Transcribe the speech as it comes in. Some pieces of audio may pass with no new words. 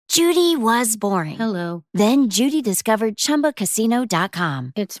Judy was boring. Hello. Then Judy discovered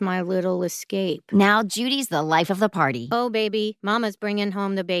ChumbaCasino.com. It's my little escape. Now Judy's the life of the party. Oh, baby, mama's bringing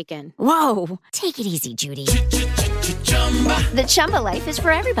home the bacon. Whoa, take it easy, Judy. The Chumba life is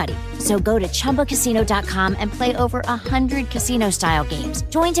for everybody. So go to ChumbaCasino.com and play over 100 casino-style games.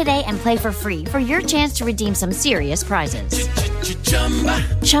 Join today and play for free for your chance to redeem some serious prizes.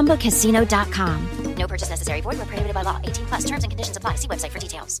 ChumbaCasino.com. No purchase necessary. Void where prohibited by law. 18 plus. Terms and conditions apply. See website for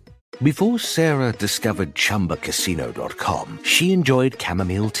details. Before Sarah discovered ChumbaCasino.com, she enjoyed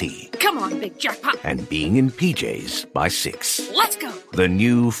chamomile tea. Come on, big jackpot. And being in PJs by 6. Let's go. The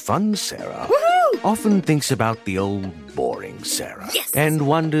new fun Sarah often thinks about the old boring Sarah. Yes. And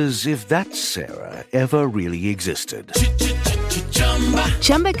wonders if that Sarah ever really existed.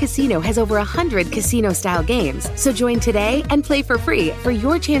 Chumba Casino has over 100 casino-style games. So join today and play for free for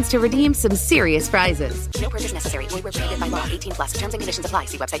your chance to redeem some serious prizes. No purchase necessary. Void where prohibited by law. 18 plus. Terms and conditions apply.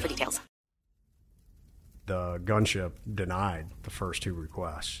 See website for details. The gunship denied the first 2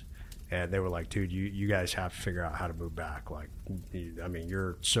 requests. And they were like, dude, you guys have to figure out how to move back. Like, I mean,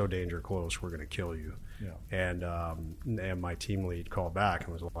 you're so danger close, we're going to kill you. Yeah. And my team lead called back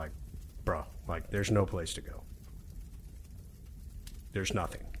and was like, bro, like, there's no place to go. There's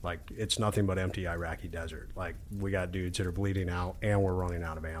nothing. Like, it's nothing but empty Iraqi desert. Like, we got dudes that are bleeding out, and we're running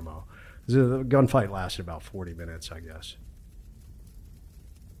out of ammo. The gunfight lasted about 40 minutes, I guess.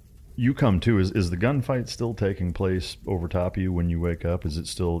 You come too. Is the gunfight still taking place over top of you when you wake up? Is it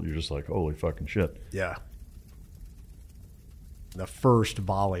still, you're just like, holy fucking shit? Yeah. The first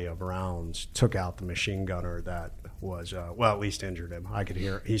volley of rounds took out the machine gunner that was, well, at least injured him. I could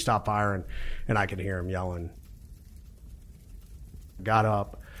hear, he stopped firing, and I could hear him yelling. Got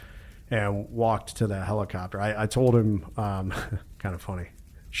up and walked to the helicopter. I told him, kind of funny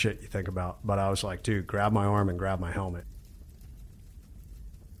shit you think about, but I was like, dude, grab my arm and grab my helmet.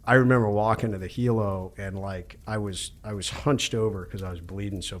 I remember walking to the helo and like I was hunched over because I was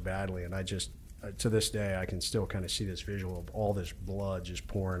bleeding so badly, and I just to this day I can still kind of see this visual of all this blood just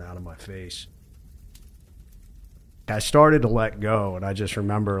pouring out of my face. I started to let go, and I just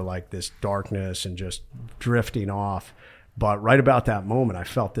remember like this darkness and just drifting off. But right about that moment, I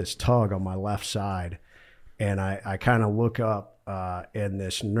felt this tug on my left side, and I kind of look up, and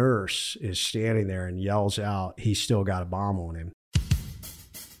this nurse is standing there and yells out, "He's still got a bomb on him."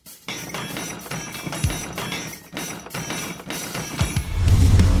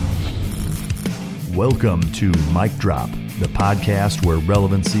 Welcome to Mic Drop, the podcast where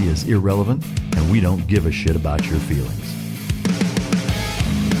relevancy is irrelevant and we don't give a shit about your feelings.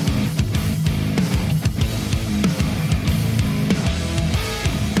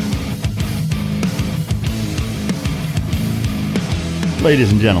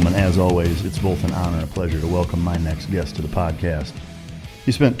 Ladies and gentlemen, as always, it's both an honor and a pleasure to welcome my next guest to the podcast.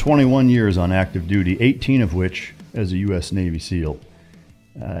 He spent 21 years on active duty, 18 of which as a U.S. Navy SEAL.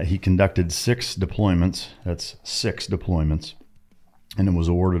 He conducted 6 deployments, that's 6 deployments, and then was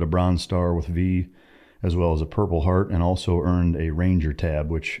awarded a Bronze Star with V, as well as a Purple Heart, and also earned a Ranger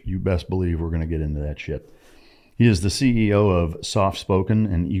tab, which you best believe we're going to get into that shit. He is the CEO of Soft Spoken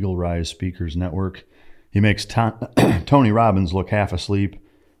and Eagle Rise Speakers Network. He makes Tony Robbins look half asleep,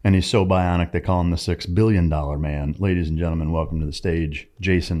 and he's so bionic they call him the $6 billion man. Ladies and gentlemen, welcome to the stage,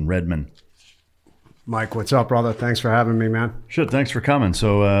 Jason Redman. Mike, what's up, brother? Thanks for having me, man. Shit, thanks for coming.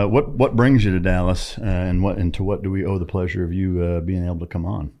 So what brings you to Dallas, and to what do we owe the pleasure of you being able to come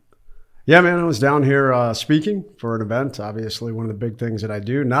on? Yeah, man, I was down here speaking for an event, obviously one of the big things that I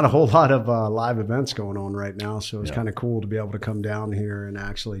do. Not a whole lot of live events going on right now, so it was kind of cool to be able to come down here and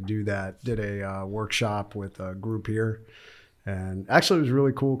actually do that. Did a workshop with a group here, and actually it was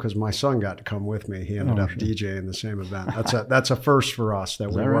really cool because my son got to come with me. He ended up DJing the same event. That's a first for us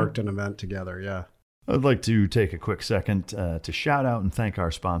that we worked an event together, yeah. I'd like to take a quick second to shout out and thank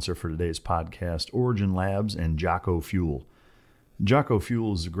our sponsor for today's podcast, Origin Labs and Jocko Fuel. Jocko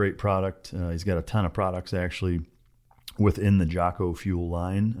Fuel is a great product. He's got a ton of products actually within the Jocko Fuel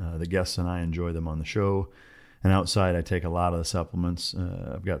line. The guests and I enjoy them on the show. And outside, I take a lot of the supplements.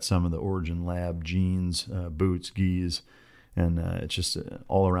 I've got some of the Origin Lab jeans, boots, gis, and it's just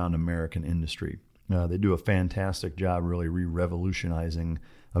all around American industry. They do a fantastic job really re-revolutionizing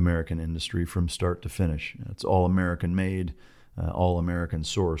American industry from start to finish. It's all American made, all American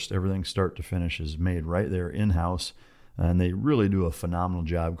sourced. Everything start to finish is made right there in-house, and they really do a phenomenal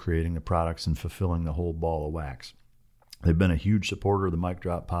job creating the products and fulfilling the whole ball of wax. They've been a huge supporter of the Mic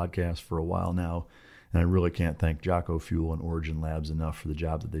Drop podcast for a while now, and I really can't thank Jocko Fuel and Origin Labs enough for the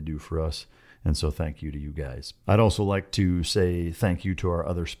job that they do for us, and so thank you to you guys. I'd also like to say thank you to our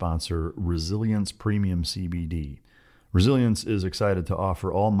other sponsor, Resilience Premium CBD. Resilience is excited to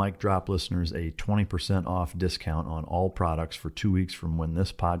offer all Mic Drop listeners a 20% off discount on all products for 2 weeks from when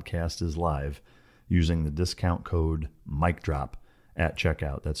this podcast is live using the discount code MicDrop at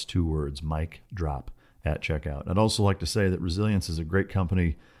checkout. That's 2 words, MicDrop at checkout. I'd also like to say that Resilience is a great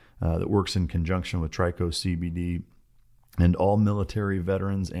company that works in conjunction with Trico CBD, and all military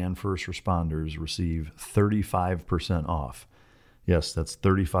veterans and first responders receive 35% off. Yes, that's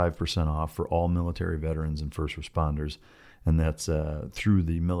 35% off for all military veterans and first responders, and that's through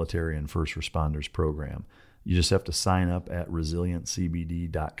the Military and First Responders Program. You just have to sign up at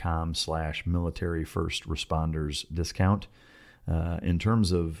resilientcbd.com/military first responders discount. In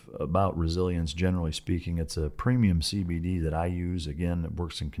terms of about Resilience, generally speaking, it's a premium CBD that I use. Again, it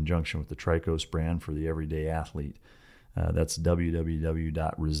works in conjunction with the Tricos brand for the everyday athlete. That's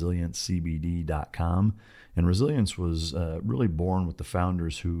www.resilientcbd.com. And Resilience was really born with the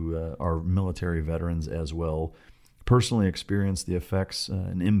founders who are military veterans as well, personally experienced the effects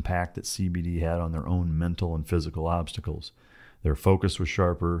and impact that CBD had on their own mental and physical obstacles. Their focus was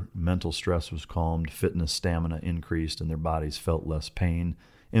sharper, mental stress was calmed, fitness stamina increased, and their bodies felt less pain,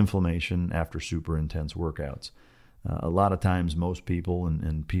 inflammation after super intense workouts. A lot of times most people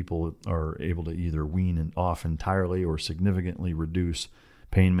and people are able to either wean off entirely or significantly reduce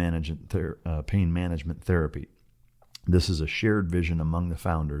pain management therapy. This is a shared vision among the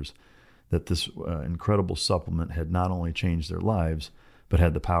founders that this incredible supplement had not only changed their lives, but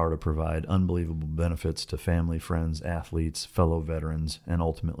had the power to provide unbelievable benefits to family, friends, athletes, fellow veterans, and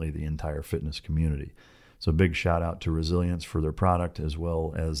ultimately the entire fitness community. So big shout out to Resilience for their product as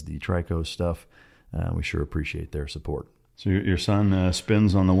well as the Trico stuff. We sure appreciate their support. So your son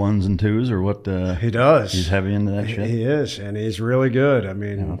spins on the 1s and 2s, or what? He does. He's heavy into that shit? He is, and he's really good. I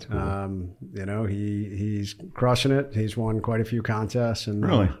mean, that's cool. He's crushing it. He's won quite a few contests. And,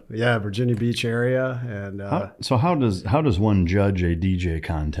 really? Virginia Beach area. And how does one judge a DJ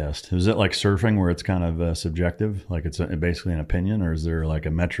contest? Is it like surfing where it's kind of subjective, like it's basically an opinion, or is there like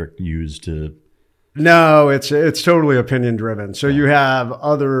a metric used to? No, it's totally opinion driven. So you have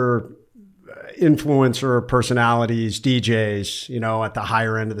other influencer personalities, DJs, at the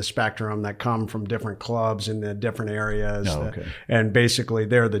higher end of the spectrum that come from different clubs in the different areas. And basically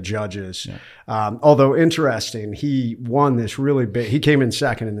they're the judges. Yeah. Although interesting, he won this really big, he came in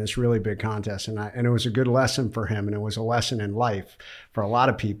second in this really big contest. And it was a good lesson for him. And it was a lesson in life for a lot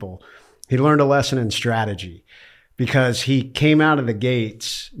of people. He learned a lesson in strategy because he came out of the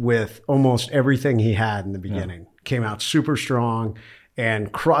gates with almost everything he had in the beginning. Came out super strong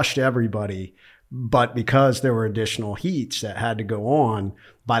and crushed everybody. But because there were additional heats that had to go on,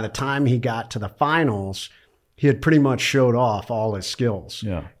 by the time he got to the finals, he had pretty much showed off all his skills.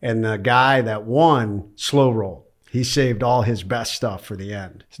 Yeah. And the guy that won slow rolled. He saved all his best stuff for the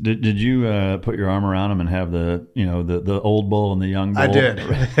end. Did you put your arm around him and have the old bull and the young bull? I did.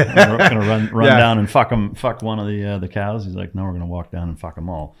 Going to run down and fuck one of the cows. He's like, no, we're going to walk down and fuck them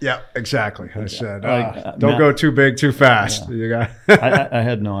all. Yeah, exactly. I said, don't go too big, too fast. Yeah. I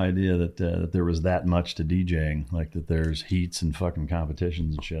had no idea that there was that much to DJing, like that there's heats and fucking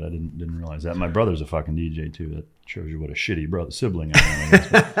competitions and shit. I didn't realize that. My brother's a fucking DJ too. That shows you what a shitty sibling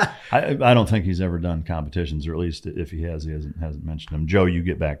I am. I don't think he's ever done competitions, or at least if he has, he hasn't mentioned them. Joe, you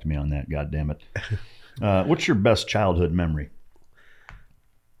get back to me on that, goddammit. What's your best childhood memory?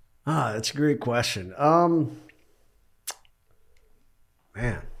 That's a great question. Man,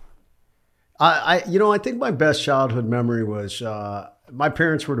 I think my best childhood memory was my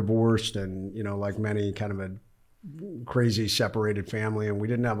parents were divorced, and like many, kind of a crazy separated family, and we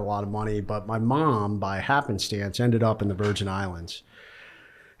didn't have a lot of money, but my mom by happenstance ended up in the Virgin Islands.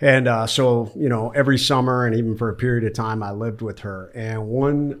 And so every summer and even for a period of time I lived with her. And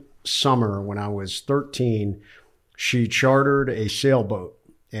one summer when I was 13, she chartered a sailboat,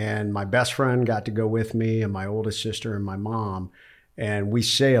 and my best friend got to go with me and my oldest sister and my mom. And we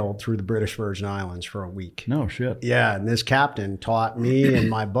sailed through the British Virgin Islands for a week. No shit. Yeah, and this captain taught me and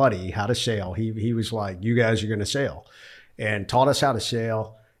my buddy how to sail. He was like, you guys are going to sail, and taught us how to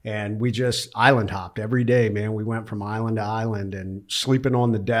sail. And we just island hopped every day, man. We went from island to island and sleeping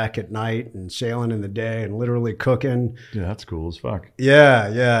on the deck at night and sailing in the day and literally cooking. Yeah, that's cool as fuck.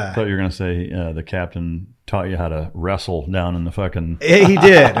 Yeah. I thought you were going to say the captain taught you how to wrestle down in the fucking... He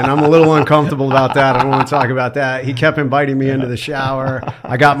did, and I'm a little uncomfortable about that. I don't want to talk about that. He kept inviting me into the shower.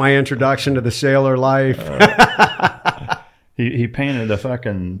 I got my introduction to the sailor life. He painted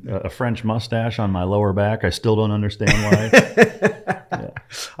a French mustache on my lower back. I still don't understand why. Yeah.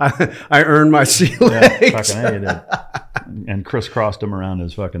 I earned my sea legs. Yeah, fucking A, you did. And crisscrossed him around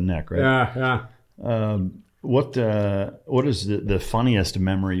his fucking neck, right? Yeah. What is the funniest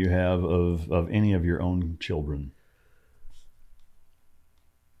memory you have of any of your own children?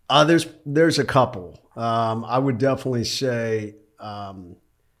 There's a couple. I would definitely say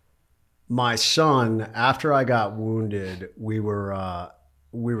my son, after I got wounded, we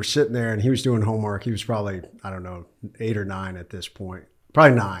were sitting there and he was doing homework. He was probably, I don't know, 8 or 9 at this point.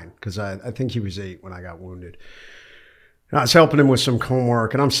 Probably 9, because I think he was 8 when I got wounded. And I was helping him with some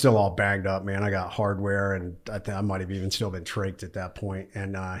homework, and I'm still all bagged up, man. I got hardware, and I think I might have even still been traked at that point.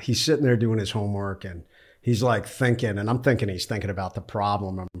 And he's sitting there doing his homework, and he's like thinking, and I'm thinking he's thinking about the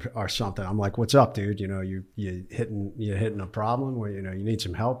problem or something. I'm like, "What's up, dude? You know, you hitting a problem where you need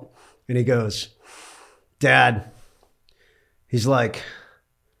some help?" And he goes, "Dad," he's like,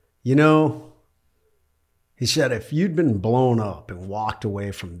 he said, "if you'd been blown up and walked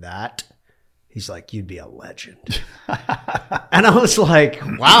away from that," he's like, "you'd be a legend." And I was like,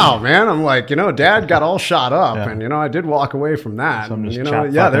 wow, man. I'm like, Dad got all shot up, and I did walk away from that. Some just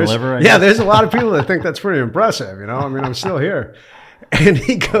there's a lot of people that think that's pretty impressive. I mean, I'm still here. And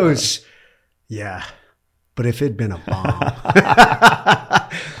he goes, "Yeah, but if it'd been a bomb."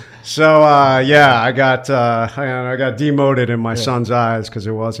 So I got demoted in my son's eyes because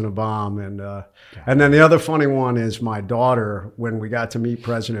it wasn't a bomb. And then the other funny one is my daughter, when we got to meet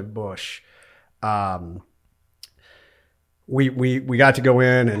President Bush. We got to go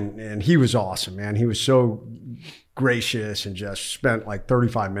in and he was awesome, man. He was so gracious and just spent like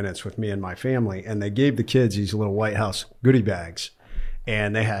 35 minutes with me and my family. And they gave the kids these little White House goodie bags,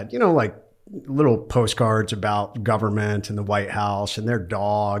 and they had, like little postcards about government and the White House and their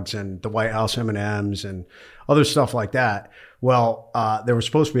dogs and the White House M&Ms and other stuff like that. Well, there was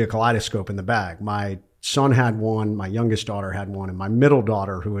supposed to be a kaleidoscope in the bag. My son had one, my youngest daughter had one, and my middle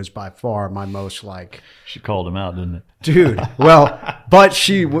daughter, who is by far my most she called him out, didn't it? Dude, well, but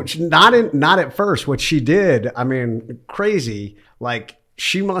she not at first. What she did, I mean, crazy,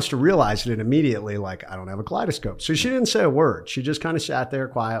 she must have realized it immediately, I don't have a kaleidoscope. So she didn't say a word. She just kind of sat there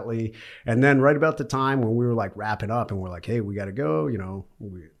quietly. And then right about the time when we were wrapping up and we're like, "Hey, we got to go,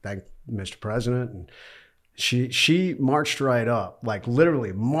 we thank Mr. President." And she marched right up,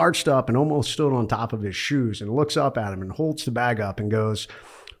 literally marched up and almost stood on top of his shoes and looks up at him and holds the bag up and goes,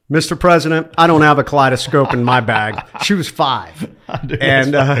 "Mr. President, I don't have a kaleidoscope in my bag." She was 5.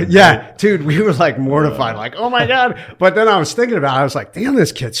 And dude, we were mortified, "Oh my God." But then I was thinking about it. I was like, damn,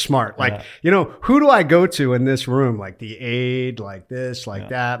 this kid's smart. Who do I go to in this room? The aide, this,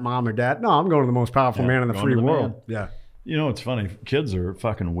 that, mom or dad? No, I'm going to the most powerful man in the free world. Man. Yeah. It's funny. Kids are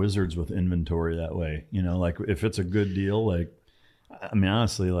fucking wizards with inventory that way. If it's a good deal, I mean,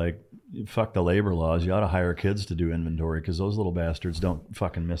 honestly, fuck the labor laws. You ought to hire kids to do inventory because those little bastards don't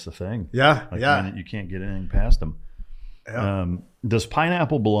fucking miss a thing. Yeah, You can't get anything past them. Yeah. Does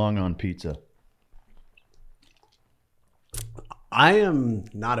pineapple belong on pizza? I am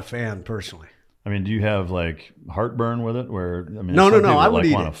not a fan personally. I mean, do you have heartburn with it? No. I would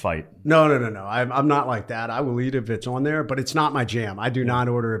eat want it. To fight. No. I'm not like that. I will eat if it's on there, but it's not my jam. I do not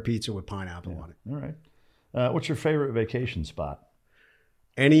order a pizza with pineapple on it. All right. What's your favorite vacation spot?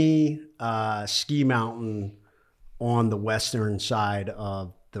 Any ski mountain on the western side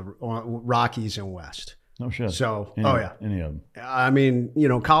of the Rockies and West. No shit. So, any of them. I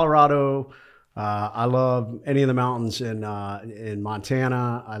mean, Colorado. I love any of the mountains in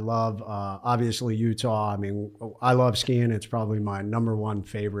Montana. I love obviously Utah. I mean, I love skiing. It's probably my number one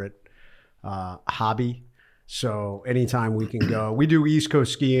favorite hobby. So anytime we can go, we do East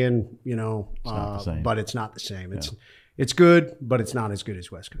Coast skiing. But it's not the same. It's good, but it's not as good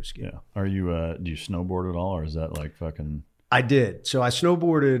as West Coast skiing. Yeah. Are you do you snowboard at all, or is that fucking? I did. So I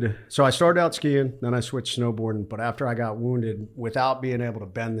snowboarded. So I started out skiing, then I switched snowboarding. But after I got wounded, without being able to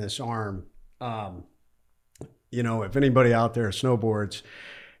bend this arm, if anybody out there snowboards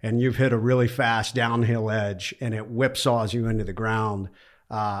and you've hit a really fast downhill edge and it whipsaws you into the ground,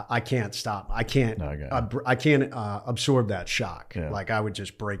 I can't stop. I can't absorb that shock. Yeah. I would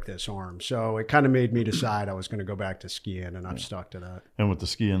just break this arm. So it kind of made me decide I was going to go back to skiing, and I've stuck to that. And with the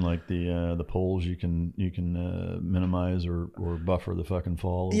skiing, the poles, you can minimize or buffer the fucking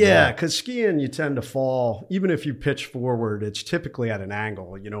fall. Yeah, because skiing, you tend to fall. Even if you pitch forward, it's typically at an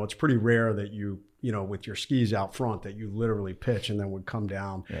angle. It's pretty rare that you with your skis out front that you literally pitch and then would come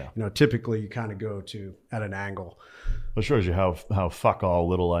down. Yeah. Typically you kind of go at an angle. Well, it shows you how fuck all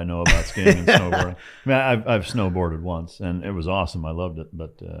little I know about skiing and snowboarding. I mean, I've snowboarded once and it was awesome. I loved it.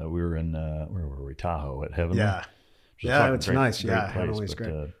 But we were in where were we? Tahoe at Heavenly. Yeah, it's nice. Great place, Heavenly's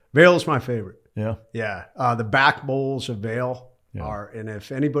great. Vail's my favorite. Yeah. The back bowls of Vail are, and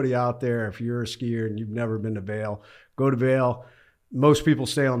if anybody out there, if you're a skier and you've never been to Vail, go to Vail. Most people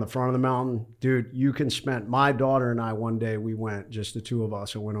stay on the front of the mountain. Dude, you can spend, my daughter and I, one day we went, just the two of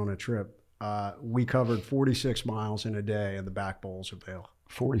us, and went on a trip. We covered 46 miles in a day in the back bowls of Vail.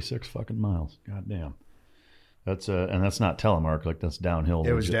 46 fucking miles. God damn. That's and that's not telemark, like that's downhill.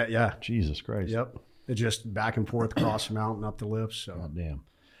 It was yeah. Jesus Christ. Yep. It just back and forth across the mountain, up the lifts. So. God damn.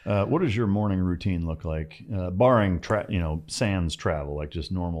 What does your morning routine look like, barring sans travel, like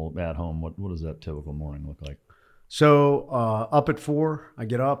just normal at home? What does that typical morning look like? So up at 4, I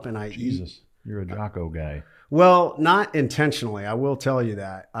get up and I eat. Jesus, you're a Jocko guy. Well, not intentionally. I will tell you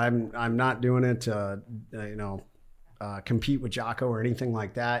that I'm not doing it to compete with Jocko or anything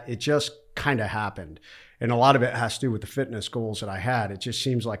like that. It just kind of happened, and a lot of it has to do with the fitness goals that I had. It just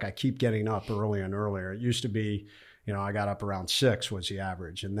seems like I keep getting up earlier and earlier. It used to be, I got up around 6 was the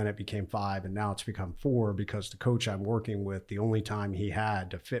average, and then it became 5, and now it's become 4 because the coach I'm working with, the only time he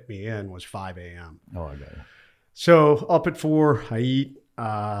had to fit me in was 5 a.m. Oh, I got you. So up at 4, I eat.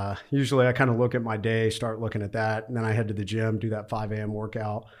 Usually I kind of look at my day, start looking at that, and then I head to the gym, do that 5 a.m.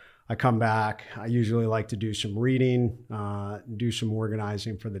 workout. I come back. I usually like to do some reading, do some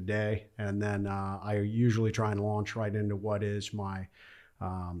organizing for the day, and then I usually try and launch right into what is my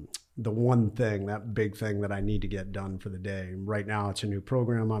the one thing, that big thing that I need to get done for the day. Right now it's a new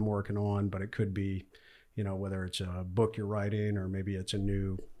program I'm working on, but it could be, whether it's a book you're writing or maybe it's a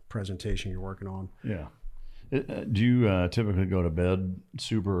new presentation you're working on. Yeah. Do you typically go to bed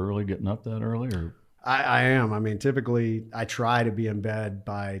super early, getting up that early, or? I am. I mean, typically I try to be in bed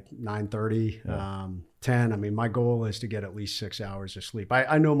by 9:30, 10. I mean, my goal is to get at least 6 hours of sleep.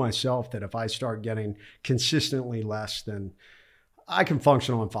 I know myself that if I start getting consistently less than, I can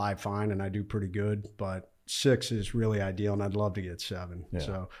function on 5 fine, and I do pretty good, but 6 is really ideal, and I'd love to get 7. Yeah.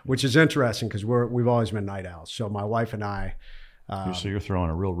 So, which is interesting because we've always been night owls. So my wife and I. So you're throwing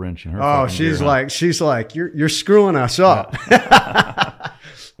a real wrench in her. Oh, she's like, you're screwing us up. Yeah,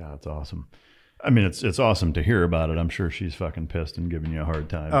 that's awesome. I mean, it's awesome to hear about it. I'm sure she's fucking pissed and giving you a hard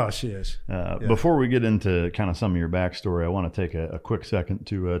time. Oh, she is. Yeah. Before we get into kind of some of your backstory, I want to take a quick second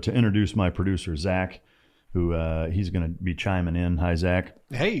to introduce my producer, Zach, who he's going to be chiming in. Hi, Zach.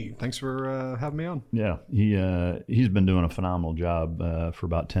 Hey, thanks for having me on. Yeah, he's been doing a phenomenal job for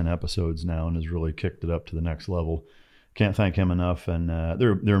about 10 episodes now and has really kicked it up to the next level. Can't thank him enough. And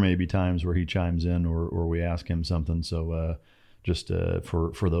there may be times where he chimes in or we ask him something. So just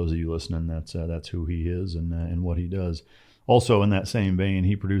for those of you listening, that's who he is and what he does. Also, in that same vein,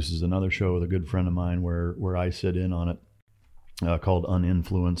 he produces another show with a good friend of mine where I sit in on it called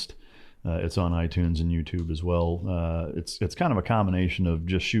Uninfluenced. It's on iTunes and YouTube as well. It's kind of a combination of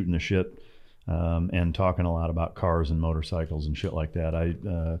just shooting the shit and talking a lot about cars and motorcycles and shit like that.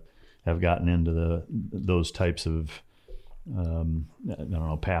 I have gotten into those types of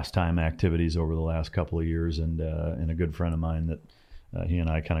pastime activities over the last couple of years, and a good friend of mine that he and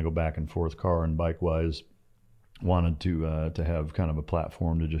I kind of go back and forth car and bike wise wanted to have kind of a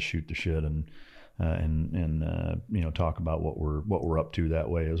platform to just shoot the shit and talk about what we're up to that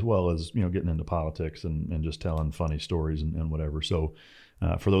way, as well as getting into politics and just telling funny stories and whatever. So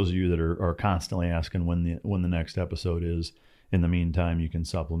for those of you that are constantly asking when the next episode is, in the meantime, you can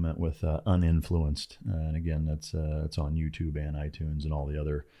supplement with Uninfluenced, and again, it's on YouTube and iTunes and all the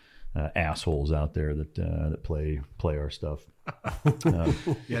other assholes out there that play our stuff.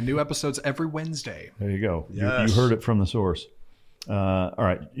 Yeah, new episodes every Wednesday. There you go. Yes. You heard it from the source. All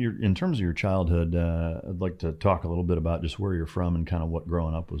right, in terms of your childhood, I'd like to talk a little bit about just where you're from and kind of what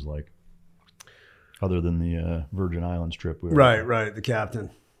growing up was like, other than the Virgin Islands trip. Right, the captain.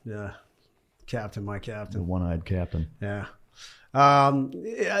 Yeah, my captain. The one-eyed captain. Yeah. I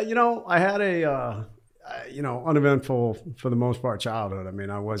had a, uneventful, for the most part, childhood. I mean,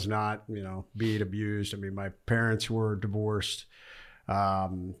 I was not, beat, abused. I mean, my parents were divorced.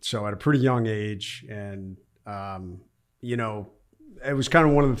 So at a pretty young age, and, it was kind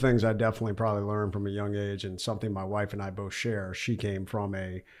of one of the things I definitely probably learned from a young age, and something my wife and I both share. She came from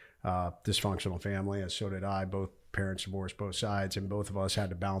a dysfunctional family, as so did I. Both parents divorced both sides, and both of us had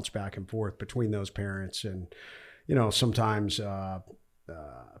to bounce back and forth between those parents. And sometimes,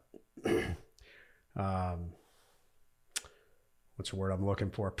 what's the word I'm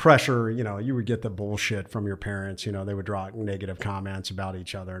looking for? Pressure, you would get the bullshit from your parents, they would draw negative comments about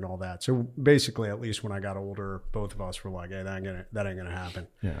each other and all that. So basically, at least when I got older, both of us were like, hey, that ain't gonna happen.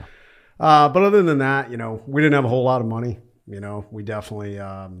 Yeah. But other than that, we didn't have a whole lot of money. We definitely,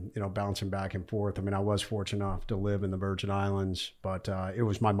 bouncing back and forth. I mean, I was fortunate enough to live in the Virgin Islands, but it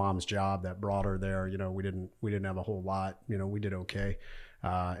was my mom's job that brought her there. We didn't have a whole lot. We did okay.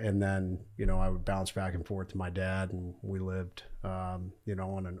 And then, I would bounce back and forth to my dad, and we lived, on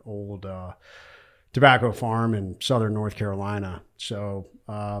an old tobacco farm in southern North Carolina. So,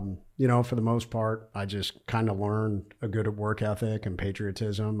 for the most part, I just kind of learned a good work ethic and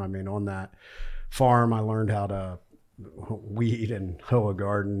patriotism. I mean, on that farm, I learned how to weed and hoe a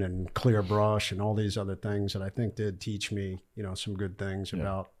garden and clear brush and all these other things that I think did teach me, some good things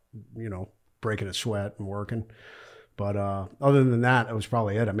about, breaking a sweat and working. But other than that was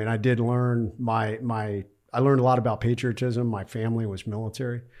probably it. I mean, I did learn I learned a lot about patriotism. My family was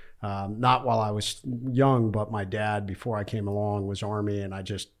military. Not while I was young, but my dad, before I came along, was Army, and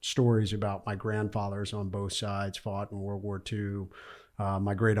stories about my grandfathers on both sides fought in World War II.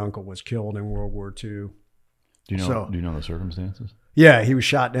 My great uncle was killed in World War II. Do you know the circumstances? Yeah, he was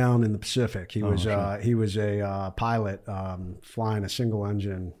shot down in the Pacific. He was a pilot flying a single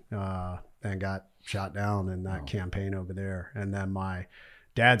engine and got shot down in that campaign over there. And then my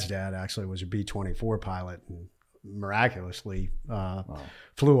dad's dad actually was a B-24 pilot and miraculously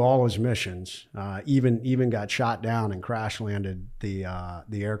flew all his missions. Even got shot down and crash landed the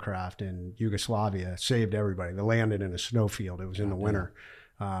aircraft in Yugoslavia. Saved everybody. They landed in a snowfield. It was in the winter.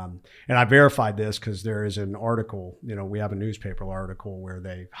 And I verified this because there is an article, we have a newspaper article where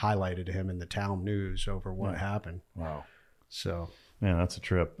they highlighted him in the town news over what happened. Wow. So, man, that's a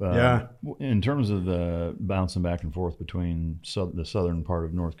trip. Yeah. In terms of the bouncing back and forth between the southern part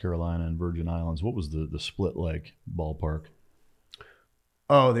of North Carolina and Virgin Islands, what was the split like ballpark?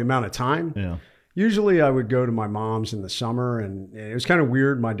 Oh, the amount of time? Yeah. Usually I would go to my mom's in the summer, and it was kind of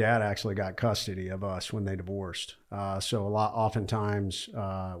weird. My dad actually got custody of us when they divorced. So oftentimes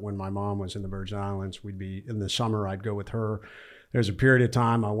when my mom was in the Virgin Islands, we'd be in the summer, I'd go with her. There's a period of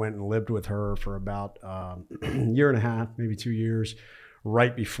time I went and lived with her for about a year and a half, maybe 2 years,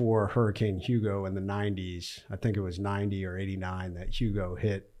 right before Hurricane Hugo in the 90s. I think it was 90 or 89 that Hugo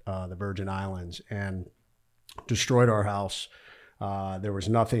hit the Virgin Islands and destroyed our house. There was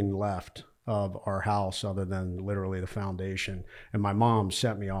nothing left of our house other than literally the foundation. And my mom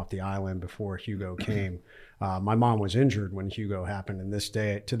sent me off the island before Hugo came. My mom was injured when Hugo happened, and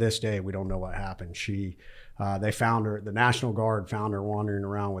to this day, we don't know what happened. They found her, the National Guard found her wandering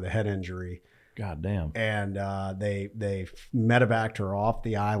around with a head injury. God damn. And they medevaced her off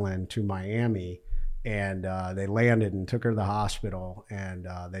the island to Miami, and they landed and took her to the hospital, and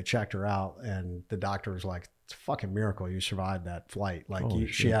they checked her out, and the doctor was like, it's a fucking miracle you survived that flight. Like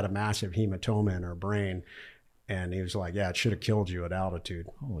she had a massive hematoma in her brain, and he was like, yeah, it should have killed you at altitude.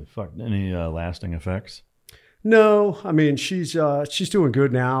 Holy fuck. Any lasting effects? No, I mean, she's doing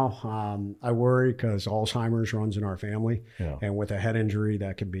good now. I worry because Alzheimer's runs in our family, and with a head injury,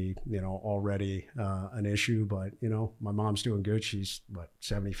 that could be, already an issue. But my mom's doing good. She's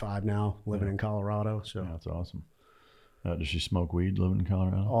 75 now, living in Colorado. So that's awesome. Does she smoke weed living in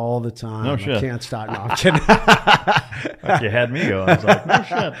Colorado? All the time. No shit. I can't stop. No, I'm kidding. You had me going. I was like, no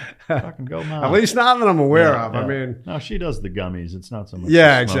shit. Fucking go, mom. At least not that I'm aware of. I mean, no, she does the gummies. It's not so much.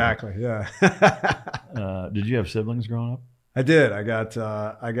 Yeah, exactly. Yeah. Did you have siblings growing up? I did. I got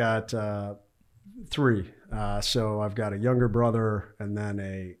 3. So I've got a younger brother and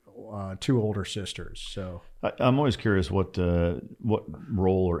then 2 older sisters. So I'm always curious what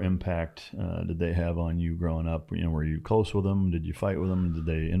role or impact did they have on you growing up? Were you close with them? Did you fight with them? Did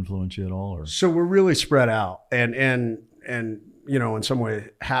they influence you at all? Or so we're really spread out, and in some way,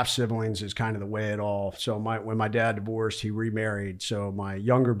 half siblings is kind of the way it all. So when my dad divorced, he remarried. So my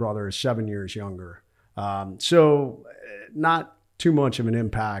younger brother is 7 years younger. So not too much of an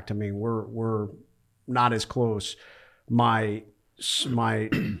impact. I mean, we're not as close. My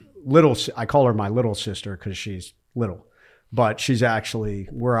little, I call her my little sister because she's little, but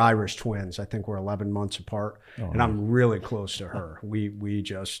we're Irish twins. I think we're 11 months apart, and I'm really close to her. We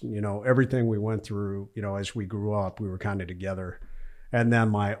just, everything we went through, as we grew up, we were kind of together. And then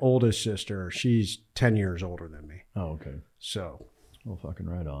my oldest sister, she's 10 years older than me. Oh, okay. So. Well, fucking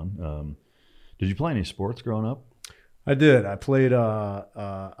right on. Did you play any sports growing up? I did. I played,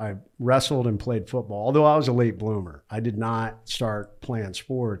 I wrestled and played football, although I was a late bloomer. I did not start playing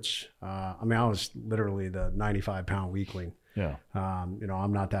sports. I was literally the 95-pound weakling. Yeah.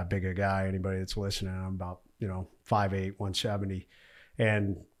 I'm not that big a guy. Anybody that's listening, I'm about, 5'8", 170.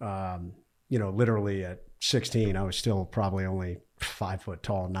 And, literally at 16, I was still probably only 5 foot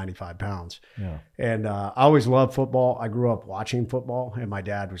tall and 95 pounds. Yeah. And I always loved football. I grew up watching football, and my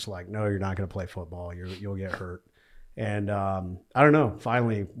dad was like, no, you're not going to play football. You'll get hurt. And I don't know,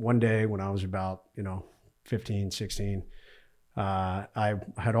 finally one day when I was about, 15, 16, I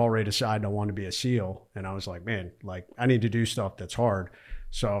had already decided I wanted to be a SEAL. And I was like, man, I need to do stuff that's hard.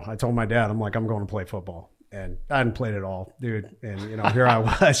 So I told my dad, I'm going to play football. And I hadn't played at all, dude. And, here I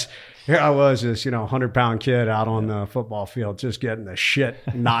was this, 100-pound kid out on the football field, just getting the shit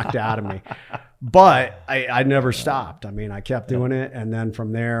knocked out of me. But I never stopped. I mean, I kept doing it. And then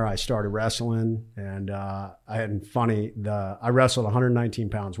from there, I started wrestling. And I wrestled 119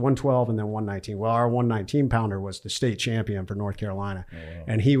 pounds, 112 and then 119. Well, our 119 pounder was the state champion for North Carolina. Oh, wow.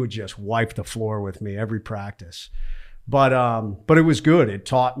 And he would just wipe the floor with me every practice. But it was good. It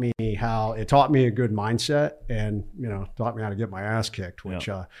taught me a good mindset, and taught me how to get my ass kicked, which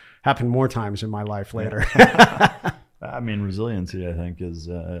happened more times in my life later. I mean, resiliency, I think, is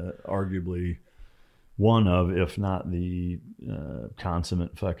arguably one of, if not the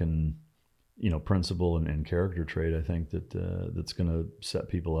consummate fucking principle and character trait. I think that's going to set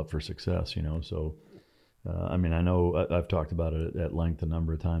people up for success. So. I mean, I know I've talked about it at length a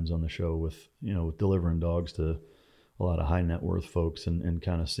number of times on the show with delivering dogs to a lot of high net worth folks and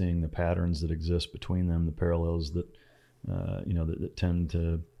kind of seeing the patterns that exist between them, the parallels that, that tend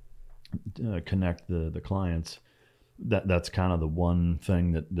to connect the clients. That's kind of the one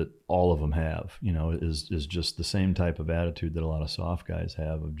thing that all of them have, is just the same type of attitude that a lot of soft guys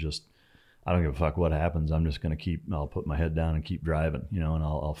have of just, I don't give a fuck what happens. I'm just going to I'll put my head down and keep driving, and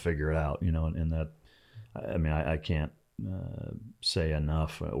I'll figure it out, and that, I mean, I can't say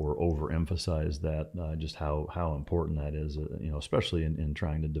enough or overemphasize that, just how important that is, especially in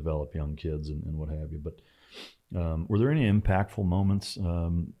trying to develop young kids and what have you. But were there any impactful moments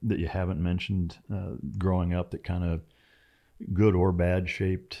that you haven't mentioned growing up that kind of good or bad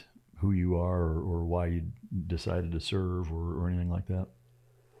shaped who you are or why you decided to serve or anything like that?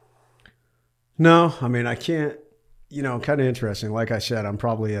 No, I mean, I can't. Kind of interesting. Like I said, I'm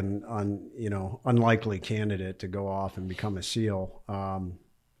probably an unlikely candidate to go off and become a SEAL.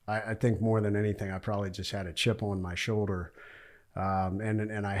 I think more than anything, I probably just had a chip on my shoulder,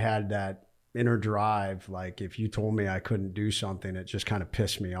 and I had that inner drive. Like if you told me I couldn't do something, it just kind of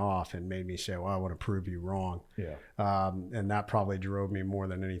pissed me off and made me say, "Well, I want to prove you wrong." Yeah. And that probably drove me more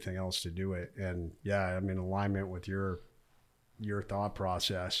than anything else to do it. And yeah, I mean, alignment with your thought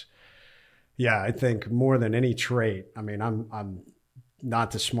process. Yeah, I think more than any trait, I mean, I'm not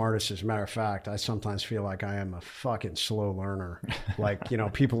the smartest. As a matter of fact, I sometimes feel like I am a fucking slow learner. Like,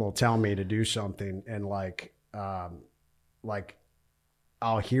 people will tell me to do something and like I'll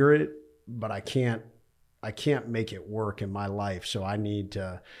hear it, but I can't make it work in my life. So I need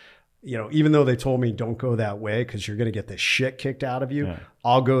to, even though they told me don't go that way because you're going to get the shit kicked out of you,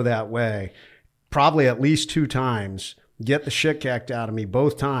 I'll go that way probably at least 2 times. Get the shit kicked out of me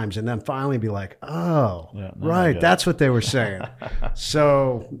both times, and then finally be like, oh, right, that's what they were saying.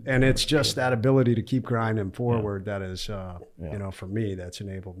 So, and it's just that ability to keep grinding forward that is, for me, that's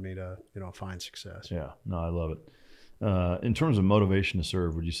enabled me to, find success. Yeah, no, I love it. In terms of motivation to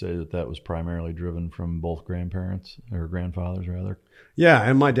serve, would you say that was primarily driven from both grandparents or grandfathers rather? Yeah,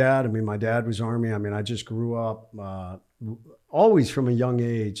 and my dad. I mean, my dad was Army. I mean, I just grew up always from a young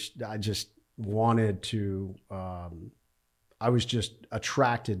age. I just wanted to. I was just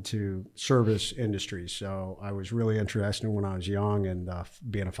attracted to service industries. So I was really interested when I was young and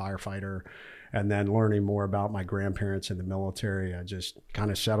being a firefighter and then learning more about my grandparents in the military. I just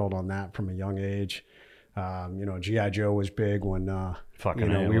kind of settled on that from a young age. G.I. Joe was big when,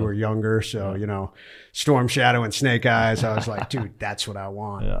 we were younger. So, Storm Shadow and Snake Eyes, I was like, dude, that's what I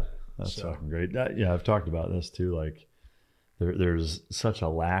want. Yeah, that's fucking great. I've talked about this too. Like, there's such a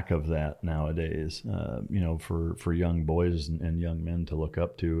lack of that nowadays, for young boys and young men to look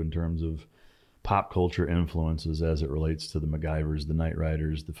up to in terms of pop culture influences as it relates to the MacGyvers, the Knight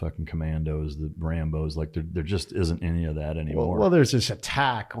Riders, the fucking Commandos, the Rambos. Like there just isn't any of that anymore. Well, there's this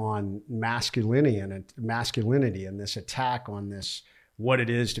attack on masculinity and this attack on this, what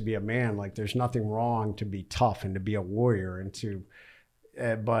it is to be a man. Like there's nothing wrong to be tough and to be a warrior and to,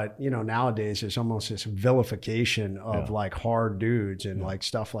 but nowadays there's almost this vilification of like hard dudes and like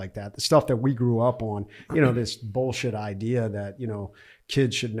stuff like that. The stuff that we grew up on, this bullshit idea that,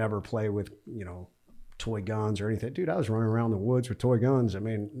 kids should never play with, toy guns or anything. Dude, I was running around the woods with toy guns. I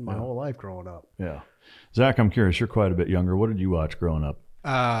mean, my whole life growing up. Yeah. Zach, I'm curious, you're quite a bit younger. What did you watch growing up?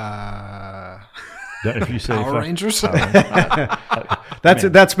 If you say Power Rangers.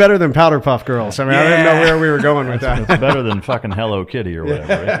 That's better than Powder Puff Girls. I mean, I didn't know where we were going with that. It's better than fucking Hello Kitty or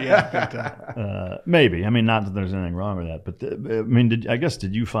whatever. Right? Maybe. I mean, not that there's anything wrong with that, but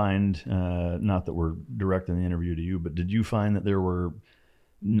did you find, not that we're directing the interview to you, but did you find that there were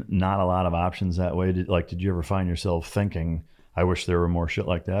not a lot of options that way? Did you ever find yourself thinking, I wish there were more shit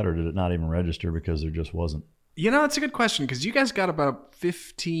like that, or did it not even register because there just wasn't? It's a good question because you guys got about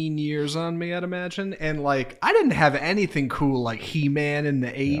 15 years on me, I'd imagine. And like, I didn't have anything cool like He-Man in the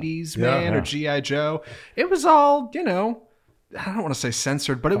 80s, or G.I. Joe. It was all, I don't want to say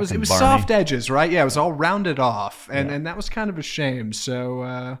censored, but it was Fucking soft Barney. edges, right? Yeah, it was all rounded off, and that was kind of a shame.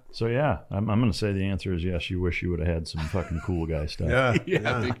 So yeah, I'm going to say the answer is yes. You wish you would have had some fucking cool guy stuff.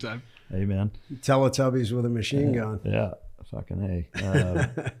 yeah, big time. Hey, man. Teletubbies with a machine gun. Yeah, fucking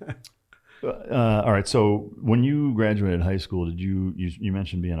A. All right. So when you graduated high school, did you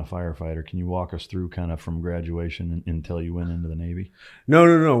mentioned being a firefighter? Can you walk us through kind of from graduation until you went into the Navy?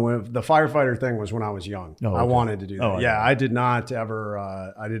 No. When the firefighter thing was when I was young. Oh, okay. I wanted to do that. Oh, yeah, I did not ever.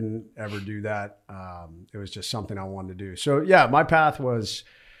 I didn't ever do that. It was just something I wanted to do. So yeah, my path was.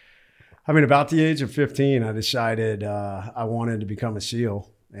 I mean, about the age of 15, I decided I wanted to become a SEAL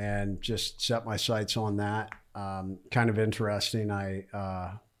and just set my sights on that. Kind of interesting. I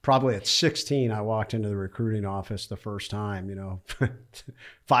probably at 16, I walked into the recruiting office the first time,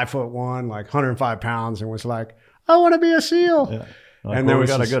 5'1", like 105 pounds, and was like, I want to be a SEAL. Yeah. Like, and well, there was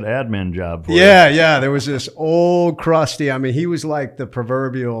we got this, a good admin job for you. Yeah. There was this old crusty. I mean, he was like the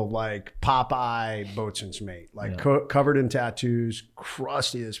proverbial like Popeye boatswain's mate, like covered in tattoos,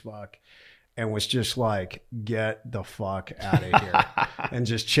 crusty as fuck. And was just like, get the fuck out of here. And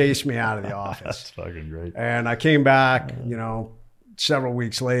just chased me out of the office. That's fucking great. And I came back, several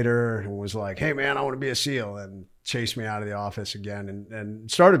weeks later and was like, hey, man, I want to be a SEAL. And chased me out of the office again and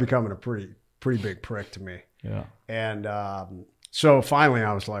started becoming a pretty big prick to me. Yeah. And so finally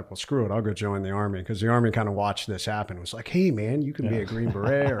I was like, well, screw it. I'll go join the Army, because the Army kind of watched this happen. It was like, hey, man, you can be a Green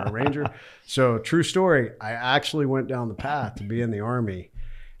Beret or a Ranger. So true story, I actually went down the path to be in the Army.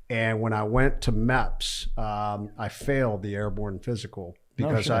 And when I went to MEPS, I failed the airborne physical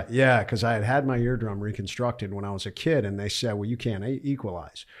because I had my eardrum reconstructed when I was a kid, and they said, well, you can't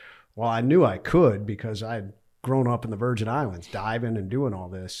equalize. Well, I knew I could because I had grown up in the Virgin Islands, diving and doing all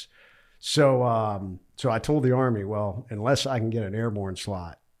this. So I told the Army, well, unless I can get an airborne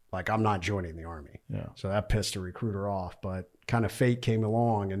slot, like, I'm not joining the Army. Yeah. So that pissed a recruiter off, but kind of fate came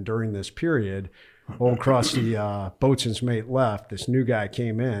along, and during this period, old crusty boatswain's mate left. This new guy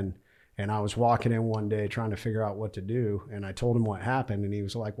came in, and I was walking in one day trying to figure out what to do. And I told him what happened, and he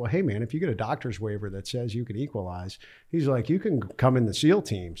was like, well, hey, man, if you get a doctor's waiver that says you can equalize, he's like, you can come in the SEAL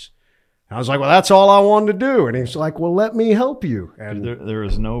teams. And I was like, well, that's all I wanted to do. And he's like, well, let me help you. And there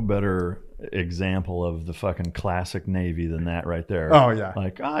is no better example of the fucking classic Navy than that right there. Oh, yeah.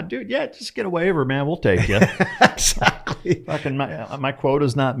 Like, dude, just get a waiver, man. We'll take you. Exactly. Fucking my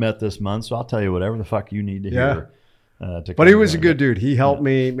quota's not met this month, so I'll tell you whatever the fuck you need to hear. But he was a good dude. He helped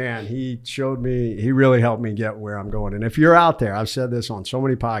me, man. He really helped me get where I'm going. And if you're out there, I've said this on so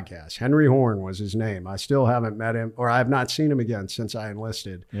many podcasts, Henry Horn was his name. I still haven't met him, or I have not seen him again since I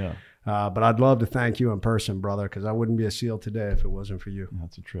enlisted. Yeah. But I'd love to thank you in person, brother, because I wouldn't be a SEAL today if it wasn't for you.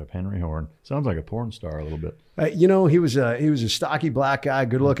 That's a trip. Henry Horn. Sounds like a porn star a little bit. He was a stocky black guy,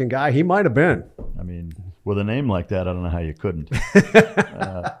 good looking guy. He might have been. I mean, with a name like that, I don't know how you couldn't.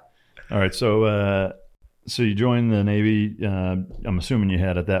 All right, so you joined the Navy. I'm assuming you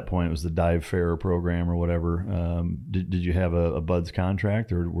had at that point, it was the dive fair program or whatever. Did you have a BUD/S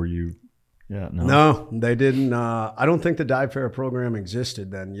contract, or were you? Yeah, no, they didn't. I don't think the dive fair program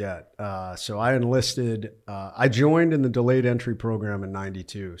existed then yet. So I enlisted. I joined in the delayed entry program in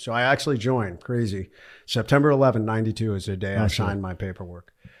 '92. So I actually joined. Crazy. September 11, '92 is the day I signed my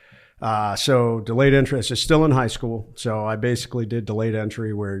paperwork. So delayed entry is still in high school. So I basically did delayed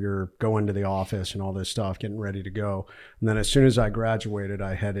entry where you're going to the office and all this stuff, getting ready to go. And then as soon as I graduated,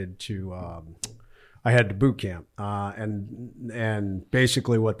 I headed to boot camp. And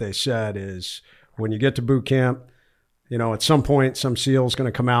basically what they said is when you get to boot camp, at some point, some SEAL's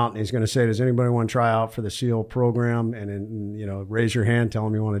going to come out and he's going to say, does anybody want to try out for the SEAL program? And then, raise your hand, tell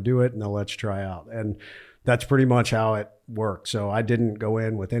them you want to do it, and they'll let you try out. And that's pretty much how it worked. So I didn't go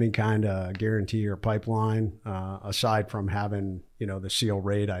in with any kind of guarantee or pipeline, aside from having, the SEAL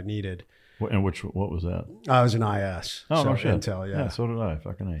rate I needed. And what was that? I was an IS. Oh, no shit. Intel, yeah. Yeah, so did I.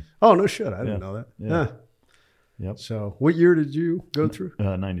 Fucking A. Oh, no shit. I didn't know that. Yeah. Yep. So what year did you go through?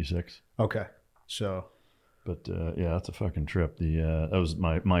 96. Okay. So. But that's a fucking trip. That was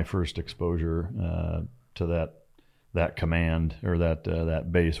my first exposure to that command, or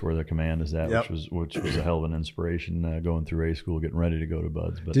that base where the command is at, which was a hell of an inspiration going through A school, getting ready to go to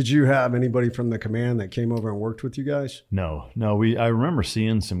BUD/S. But did you have anybody from the command that came over and worked with you guys? No. I remember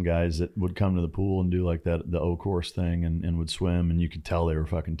seeing some guys that would come to the pool and do like the O course thing and would swim, and you could tell they were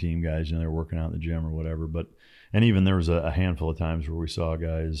fucking team guys. They were working out in the gym or whatever. And even there was a handful of times where we saw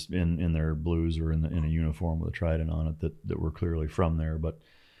guys in their blues or in a uniform with a trident on it that were clearly from there, but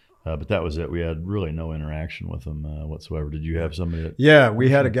that was it. We had really no interaction with them whatsoever. Did you have somebody that? Yeah, we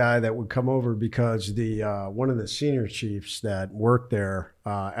had a guy that would come over because the one of the senior chiefs that worked there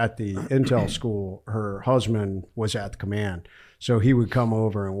at the Intel school, her husband was at the command. So he would come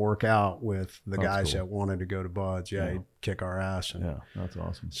over and work out with the guys cool. that wanted to go to Buds. Yeah, he'd kick our ass. And, Yeah, that's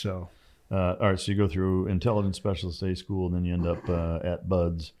awesome. So, all right, so you go through Intelligence Specialist Day School, and then you end up at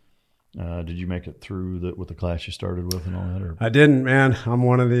Buds. Did you make it through with the class you started with and all that? Or? I didn't, man. I'm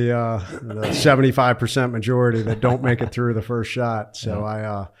one of the 75% majority that don't make it through the first shot. So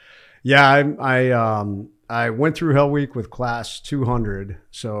I went through Hell Week with class 200.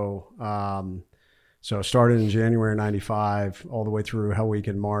 So started in January 95 all the way through Hell Week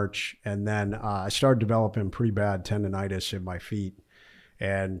in March. And then I started developing pretty bad tendonitis in my feet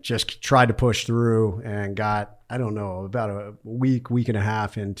and just tried to push through and got, I don't know, about a week and a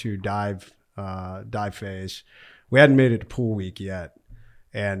half into dive phase. We hadn't made it to pool week yet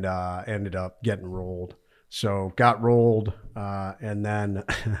and ended up getting rolled. So got rolled and then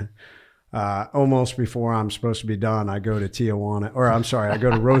almost before I'm supposed to be done, I go to I go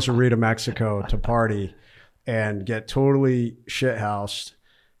to Rosarito, Mexico to party and get totally shithoused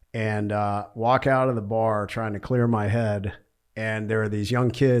and walk out of the bar trying to clear my head. And there are these young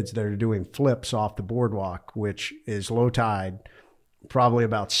kids that are doing flips off the boardwalk, which is low tide, probably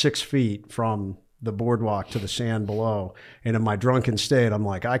about 6 feet from the boardwalk to the sand below. And in my drunken state, I'm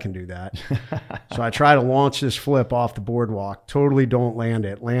like, I can do that. So I try to launch this flip off the boardwalk, totally don't land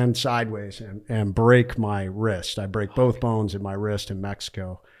it, land sideways and break my wrist. I break both bones in my wrist in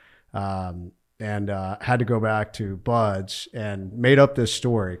Mexico. And had to go back to Buds and made up this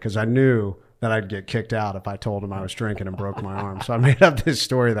story because I knew that I'd get kicked out if I told him I was drinking and broke my arm. So I made up this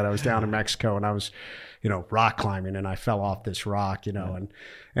story that I was down in Mexico and I was, rock climbing and I fell off this rock, and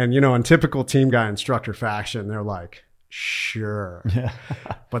in typical team guy instructor fashion, they're like, sure. Yeah.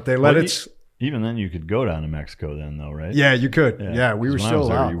 But they let it. Even then you could go down to Mexico then though, right? Yeah, you could. Yeah, we were still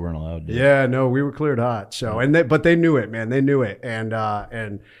allowed. You weren't allowed to. Yeah, no, we were cleared hot. So, but they knew it, man. They knew it. And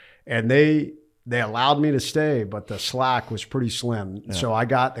they allowed me to stay, but the slack was pretty slim. Yeah. So I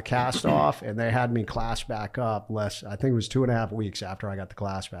got the cast off and they had me class back up I think it was 2.5 weeks after I got the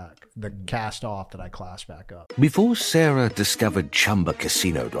cast off that I classed back up. Before Sarah discovered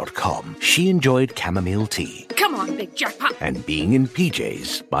ChumbaCasino.com, she enjoyed chamomile tea. Come on, big jackpot. And being in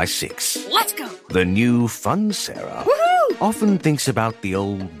PJs by 6. Let's go. The new fun Sarah often thinks about the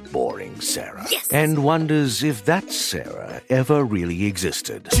old boring Sarah. Yes. And wonders if that Sarah ever really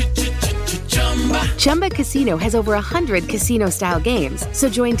existed. Chumba Casino has over 100 casino-style games. So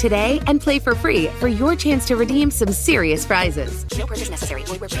join today and play for free for your chance to redeem some serious prizes. No purchase necessary.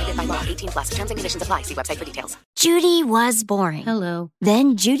 Void where prohibited by law. 18+. Terms and conditions apply. See website for details. Judy was boring. Hello.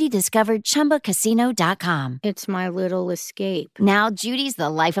 Then Judy discovered ChumbaCasino.com. It's my little escape. Now Judy's the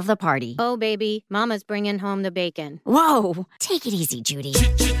life of the party. Oh, baby, mama's bringing home the bacon. Whoa, take it easy, Judy.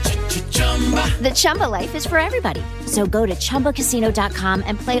 The Chumba life is for everybody. So go to ChumbaCasino.com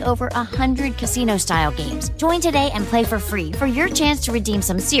and play over 100 casino-style games. Join today and play for free for your chance to redeem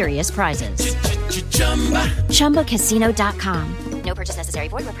some serious prizes. ChumbaCasino.com. No purchase necessary.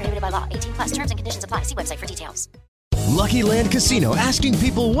 Void where prohibited by law. 18+. Terms and conditions apply. See website for details. Lucky Land Casino, asking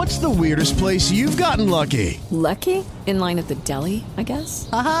people, what's the weirdest place you've gotten lucky? Lucky? In line at the deli, I guess?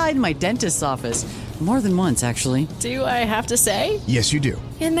 Aha, in my dentist's office. More than once, actually. Do I have to say? Yes, you do.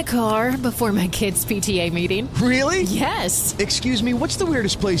 In the car before my kids' PTA meeting. Really? Yes. Excuse me, what's the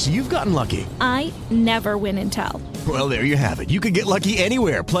weirdest place you've gotten lucky? I never win and tell. Well, there you have it. You can get lucky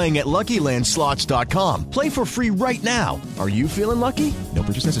anywhere, playing at LuckyLandSlots.com. Play for free right now. Are you feeling lucky? No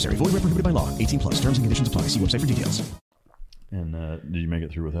purchase necessary. Void where prohibited by law. 18+. Terms and conditions apply. See website for details. And did you make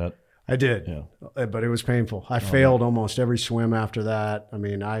it through with that? I did, but it was painful. I failed almost every swim after that. I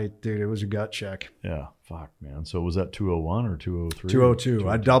mean, it was a gut check. Yeah, fuck, man. So was that 201 or 203?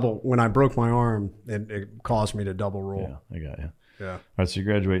 202. When I broke my arm, it caused me to double roll. Yeah, I got you. Yeah. All right, so you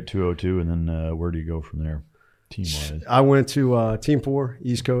graduate 202, and then where do you go from there, team-wise? I went to Team 4,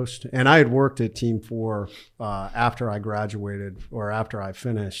 East Coast, and I had worked at Team 4 after I graduated or after I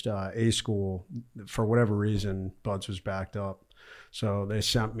finished A school. For whatever reason, Buds was backed up. So they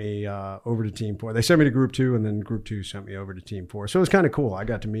sent me over to Team 4. They sent me to Group 2, and then Group 2 sent me over to Team 4. So it was kind of cool. I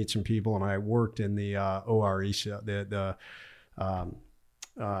got to meet some people, and I worked in the ORE,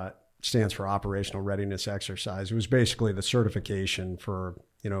 stands for Operational Readiness Exercise. It was basically the certification for,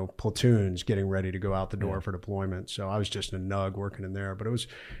 platoons getting ready to go out the door for deployment. So I was just a nug working in there. But it was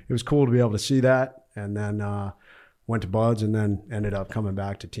cool to be able to see that, and then went to Buds and then ended up coming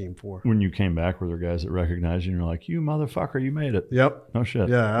back to Team 4. When you came back, were there guys that recognized you and you're like, you motherfucker, you made it? Yep. No shit.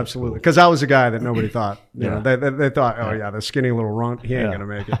 Yeah, absolutely. Because I was a guy that nobody thought. They thought, the skinny little runt, he ain't going to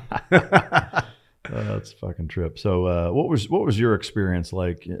make it. That's a fucking trip. So what was your experience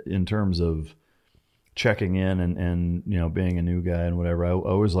like in terms of checking in and being a new guy and whatever. I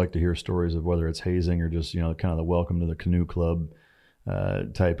always like to hear stories of whether it's hazing or just kind of the welcome to the canoe club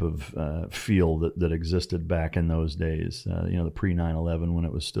type of feel that existed back in those days. The pre 9/11 when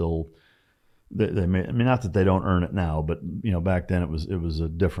it was still. They may, I mean, not that they don't earn it now, but back then it was a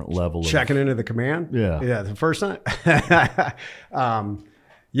different level. Checking into the command. Yeah, the first time.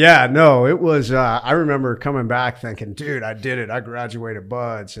 Yeah, no, it was. I remember coming back thinking, dude, I did it. I graduated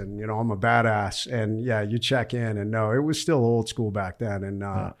buds, and I'm a badass. And yeah, you check in, and no, it was still old school back then. And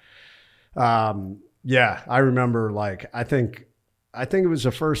yeah, I remember I think it was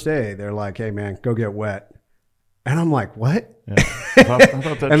the first day. They're like, hey man, go get wet. And I'm like, what? Yeah. I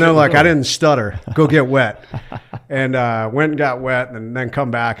thought and they're like, I didn't stutter. Go get wet. And went and got wet and then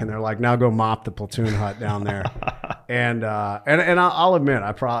come back and they're like, now go mop the platoon hut down there. And I'll admit,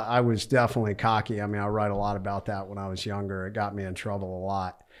 I was definitely cocky. I mean, I write a lot about that when I was younger. It got me in trouble a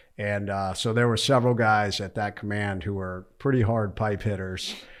lot. And so there were several guys at that command who were pretty hard pipe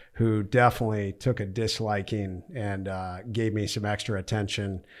hitters who definitely took a disliking and gave me some extra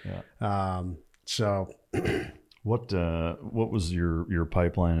attention. Yeah. What was your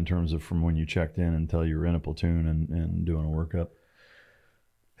pipeline in terms of from when you checked in until you were in a platoon and doing a workup?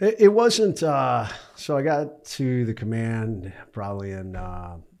 It wasn't. So I got to the command probably in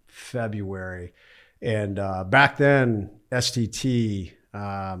February, and back then STT.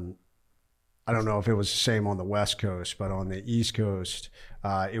 I don't know if it was the same on the West Coast, but on the East Coast,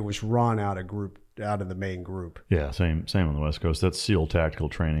 it was run out of the main group. Yeah, same on the West Coast. That's SEAL tactical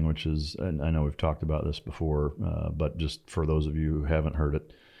training, which is, and I know we've talked about this before, but just for those of you who haven't heard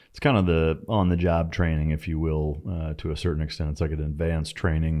it, it's kind of the on-the-job training, if you will, to a certain extent. It's like an advanced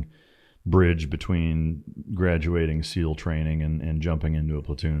training bridge between graduating SEAL training and jumping into a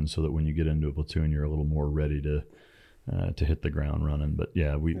platoon, so that when you get into a platoon, you're a little more ready to hit the ground running. But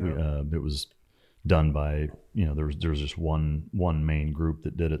yeah, it was done by, there was just one main group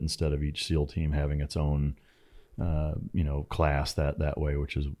that did it instead of each SEAL team having its own class that way,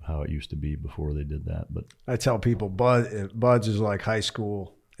 which is how it used to be before they did that. But I tell people Buds is like high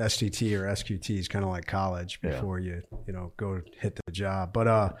school. STT or SQT is kind of like college before you go hit the job.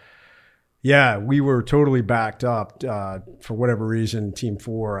 But yeah, we were totally backed up for whatever reason. Team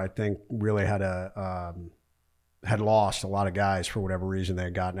 4, I think, really had lost a lot of guys for whatever reason. They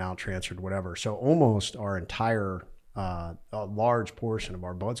had gotten out, transferred, whatever. So almost our entire, a large portion of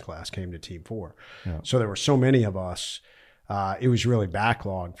our Buds class came to Team 4. Yeah. So there were so many of us. It was really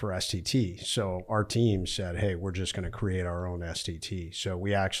backlogged for STT. So our team said, hey, we're just going to create our own STT. So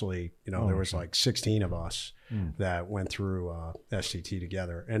we actually, there was like 16 of us that went through STT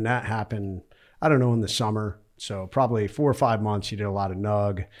together. And that happened, I don't know, in the summer. So probably 4 or 5 months, you did a lot of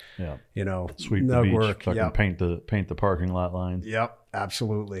NUG, sweep NUG the beach, work, paint the parking lot lines. Yep,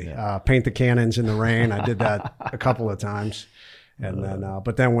 absolutely. Yeah. Paint the cannons in the rain. I did that a couple of times, and then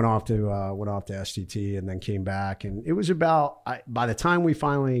went off to STT, and then came back, and it was about by the time we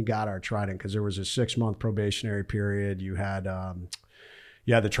finally got our Trident, because there was a 6-month probationary period. You had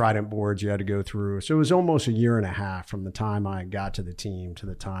the Trident boards you had to go through, so it was almost a year and a half from the time I got to the team to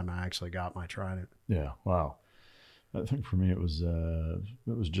the time I actually got my Trident. Yeah, wow. I think for me it was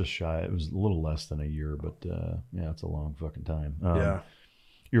just shy. It was a little less than a year, but it's a long fucking time.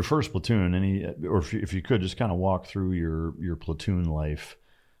 Your first platoon, if you could just kind of walk through your platoon life,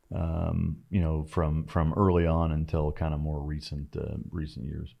 from early on until kind of more recent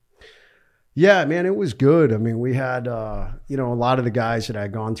years. Yeah, man, it was good. I mean, we had a lot of the guys that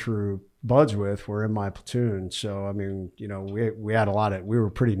I'd gone through Buds with were in my platoon. So, I mean, we had we were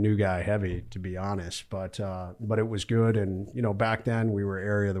pretty new guy heavy, to be honest, but it was good. And, back then we were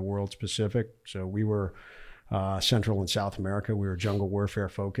area of the world specific. So we were Central and South America. We were jungle warfare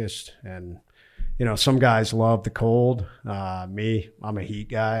focused. And, some guys love the cold. Me, I'm a heat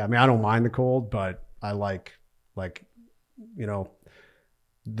guy. I mean, I don't mind the cold, but I like,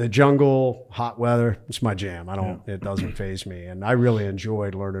 the jungle, hot weather, it's my jam. It doesn't faze me. And I really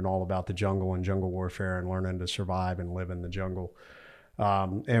enjoyed learning all about the jungle and jungle warfare and learning to survive and live in the jungle.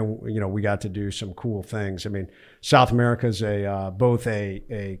 And we got to do some cool things. I mean, South America is both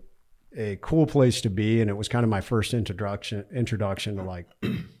a cool place to be. And it was kind of my first introduction to like,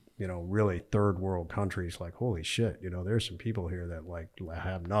 really third world countries. Like, holy shit, there's some people here that like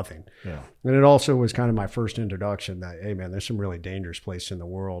have nothing. Yeah. And it also was kind of my first introduction that, hey man, there's some really dangerous places in the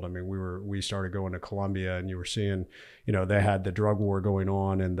world. I mean, we started going to Colombia, and you were seeing, they had the drug war going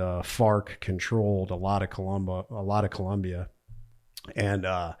on, and the FARC controlled a lot of Colombia. And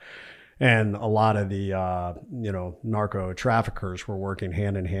a lot of the, narco traffickers were working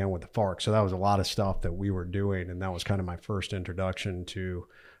hand in hand with the FARC. So that was a lot of stuff that we were doing. And that was kind of my first introduction to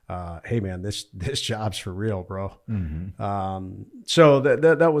hey man, this job's for real, bro. Mm-hmm. So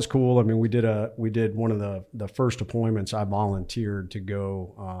that was cool. I mean, we did one of the first deployments. I volunteered to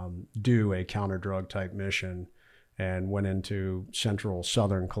go do a counter drug type mission, and went into central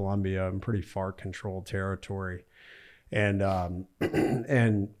southern Colombia in pretty FARC controlled territory. And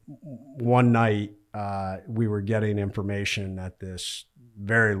and one night we were getting information that this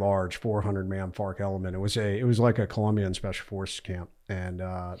very large 400-man FARC element. It was like a Colombian special forces camp, and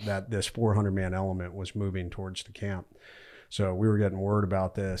that this 400-man element was moving towards the camp. So we were getting word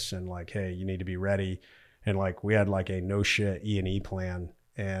about this, and like, hey, you need to be ready. And like we had like a no shit E&E plan,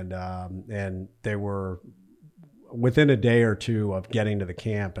 and they were within a day or two of getting to the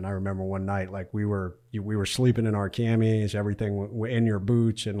camp. And I remember one night, like we were sleeping in our camis, everything in your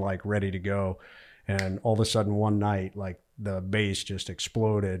boots and like ready to go. And all of a sudden one night, like the base just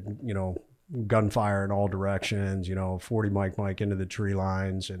exploded, you know, gunfire in all directions, you know, 40 Mike into the tree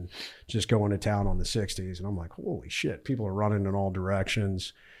lines and just going to town on the 60s. And I'm like, holy shit, people are running in all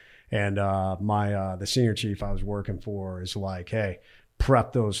directions. And the senior chief I was working for is like, hey,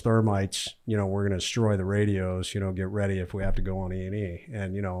 prep those thermites, you know, we're going to destroy the radios, you know, get ready if we have to go on E&E.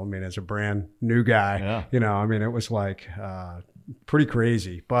 And, you know, I mean, as a brand new guy, you know, I mean, it was like pretty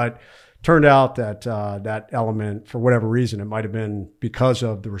crazy. But turned out that that element, for whatever reason, it might have been because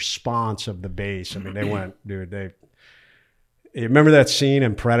of the response of the base. I mean, they went, dude, you remember that scene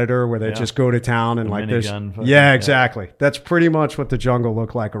in Predator where they just go to town and like this? Yeah, exactly. That's pretty much what the jungle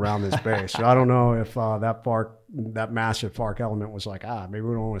looked like around this base. So I don't know if that massive FARC element was like, maybe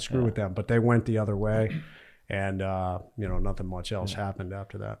we don't want to screw with them, but they went the other way. And, you know, nothing much else happened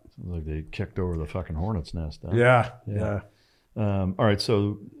after that. Like they kicked over the fucking hornet's nest. Huh? Yeah. All right.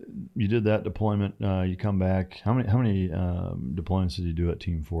 So you did that deployment. You come back. How many deployments did you do at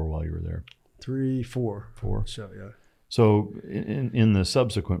Team 4 while you were there? 3, 4. 4. So, yeah. So in the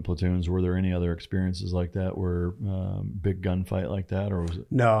subsequent platoons, were there any other experiences like that where big gunfight like that, or was it?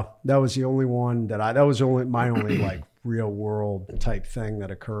 No, that was the only one that was my only like real world type thing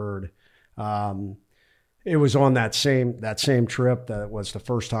that occurred. It was on that same trip that was the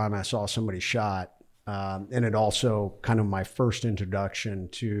first time I saw somebody shot. And it also kind of my first introduction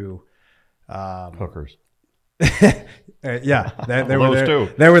to hookers. Yeah, they were there too.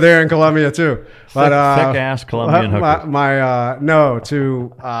 They were there in Colombia too. But thick ass Colombian hookers.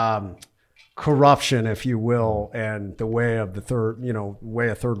 To corruption, if you will, and the way of way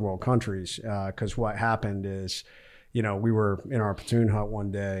of third world countries. Because what happened is, you know, we were in our platoon hut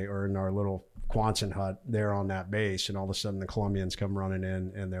one day, or in our little Quonset hut there on that base, and all of a sudden the Colombians come running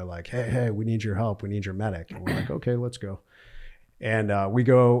in, and they're like, hey, we need your help, we need your medic. And we're like, okay, let's go. And we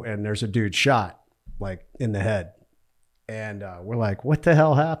go, and there's a dude shot like in the head, and we're like, what the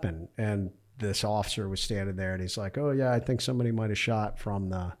hell happened? And this officer was standing there, and he's like, oh yeah, I think somebody might have shot from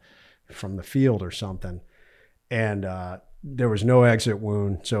the field or something. And there was no exit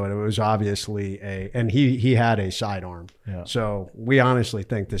wound, so it was obviously and he had a sidearm. Yeah. So we honestly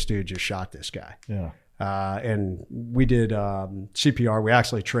think this dude just shot this guy. Yeah. And we did CPR. We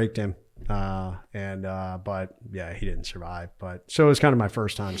actually trached him. But yeah, he didn't survive. But so it was kind of my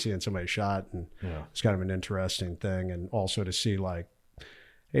first time seeing somebody shot, and it's kind of an interesting thing. And also to see like,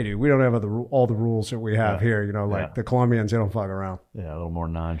 hey dude, we don't have all the rules that we have here, you know, like the Colombians, they don't fuck around. Yeah. A little more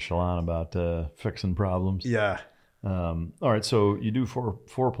nonchalant about fixing problems. Yeah. All right. So you do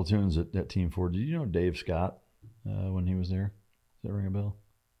four platoons at Team 4. Did you know Dave Scott, when he was there? Does that ring a bell?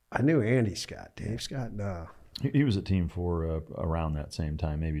 I knew Andy Scott. Dave Scott, no. He was at Team 4 around that same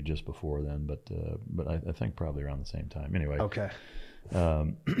time, maybe just before then, but I think probably around the same time. Anyway, okay.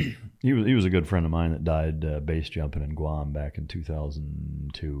 He was a good friend of mine that died base jumping in Guam back in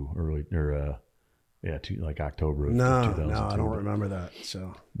 2002, like October of 2002. No, I don't remember that.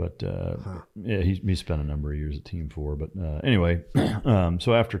 So, but yeah, he spent a number of years at Team 4. But anyway,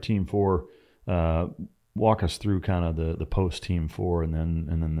 so after Team 4, walk us through kind of the post Team 4 and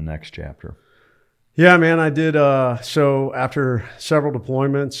then the next chapter. Yeah, man, I did. So after several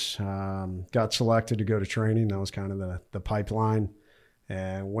deployments, got selected to go to training. That was kind of the pipeline,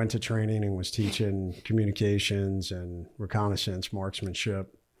 and went to training and was teaching communications and reconnaissance,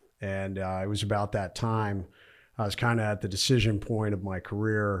 marksmanship. And it was about that time I was kind of at the decision point of my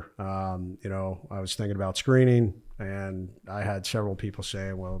career. You know, I was thinking about screening, and I had several people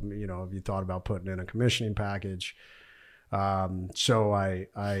saying, well, you know, have you thought about putting in a commissioning package? So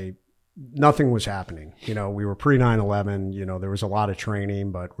I nothing was happening. You know, we were pre 9/11, you know, there was a lot of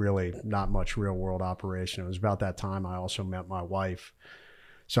training, but really not much real world operation. It was about that time I also met my wife.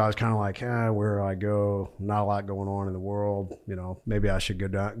 So I was kind of like, where do I go? Not a lot going on in the world. You know, maybe I should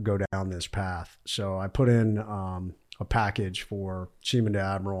go down this path. So I put in a a package for Seaman to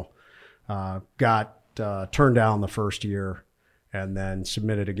Admiral. Got turned down the first year, and then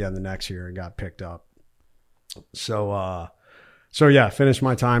submitted again the next year and got picked up. So yeah, finished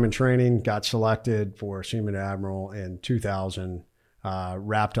my time in training, got selected for Seaman to Admiral in 2000,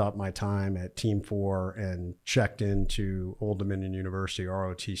 wrapped up my time at Team 4 and checked into Old Dominion University,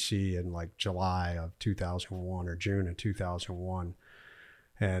 ROTC, in like July of 2001 or June of 2001.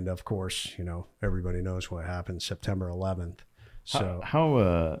 And of course, everybody knows what happened September 11th. So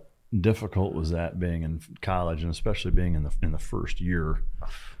how difficult was that being in college, and especially being in the first year,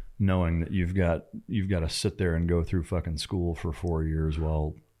 knowing that you've got to sit there and go through fucking school for 4 years?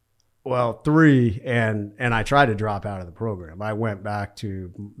 Well, 3, and I tried to drop out of the program. I went back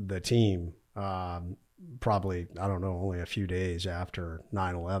to the team probably, I don't know, only a few days after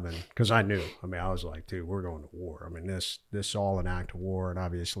 9/11, because I knew. I was like, dude, we're going to war. This is all an act of war, and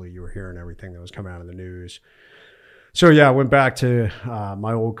obviously you were hearing everything that was coming out of the news. So yeah, I went back to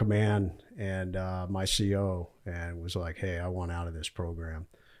my old command and my CO and was like, hey, I want out of this program.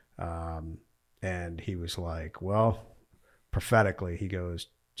 And he was like, well, prophetically, he goes,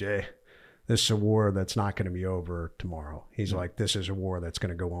 Jay, this is a war that's not going to be over tomorrow. He's like, this is a war that's going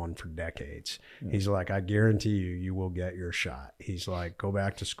to go on for decades. Yeah. He's like, I guarantee you will get your shot. He's like, go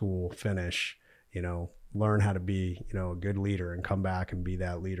back to school, finish, learn how to be, a good leader, and come back and be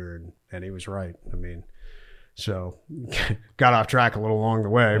that leader. And he was right. So got off track a little along the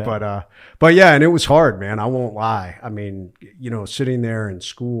way, but yeah, and it was hard, man. I won't lie. Sitting there in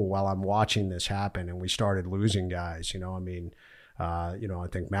school while I'm watching this happen, and we started losing guys, I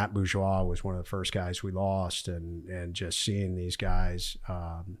think Matt Bourgeois was one of the first guys we lost, and just seeing these guys,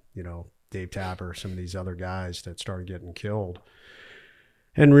 Dave Tapper, some of these other guys that started getting killed,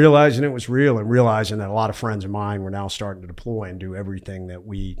 and realizing it was real, and realizing that a lot of friends of mine were now starting to deploy and do everything that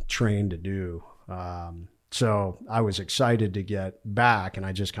we trained to do. So I was excited to get back, and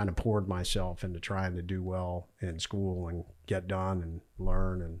I just kind of poured myself into trying to do well in school and get done and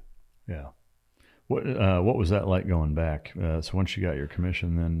learn. And yeah. What was that like going back? So once you got your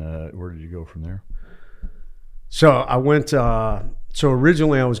commission, then where did you go from there? So I went, so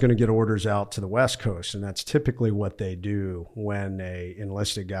originally I was going to get orders out to the West Coast, and that's typically what they do when a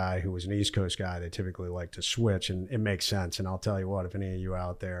enlisted guy who was an East Coast guy, they typically like to switch, and it makes sense. And I'll tell you what, if any of you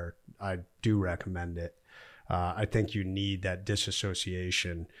out there, I do recommend it. I think you need that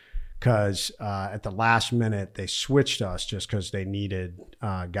disassociation, because at the last minute they switched us just because they needed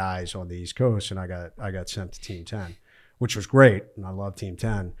guys on the East Coast, and I got sent to Team 10, which was great, and I love Team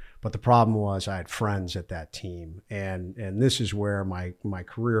 10. But the problem was I had friends at that team, and this is where my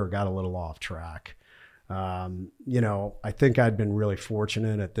career got a little off track. I think I'd been really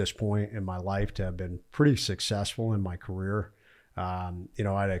fortunate at this point in my life to have been pretty successful in my career.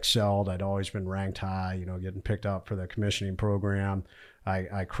 I'd excelled. I'd always been ranked high, getting picked up for the commissioning program.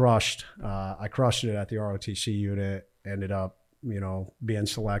 I crushed it at the ROTC unit, ended up, being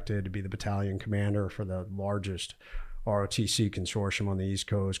selected to be the battalion commander for the largest ROTC consortium on the East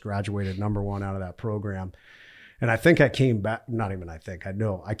Coast, graduated #1 out of that program. And I think I came back, I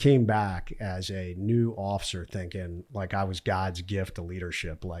know I came back as a new officer thinking like I was God's gift to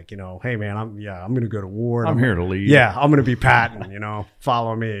leadership. Like, hey man, I'm going to go to war. I'm here to lead. Yeah. I'm going to be Patton,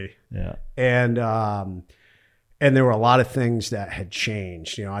 follow me. Yeah. And there were a lot of things that had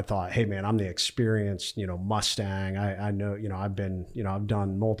changed. I thought, hey man, I'm the experienced, Mustang. I know, I've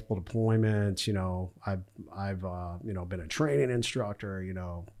done multiple deployments, I've been a training instructor,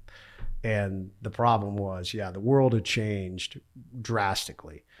 And the problem was, the world had changed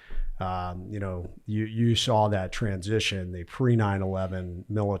drastically. You saw that transition, the pre-9/11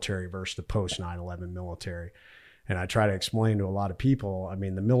 military versus the post-9/11 military. And I try to explain to a lot of people,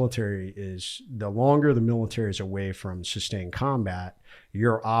 the military is, the longer the military is away from sustained combat,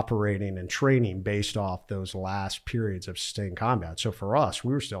 you're operating and training based off those last periods of sustained combat. So for us,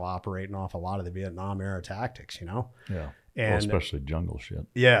 we were still operating off a lot of the Vietnam era tactics, Yeah. And especially jungle shit.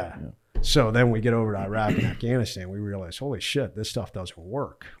 Yeah. So then we get over to Iraq and Afghanistan, we realize, holy shit, this stuff doesn't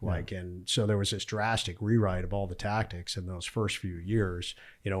work. And so there was this drastic rewrite of all the tactics in those first few years,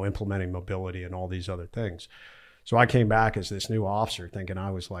 implementing mobility and all these other things. So I came back as this new officer thinking I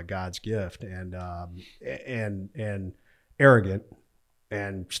was like God's gift, and arrogant,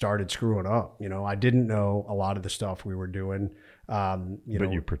 and started screwing up. I didn't know a lot of the stuff we were doing. But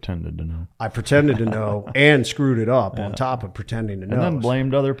you pretended to know. I pretended to know and screwed it up on top of pretending to know. And then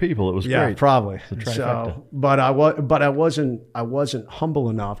blamed other people. It was great. Yeah, probably. So, but I wasn't humble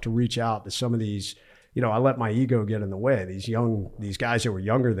enough to reach out to some of these. I let my ego get in the way. These guys that were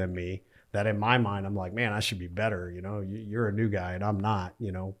younger than me, that in my mind, I'm like, man, I should be better. You're a new guy and I'm not,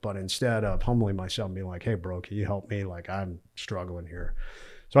 but instead of humbling myself and being like, hey, bro, can you help me? Like, I'm struggling here.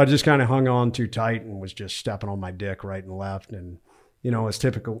 So I just kind of hung on too tight and was just stepping on my dick right and left. And, as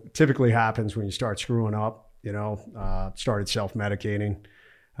typically happens when you start screwing up, started self-medicating.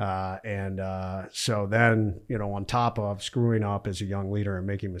 So then, on top of screwing up as a young leader and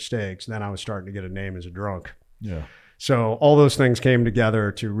making mistakes, then I was starting to get a name as a drunk. Yeah. So all those things came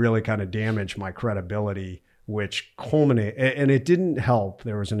together to really kind of damage my credibility, which culminated, and it didn't help.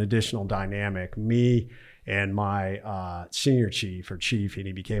 There was an additional dynamic. Me and my senior chief, and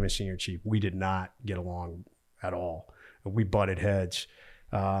he became a senior chief, we did not get along at all. We butted heads.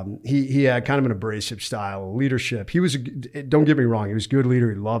 He had kind of an abrasive style of leadership. Don't get me wrong, he was a good leader.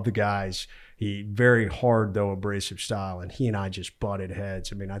 He loved the guys. He very hard, though, abrasive style, and he and I just butted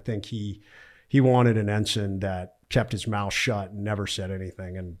heads. I mean, I think he wanted an ensign that kept his mouth shut and never said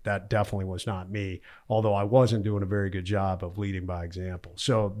anything, and that definitely was not me, although I wasn't doing a very good job of leading by example.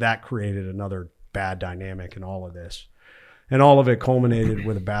 So that created another bad dynamic in all of this. And all of it culminated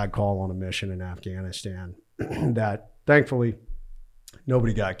with a bad call on a mission in Afghanistan that thankfully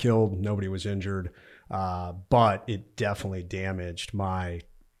nobody got killed, nobody was injured, but it definitely damaged my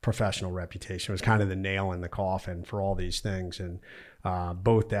professional reputation. It was kind of the nail in the coffin for all these things. And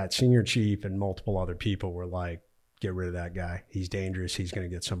both that senior chief and multiple other people were like, get rid of that guy. He's dangerous. He's going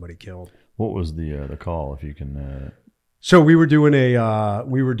to get somebody killed. What was the call, if you can? So we were doing a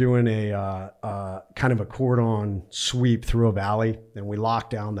kind of a cordon sweep through a valley, and we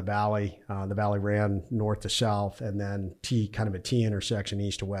locked down the valley. The valley ran north to south, and then kind of a T intersection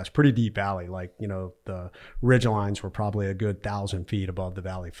east to west. Pretty deep valley, like the ridge lines were probably a good 1,000 feet above the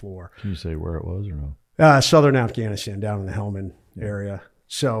valley floor. Can you say where it was or no? Southern Afghanistan, down in the Helmand area.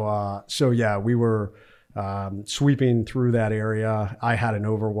 So yeah, we were sweeping through that area. I had an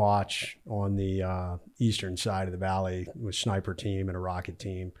overwatch on the eastern side of the valley with sniper team and a rocket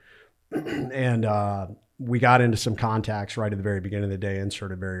team. And we got into some contacts right at the very beginning of the day,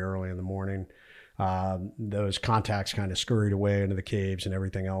 inserted very early in the morning. Those contacts kind of scurried away into the caves and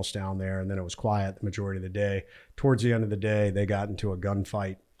everything else down there. And then it was quiet the majority of the day. Towards the end of the day, they got into a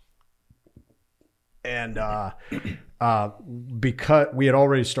gunfight. And because we had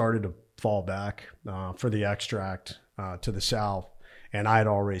already started to fall back for the extract to the south, and I had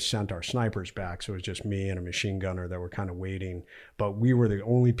already sent our snipers back, so it was just me and a machine gunner that were kind of waiting. But we were the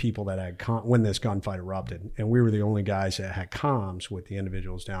only people that had when this gunfight erupted, and we were the only guys that had comms with the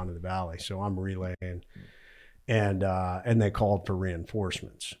individuals down in the valley. So I'm relaying, and they called for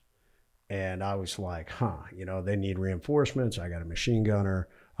reinforcements, and I was like, they need reinforcements. I got a machine gunner.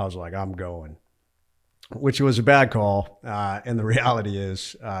 I was like, I'm going. Which was a bad call. And the reality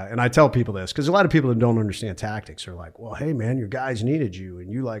is, and I tell people this, because a lot of people that don't understand tactics are like, well, hey, man, your guys needed you and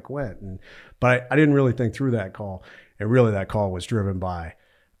you went. But I didn't really think through that call. And really that call was driven by,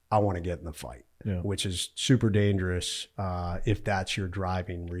 I want to get in the fight, which is super dangerous if that's your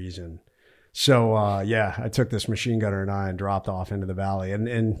driving reason. So, I took this machine gunner and dropped off into the valley.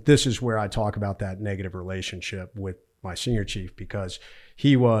 And this is where I talk about that negative relationship with my senior chief, because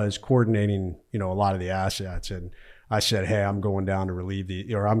he was coordinating, a lot of the assets. And I said, hey, I'm going down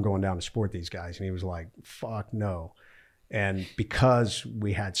to I'm going down to support these guys. And he was like, fuck no. And because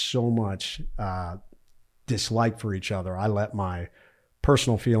we had so much dislike for each other, I let my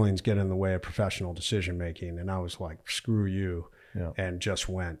personal feelings get in the way of professional decision-making. And I was like, screw you, and just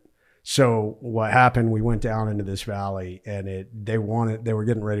went. So what happened, we went down into this valley, and they were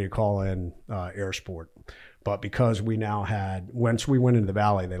getting ready to call in air support. But because once we went into the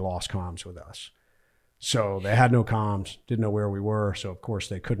valley, they lost comms with us. So they had no comms, didn't know where we were. So, of course,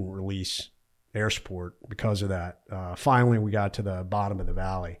 they couldn't release air support because of that. Finally, we got to the bottom of the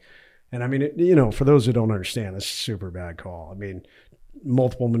valley. And, I mean, for those who don't understand, this is a super bad call. I mean,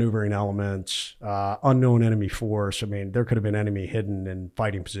 multiple maneuvering elements, unknown enemy force. I mean, there could have been enemy hidden in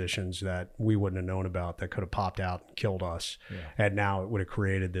fighting positions that we wouldn't have known about that could have popped out and killed us. Yeah. And now it would have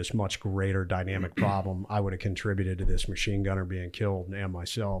created this much greater dynamic problem. I would have contributed to this machine gunner being killed and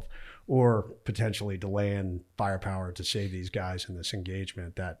myself, or potentially delaying firepower to save these guys in this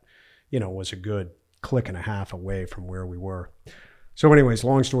engagement that, was a good click and a half away from where we were. So anyways,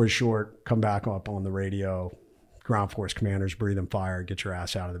 long story short, come back up on the radio. Ground force commanders, breathing fire, get your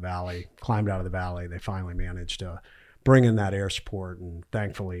ass out of the valley. Climbed out of the valley. They finally managed to bring in that air support, and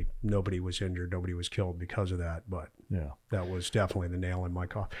thankfully nobody was injured, nobody was killed because of that. But that was definitely the nail in my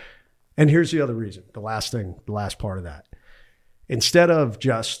coffin. And here's the other reason, the last part of that. Instead of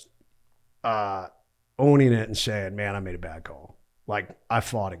just owning it and saying, man, I made a bad call. like I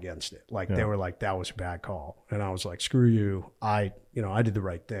fought against it. Like they were like, that was a bad call. And I was like, screw you. I did the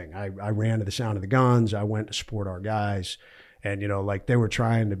right thing. I ran to the sound of the guns. I went to support our guys. And, like they were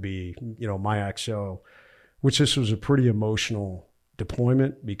trying to be, my XO, which this was a pretty emotional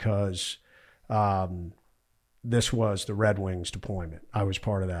deployment because this was the Red Wings deployment. I was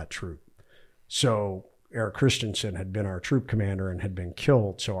part of that troop. So Eric Christensen had been our troop commander and had been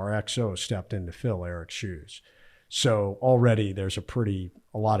killed. So our XO stepped in to fill Eric's shoes. So already there's a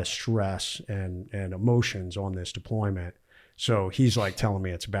lot of stress and emotions on this deployment. So he's like telling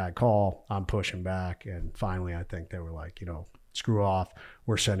me it's a bad call. I'm pushing back. And finally, I think they were like, screw off.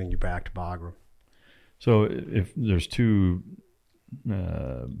 We're sending you back to Bagram. So if there's two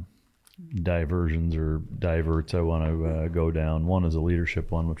diversions or diverts I want to go down, one is a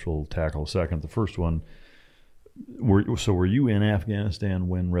leadership one, which we'll tackle second. The first one, were you in Afghanistan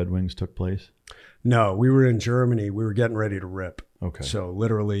when Red Wings took place? No, we were in Germany. We were getting ready to rip. Okay. So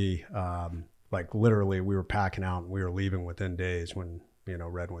literally, we were packing out and we were leaving within days when,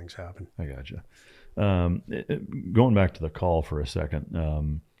 Red Wings happened. I gotcha. Going back to the call for a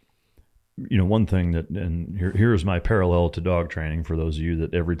second, one thing and here's my parallel to dog training for those of you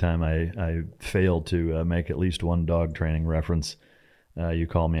that every time I fail to make at least one dog training reference, you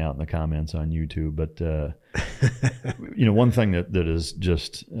call me out in the comments on YouTube. But, one thing that is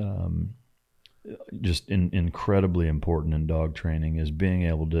just incredibly important in dog training is being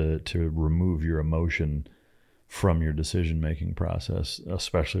able to remove your emotion from your decision-making process,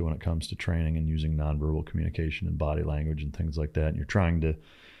 especially when it comes to training and using nonverbal communication and body language and things like that. And you're trying to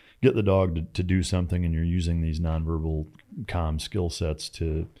get the dog to do something, and you're using these nonverbal comm skill sets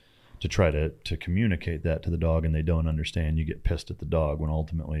to try to communicate that to the dog, and they don't understand. You get pissed at the dog when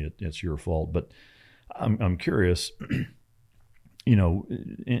ultimately it's your fault. But I'm curious,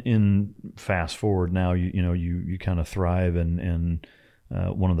 in fast forward now, you kind of thrive, and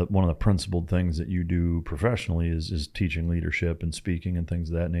one of the principled things that you do professionally is teaching leadership and speaking and things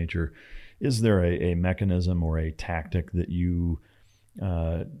of that nature. Is there a mechanism or a tactic that you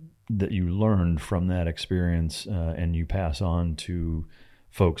learned from that experience and you pass on to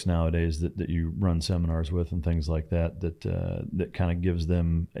folks nowadays that you run seminars with and things like that kind of gives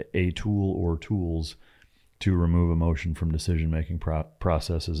them a tool or tools to remove emotion from decision-making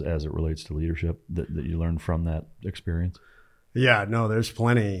processes as it relates to leadership that you learned from that experience? Yeah, no, there's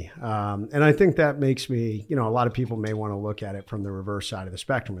plenty. And I think that makes me, a lot of people may want to look at it from the reverse side of the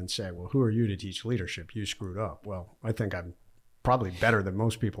spectrum and say, well, who are you to teach leadership? You screwed up. Well, I think I'm probably better than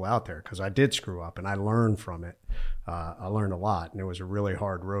most people out there because I did screw up and I learned from it. I learned a lot, and it was a really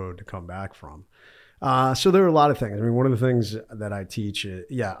hard road to come back from. So there are a lot of things. I mean, one of the things that I teach is,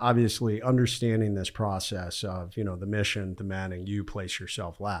 obviously understanding this process of, the mission, the men, and you place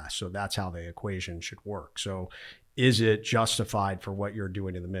yourself last. So that's how the equation should work. So is it justified for what you're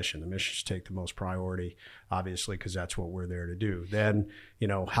doing in the mission? The mission should take the most priority, obviously, because that's what we're there to do. Then,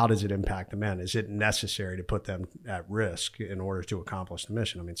 how does it impact the men? Is it necessary to put them at risk in order to accomplish the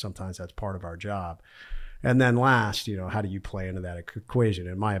mission? I mean, sometimes that's part of our job. And then last, how do you play into that equation?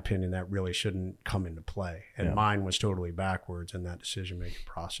 In my opinion, that really shouldn't come into play. And mine was totally backwards in that decision-making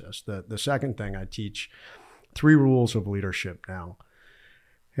process. The second thing, I teach 3 rules of leadership now.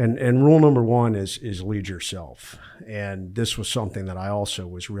 And rule number 1 is lead yourself. And this was something that I also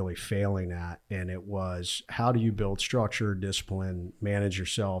was really failing at. And it was, how do you build structure, discipline, manage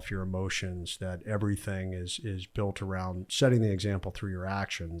yourself, your emotions, that everything is built around setting the example through your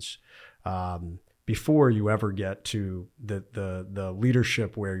actions before you ever get to the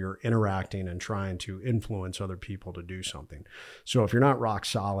leadership where you're interacting and trying to influence other people to do something. So if you're not rock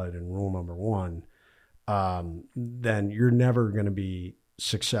solid in rule number 1, then you're never going to be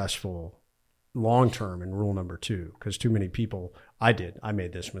successful long-term in rule number 2, because too many people, I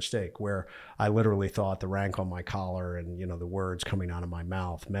made this mistake where I literally thought the rank on my collar and, the words coming out of my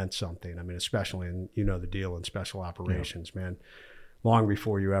mouth meant something. I mean, especially in, the deal in special operations, man, long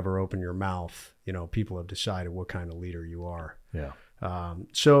before you ever open your mouth, people have decided what kind of leader you are. Yeah.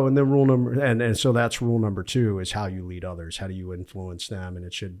 So, and then rule number, and so that's rule number 2 is how you lead others. How do you influence them? And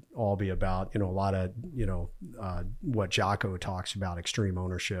it should all be about, a lot of, what Jocko talks about, extreme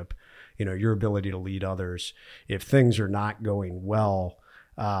ownership, your ability to lead others. If things are not going well,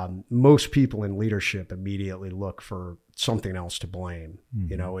 most people in leadership immediately look for something else to blame.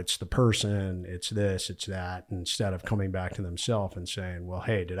 Mm-hmm. It's the person, it's this, it's that, instead of coming back to themselves and saying, well,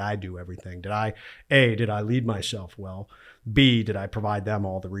 hey, did I do everything? Did I lead myself well? B, did I provide them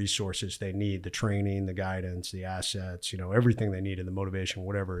all the resources they need, the training, the guidance, the assets, everything they needed, the motivation,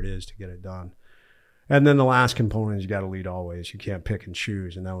 whatever it is to get it done. And then the last component is you got to lead always. You can't pick and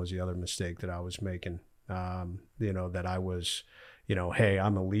choose. And that was the other mistake that I was making, that I was, hey,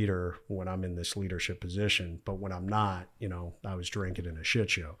 I'm a leader when I'm in this leadership position, but when I'm not, I was drinking in a shit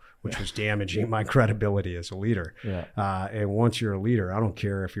show, which was damaging my credibility as a leader. Yeah. And once you're a leader, I don't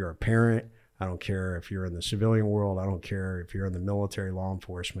care if you're a parent, I don't care if you're in the civilian world, I don't care if you're in the military, law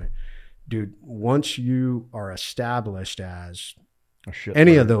enforcement. Dude, once you are established as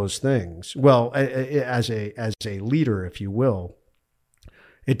any of those things, well, as a leader, if you will,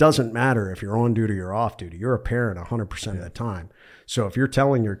 it doesn't matter if you're on duty or off duty. You're a parent 100% of the time. So if you're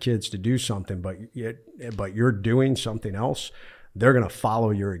telling your kids to do something, but you're doing something else, they're going to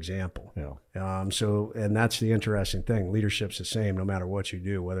follow your example. Yeah. And that's the interesting thing. Leadership's the same no matter what you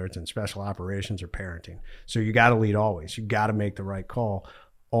do, whether it's in special operations or parenting. So you got to lead always. You got to make the right call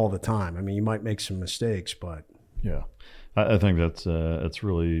all the time. I mean, you might make some mistakes, but yeah, I think that's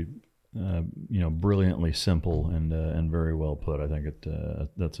really brilliantly simple and very well put. I think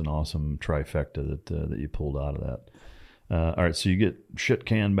that's an awesome trifecta that you pulled out of that. All right, so you get shit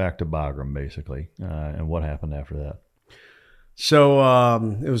canned back to Bagram basically, and what happened after that? So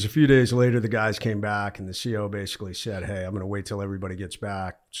it was a few days later, the guys came back and the CO basically said, hey, I'm going to wait till everybody gets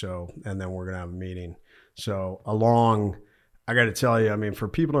back. And then we're going to have a meeting. So I got to tell you, I mean, for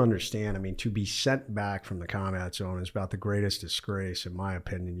people to understand, I mean, to be sent back from the combat zone is about the greatest disgrace, in my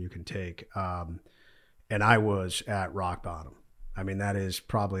opinion, you can take. And I was at rock bottom. I mean, that is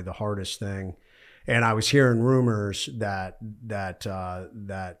probably the hardest thing. And I was hearing rumors that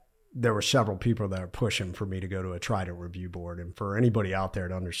there were several people that were pushing for me to go to a Trident review board. And for anybody out there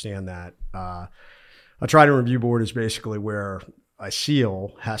to understand that, a Trident review board is basically where a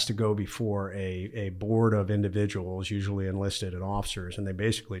SEAL has to go before a board of individuals, usually enlisted and officers, and they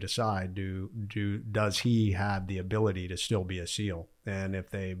basically decide, does he have the ability to still be a SEAL? And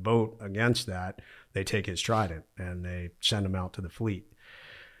if they vote against that, they take his Trident and they send him out to the fleet.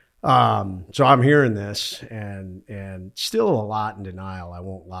 So I'm hearing this and still a lot in denial. I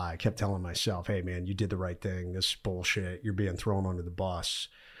won't lie. I kept telling myself, hey man, you did the right thing. This is bullshit. You're being thrown under the bus.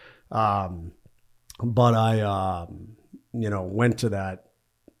 But I, went to that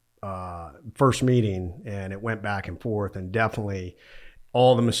first meeting and it went back and forth, and definitely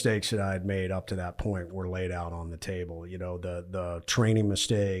all the mistakes that I had made up to that point were laid out on the table. The training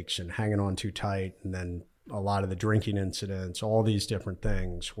mistakes and hanging on too tight, and then a lot of the drinking incidents, all these different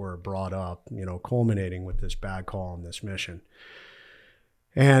things were brought up, culminating with this bad call on this mission.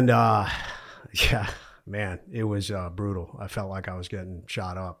 And yeah, man, it was brutal. I felt like I was getting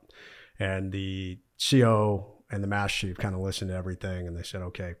shot up. And the CO and the master chief kind of listened to everything, and they said,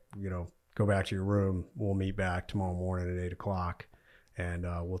 okay, go back to your room. We'll meet back tomorrow morning at 8:00 and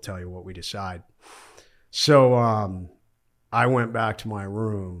we'll tell you what we decide. So I went back to my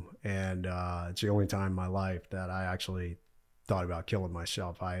room, and it's the only time in my life that I actually thought about killing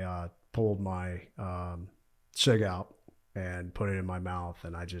myself. I pulled my cig out and put it in my mouth,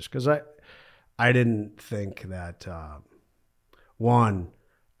 and because I didn't think that,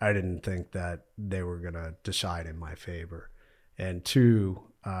 I didn't think that they were going to decide in my favor. And two,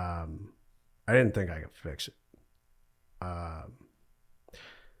 I didn't think I could fix it.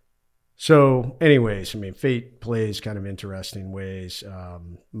 So anyways, I mean, fate plays kind of interesting ways.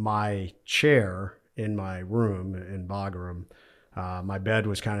 My chair in my room in Bagram, my bed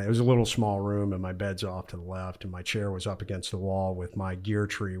was it was a little small room, and my bed's off to the left, and my chair was up against the wall with my gear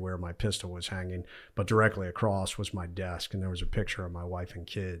tree where my pistol was hanging, but directly across was my desk, and there was a picture of my wife and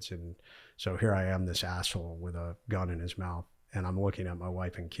kids. And so here I am, this asshole with a gun in his mouth, and I'm looking at my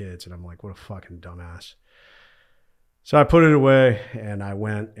wife and kids, and I'm like, what a fucking dumbass. So I put it away, and I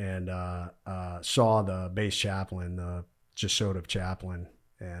went and saw the base chaplain, the Jesuit chaplain,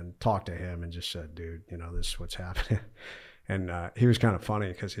 and talked to him and just said, dude, this is what's happening. And he was kind of funny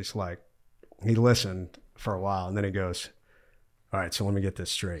because he's like, he listened for a while, and then he goes, all right, so let me get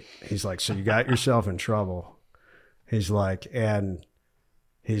this straight. He's like, so you got yourself in trouble. He's like, you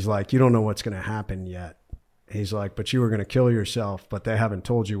don't know what's going to happen yet. He's like, but you were going to kill yourself, but they haven't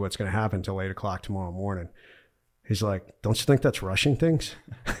told you what's going to happen until 8:00 tomorrow morning. He's like, don't you think that's rushing things?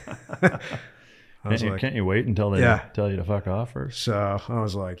 Can't you wait until they tell you to fuck off first? So I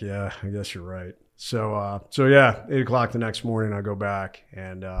was like, yeah, I guess you're right. So yeah, 8:00 the next morning, I go back,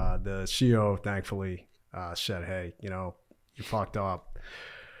 and the CO thankfully said, hey, you fucked up.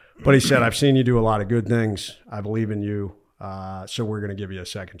 But he said, I've seen you do a lot of good things. I believe in you. So we're going to give you a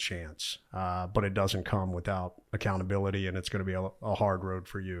second chance. But it doesn't come without accountability, and it's going to be a hard road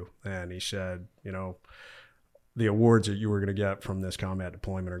for you. And he said, the awards that you were going to get from this combat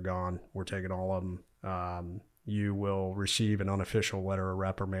deployment are gone. We're taking all of them. You will receive an unofficial letter of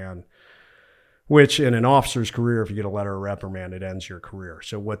reprimand, which in an officer's career, if you get a letter of reprimand, it ends your career.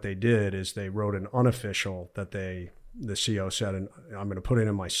 So what they did is they wrote an unofficial that they the CO said, and I'm going to put it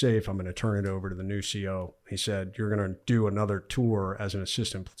in my safe. I'm going to turn it over to the new CO. He said, you're going to do another tour as an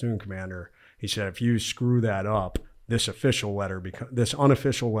assistant platoon commander. He said, if you screw that up, this unofficial letter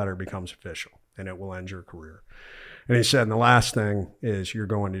becomes official, and it will end your career. And he said, and the last thing is you're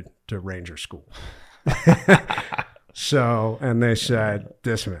going to Ranger School. So, and they said,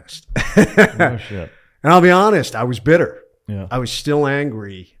 dismissed. Oh, shit. And I'll be honest, I was bitter. Yeah. I was still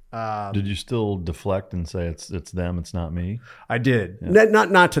angry. Did you still deflect and say it's them, it's not me? I did. Yeah.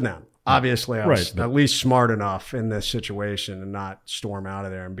 Not to them. Obviously, I was right, at least smart enough in this situation and not storm out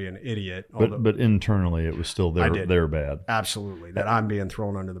of there and be an idiot. But internally, it was still their bad. Absolutely, that I'm being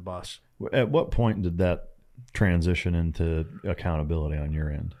thrown under the bus. At what point did that transition into accountability on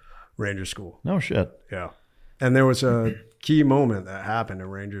your end? Ranger School. No shit. Yeah. And there was a key moment that happened in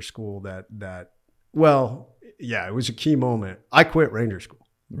Ranger School well, yeah, it was a key moment. I quit Ranger School.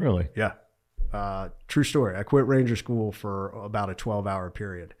 Really? Yeah. True story. I quit Ranger School for about a 12-hour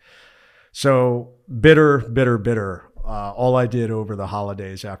period. So bitter. All I did over the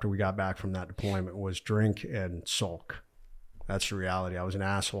holidays after we got back from that deployment was drink and sulk. That's the reality. I was an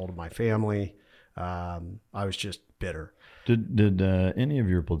asshole to my family. I was just bitter. Did any of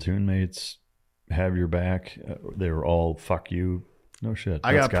your platoon mates have your back? They were all fuck you. No shit.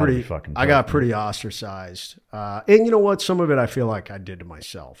 I got pretty ostracized. And you know what? Some of it I feel like I did to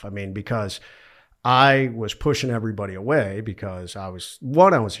myself. I mean, because I was pushing everybody away because I was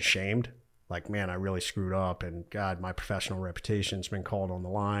ashamed. Like, man, I really screwed up, and God, my professional reputation's been called on the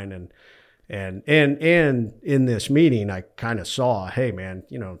line. And in this meeting, I kind of saw, hey, man,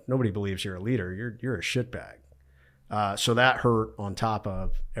 nobody believes you're a leader. You're a shitbag. So that hurt on top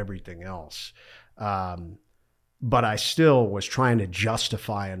of everything else. But I still was trying to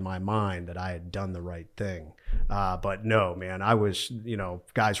justify in my mind that I had done the right thing. But no, man, I was,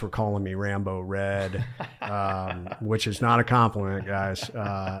 guys were calling me Rambo Red, which is not a compliment, guys.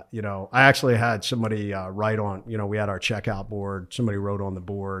 I actually had somebody write on, we had our checkout board. Somebody wrote on the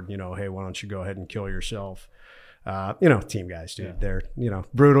board, hey, why don't you go ahead and kill yourself? Team guys, dude, yeah.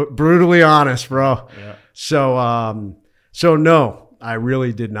 They're, brutally honest, bro. Yeah. So no, I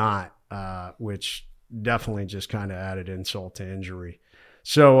really did not, which definitely just kind of added insult to injury.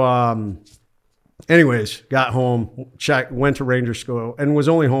 So, anyways, got home, went to Ranger School, and was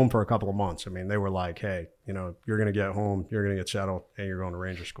only home for a couple of months. I mean, they were like, hey, you're going to get home, you're going to get settled, and you're going to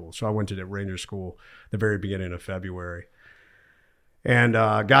Ranger School. So I went to the Ranger School the very beginning of February. And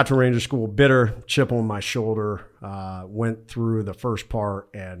got to Ranger School, bitter, chip on my shoulder, went through the first part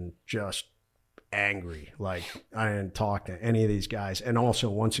and just angry. Like, I didn't talk to any of these guys. And also,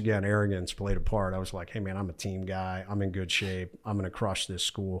 once again, arrogance played a part. I was like, hey, man, I'm a team guy. I'm in good shape. I'm going to crush this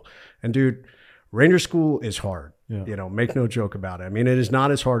school. And, dude, Ranger School is hard. Yeah. Make no joke about it. I mean, it is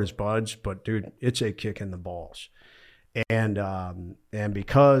not as hard as Bud's, but, dude, it's a kick in the balls. And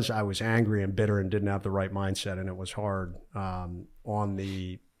because I was angry and bitter and didn't have the right mindset, and it was hard, on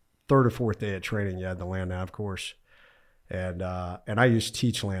the third or fourth day of training, you had the land nav course. And I used to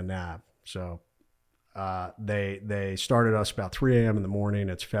teach land nav. So they started us about 3 a.m. in the morning.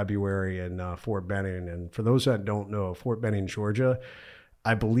 It's February in Fort Benning. And for those that don't know, Fort Benning, Georgia,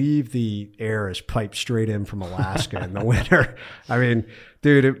 I believe the air is piped straight in from Alaska in the winter. I mean,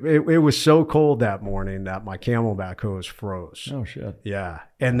 dude, it was so cold that morning that my Camelback hose froze. Oh, shit. Yeah.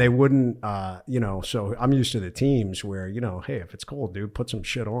 And they wouldn't, so I'm used to the teams where, hey, if it's cold, dude, put some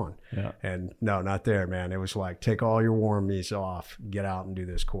shit on. Yeah. And no, not there, man. It was like, take all your warmies off, get out and do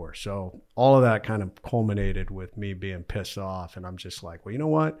this course. So all of that kind of culminated with me being pissed off. And I'm just like, well, you know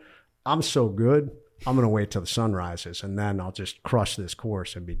what? I'm so good. I'm going to wait till the sun rises, and then I'll just crush this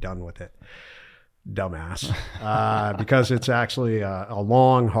course and be done with it. Dumbass. Because it's actually a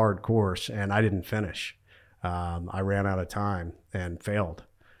long, hard course, and I didn't finish. I ran out of time and failed.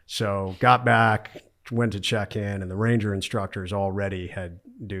 So got back, went to check in, and the Ranger instructors already had,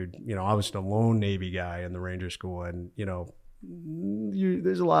 I was the lone Navy guy in the Ranger School, and,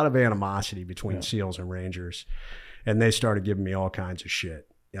 there's a lot of animosity between SEALs and Rangers, and they started giving me all kinds of shit.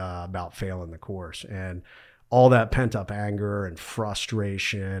 About failing the course, and all that pent up anger and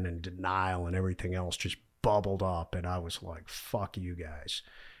frustration and denial and everything else just bubbled up. And I was like, fuck you guys.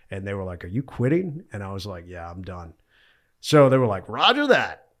 And they were like, are you quitting? And I was like, yeah, I'm done. So they were like, roger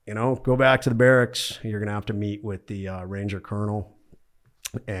that, go back to the barracks. You're going to have to meet with the Ranger Colonel,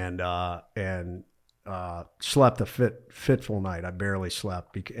 and slept a fitful night. I barely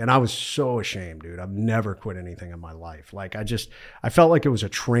slept, and I was so ashamed, dude. I've never quit anything in my life. Like, I felt like it was a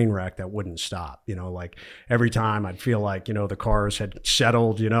train wreck that wouldn't stop. Like every time I'd feel like, the cars had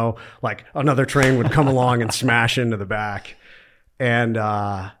settled, like another train would come along and smash into the back. And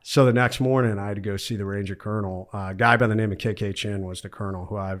so the next morning, I had to go see the Ranger Colonel. A guy by the name of KK Chin was the colonel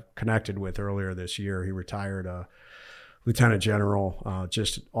who I've connected with earlier this year. He retired Lieutenant General,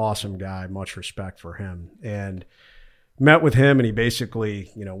 just awesome guy, much respect for him. And met with him, and he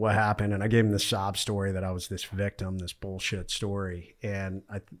basically, what happened, and I gave him the sob story that I was this victim, this bullshit story. And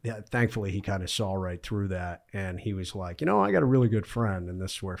thankfully, he kind of saw right through that. And he was like, I got a really good friend, and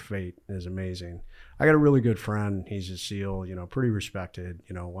this is where fate is amazing. I got a really good friend. He's a SEAL, pretty respected.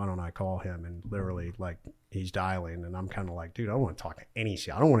 Why don't I call him? And literally, like, he's dialing, and I'm kind of like, dude, I don't want to talk to any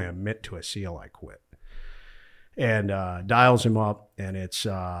SEAL. I don't want to admit to a SEAL I quit. And dials him up, and it's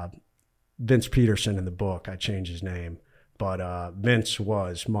Vince Peterson in the book. I changed his name. But Vince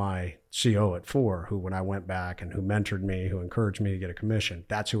was my CO at 4, who, when I went back, and who mentored me, who encouraged me to get a commission.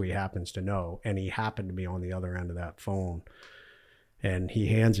 That's who he happens to know. And he happened to be on the other end of that phone. And he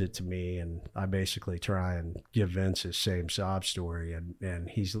hands it to me, and I basically try and give Vince his same sob story. And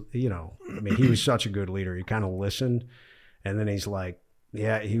he's, he was such a good leader. He kind of listened. And then he's like,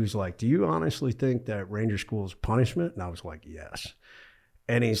 he was like, do you honestly think that Ranger School is punishment? And I was like, yes.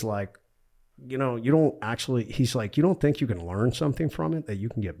 And he's like, you don't actually, he's like, you don't think you can learn something from it, that you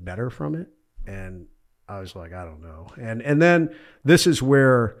can get better from it? And I was like, I don't know. And then this is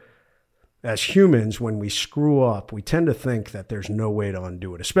where, as humans, when we screw up, we tend to think that there's no way to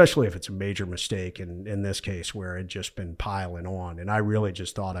undo it, especially if it's a major mistake. And in this case, where it just been piling on. And I really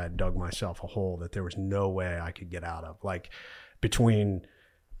just thought I had dug myself a hole that there was no way I could get out of. Like, between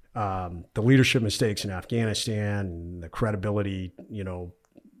the leadership mistakes in Afghanistan and the credibility,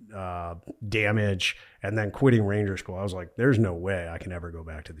 damage, and then quitting Ranger School, I was like, there's no way I can ever go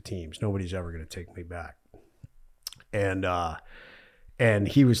back to the teams. Nobody's ever going to take me back. And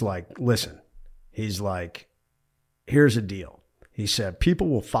he was like, listen, he's like, here's a deal. He said, people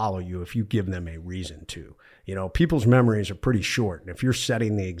will follow you if you give them a reason to. People's memories are pretty short. And if you're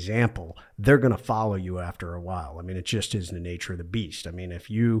setting the example, they're going to follow you after a while. I mean, it just is the nature of the beast. I mean, if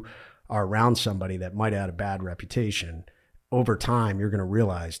you are around somebody that might have had a bad reputation, over time, you're going to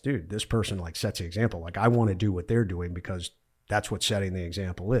realize, dude, this person like sets the example. Like, I want to do what they're doing because that's what setting the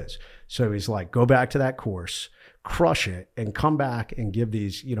example is. So he's like, go back to that course, crush it, and come back and give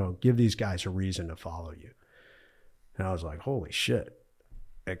these guys a reason to follow you. And I was like, holy shit.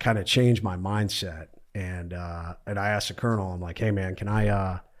 It kind of changed my mindset. And I asked the colonel, I'm like, hey man, can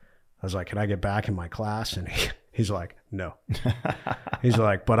I get back in my class? And he's like, no. He's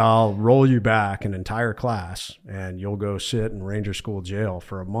like, but I'll roll you back an entire class, and you'll go sit in Ranger School jail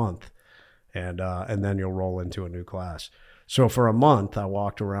for a month, and then you'll roll into a new class. So for a month, I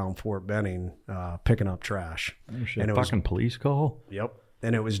walked around Fort Benning picking up trash. Oh, shit. And it fucking police call? Yep.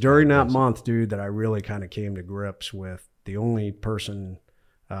 And it was during that month, dude, that I really kind of came to grips with the only person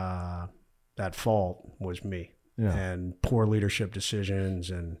at fault was me. Yeah. And poor leadership decisions.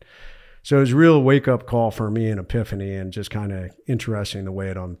 And so it was a real wake-up call for me, an epiphany, and just kind of interesting the way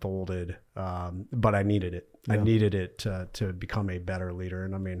it unfolded. But I needed it. Yeah. I needed it to become a better leader.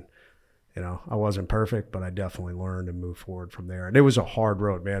 And I mean, I wasn't perfect, but I definitely learned and moved forward from there. And it was a hard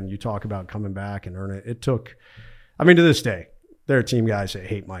road, man. You talk about coming back and earn it. It took, to this day, there are team guys that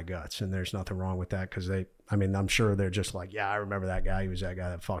hate my guts, and there's nothing wrong with that because I'm sure they're just like, yeah, I remember that guy. He was that guy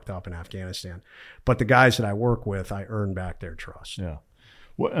that fucked up in Afghanistan. But the guys that I work with, I earned back their trust. Yeah.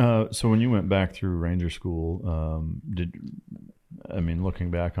 So when you went back through Ranger School,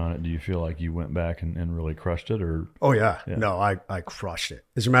 looking back on it, do you feel like you went back and really crushed it? Or? Oh, yeah. No, I crushed it.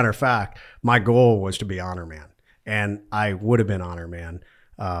 As a matter of fact, my goal was to be honor man, and I would have been honor man.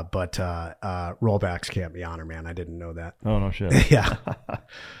 But rollbacks can't be honor man. I didn't know that. Oh, no shit. Yeah.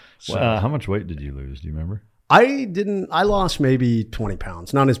 So, how much weight did you lose? Do you remember? I lost maybe 20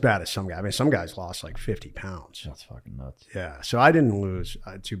 pounds. Not as bad as some guys. I mean, some guys lost like 50 pounds. That's fucking nuts. Yeah. So I didn't lose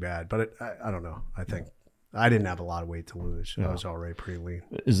too bad, but I don't know. I think I didn't have a lot of weight to lose. Yeah. I was already pretty lean.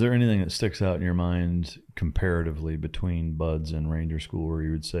 Is there anything that sticks out in your mind comparatively between Buds and Ranger School where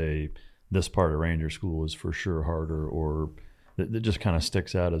you would say this part of Ranger School is for sure harder, or that just kind of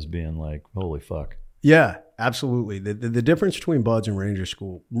sticks out as being like, holy fuck? Yeah, absolutely. The difference between Buds and Ranger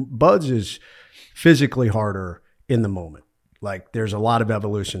School, Buds is physically harder in the moment. Like, there's a lot of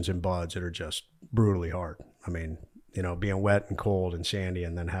evolutions in Buds that are just brutally hard. I mean, being wet and cold and sandy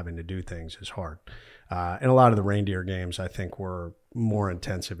and then having to do things is hard. And a lot of the reindeer games, I think, were more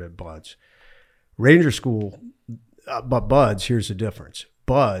intensive at Buds. Ranger School, but Buds, here's the difference.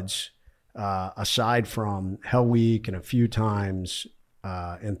 Buds, aside from Hell Week and a few times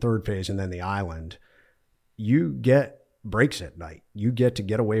in third phase and then the island, you get breaks at night. You get to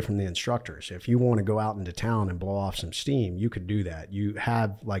get away from the instructors. If you want to go out into town and blow off some steam, you could do that. You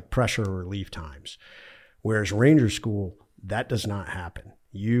have like pressure relief times. Whereas Ranger School, That does not happen.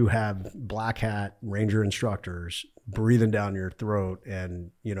 You have black hat Ranger instructors breathing down your throat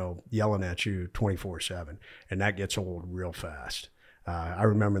and, yelling at you 24/7. And that gets old real fast. I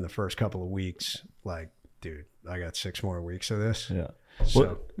remember in the first couple of weeks, like, dude, I got 6 more weeks of this. Yeah. So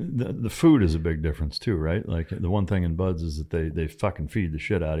well, the food is a big difference too, right? Like the one thing in Buds is that they fucking feed the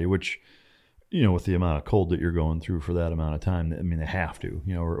shit out of you, which, with the amount of cold that you're going through for that amount of time, I mean, they have to,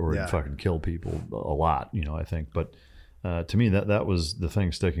 or it'd fucking kill people a lot, I think. But to me, that was the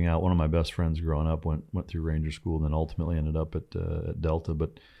thing sticking out. One of my best friends growing up went through Ranger School, and then ultimately ended up at Delta.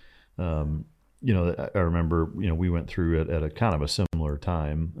 But I remember, we went through it at a kind of a similar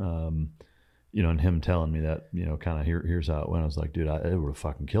time. And him telling me that, kind of here's how it went. I was like, dude, it would have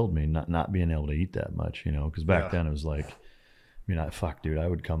fucking killed me not being able to eat that much, because back then it was like, dude, I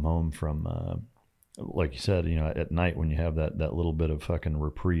would come home from, like you said, at night when you have that little bit of fucking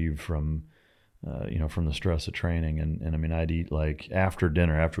reprieve from, from the stress of training. And I mean, I'd eat like after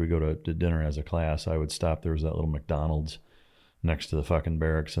dinner, after we go to dinner as a class, I would stop. There was that little McDonald's next to the fucking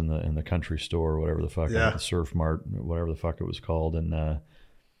barracks in the country store, or whatever the fuck, the Surf Mart, whatever the fuck it was called. And,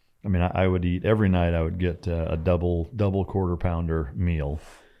 I would eat every night. I would get a double quarter pounder meal.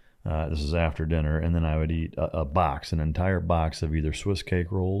 This is after dinner. And then I would eat an entire box of either Swiss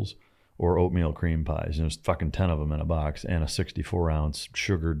cake rolls or oatmeal cream pies. And there's fucking 10 of them in a box, and a 64-ounce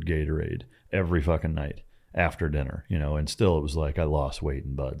sugared Gatorade every fucking night after dinner, and still it was like I lost weight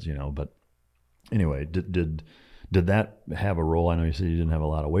in Buds, but anyway, did that have a role? I know you said you didn't have a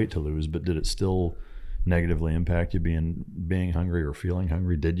lot of weight to lose, but did it still negatively impact you being hungry or feeling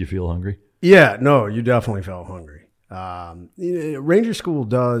hungry? Did you feel hungry? Yeah, no, you definitely felt hungry. Ranger School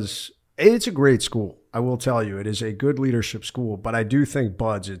it's a great school. I will tell you, it is a good leadership school, but I do think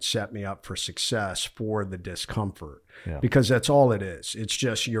Buds had set me up for success for the discomfort, because that's all it is. It's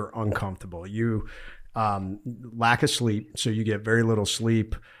just you're uncomfortable. You lack of sleep, so you get very little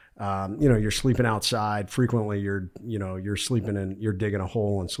sleep. You're sleeping outside frequently. You're digging a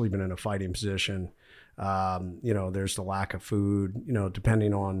hole and sleeping in a fighting position. There's the lack of food,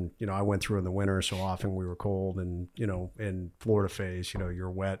 depending on, I went through in the winter, so often we were cold, and, in Florida phase,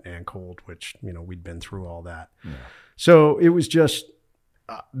 you're wet and cold, which, we'd been through all that. Yeah. So it was just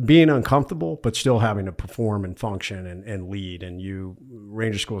being uncomfortable, but still having to perform and function and lead. And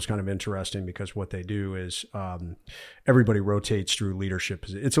Ranger School is kind of interesting because what they do is, everybody rotates through leadership.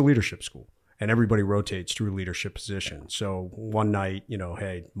 It's a leadership school. And everybody rotates through leadership positions. So one night,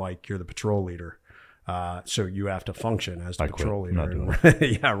 hey, Mike, you're the patrol leader. So you have to function as the patrol leader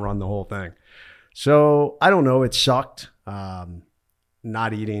and run the whole thing. So I don't know. It sucked.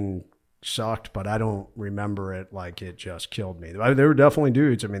 Not eating sucked, but I don't remember it like it just killed me. There were definitely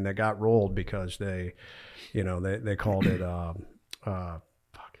dudes. I mean, they got rolled because they called it,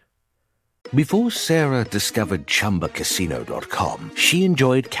 Before Sarah discovered ChumbaCasino.com, she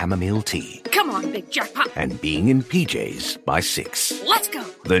enjoyed chamomile tea. Come on, big jackpot. And being in PJs by 6. Let's go.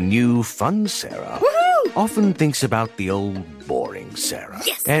 The new fun Sarah often thinks about the old boring Sarah.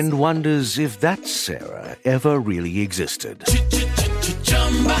 Yes. And wonders if that Sarah ever really existed.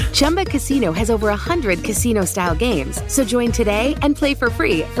 Chumba Casino has over 100 casino-style games. So join today and play for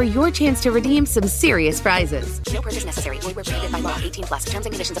free for your chance to redeem some serious prizes. No purchase necessary. Void where prohibited by law. 18+. Terms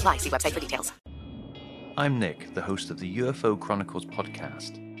and conditions apply. See website for details. I'm Nick, the host of the UFO Chronicles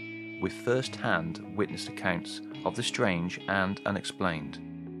podcast, with first-hand witness accounts of the strange and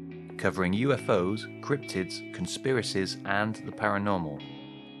unexplained, covering UFOs, cryptids, conspiracies, and the paranormal.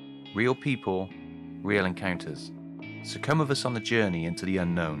 Real people, real encounters. So come with us on the journey into the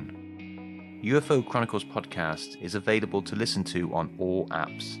unknown. UFO Chronicles podcast is available to listen to on all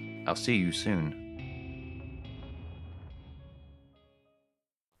apps. I'll see you soon.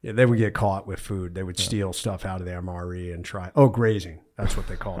 Yeah, they would get caught with food. They would steal stuff out of the MRE and grazing. That's what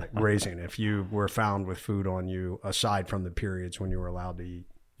they called it, grazing. If you were found with food on you, aside from the periods when you were allowed to eat.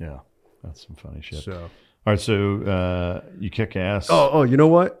 Yeah, that's some funny shit. So, all right, so you kick ass. Oh, you know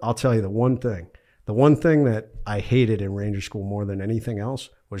what? I'll tell you the one thing. The one thing that I hated in Ranger School more than anything else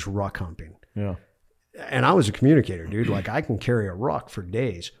was ruck humping. Yeah. And I was a communicator, dude. Like, I can carry a ruck for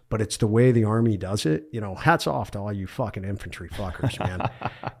days, but it's the way the Army does it. Hats off to all you fucking infantry fuckers, man.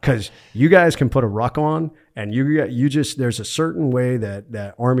 Because you guys can put a ruck on, and there's a certain way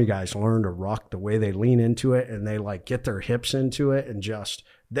that Army guys learn to ruck, the way they lean into it, and they like get their hips into it, and just,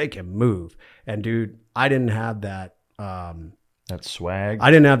 they can move. And dude, I didn't have that. That swag.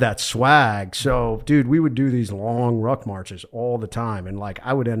 I didn't have that swag. So, dude, we would do these long ruck marches all the time. And, like,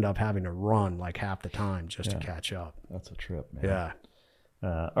 I would end up having to run, like, half the time just to catch up. That's a trip, man. Yeah.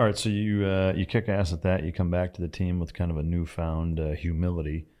 All right, so you kick ass at that. You come back to the team with kind of a newfound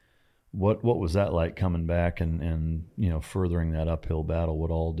humility. What was that like coming back and furthering that uphill battle?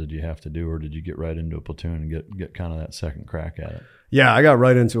 What all did you have to do, or did you get right into a platoon and get kind of that second crack at it? Yeah, I got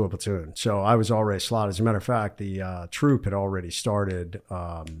right into a platoon. So I was already slotted. As a matter of fact, the troop had already started.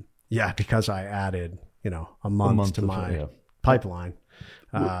 Because I added, a month to my pipeline.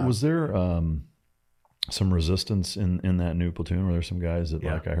 Was there some resistance in that new platoon? Were there some guys that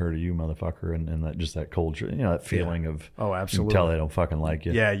like, I heard of you, motherfucker, and that just that culture, that feeling of, oh, absolutely, you can tell they don't fucking like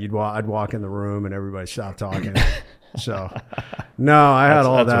you. Yeah, I'd walk in the room and everybody stopped talking. So, no, I had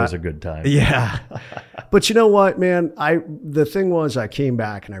all that. That's always a good time. Yeah, but you know what, man? The thing was, I came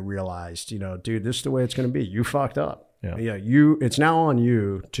back and I realized, dude, this is the way it's going to be. You fucked up. Yeah, it's now on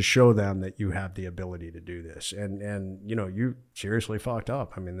you to show them that you have the ability to do this. And you seriously fucked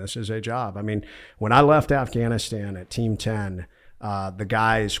up. I mean, this is a job. I mean, when I left Afghanistan at Team 10, the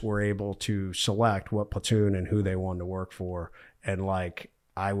guys were able to select what platoon and who they wanted to work for. And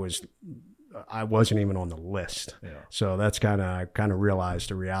I wasn't even on the list. Yeah. So that's I kind of realized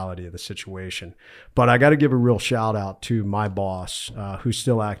the reality of the situation. But I got to give a real shout out to my boss, who's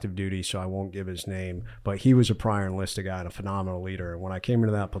still active duty, so I won't give his name, but he was a prior enlisted guy and a phenomenal leader. And when I came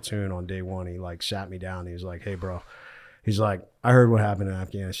into that platoon on day one, he sat me down. He was like, "Hey bro," he's like, "I heard what happened in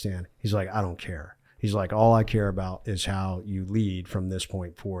Afghanistan." He's like, "I don't care." He's like, "All I care about is how you lead from this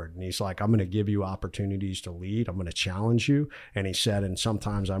point forward." And he's like, "I'm going to give you opportunities to lead. I'm going to challenge you." And he said, "And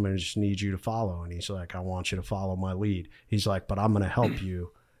sometimes I'm going to just need you to follow." And he's like, "I want you to follow my lead." He's like, "But I'm going to help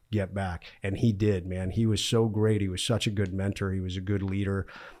you get back." And he did, man. He was so great. He was such a good mentor. He was a good leader.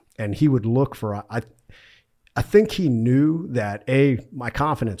 And he would look for, I think he knew that, my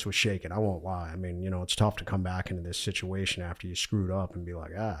confidence was shaken. I won't lie. I mean, it's tough to come back into this situation after you screwed up and be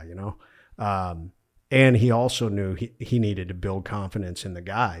like, and he also knew he needed to build confidence in the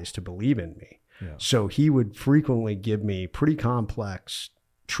guys to believe in me. Yeah. So he would frequently give me pretty complex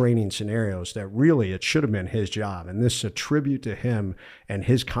training scenarios that really it should have been his job. And this is a tribute to him and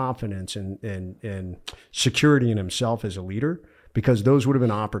his confidence and security in himself as a leader, because those would have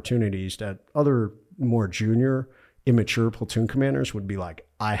been opportunities that other more junior, immature platoon commanders would be like,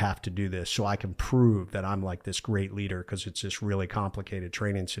 I have to do this so I can prove that I'm like this great leader, because it's this really complicated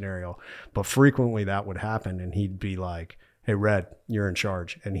training scenario. But frequently that would happen, and he'd be like, "Hey, Red, you're in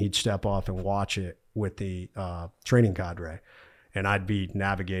charge." And he'd step off and watch it with the training cadre. And I'd be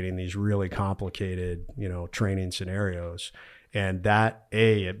navigating these really complicated, training scenarios. And that,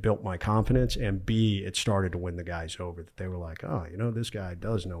 it built my confidence, and B, it started to win the guys over, that they were like, "Oh, this guy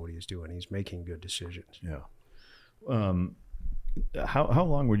does know what he's doing. He's making good decisions." Yeah. How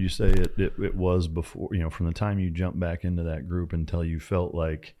long would you say it was before, from the time you jumped back into that group until you felt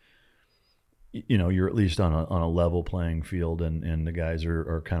like, you're at least on a level playing field, and the guys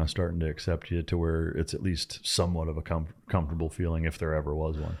are kind of starting to accept you to where it's at least somewhat of a comfortable feeling, if there ever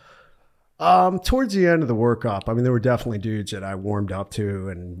was one? Towards the end of the workup, I mean, there were definitely dudes that I warmed up to,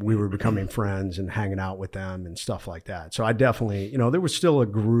 and we were becoming friends and hanging out with them and stuff like that. So I definitely, there was still a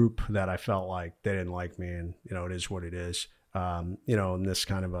group that I felt like they didn't like me, and, it is what it is. And this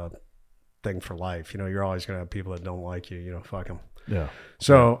kind of a thing for life, you're always going to have people that don't like you, fuck them. Yeah.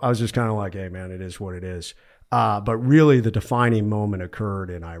 So I was just kind of like, hey man, it is what it is. But really the defining moment occurred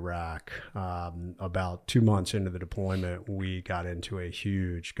in Iraq. About 2 months into the deployment, we got into a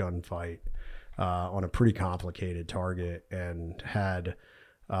huge gunfight on a pretty complicated target, and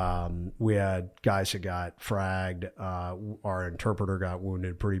we had guys that got fragged. Our interpreter got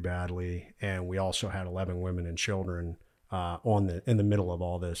wounded pretty badly, and we also had 11 women and children in the middle of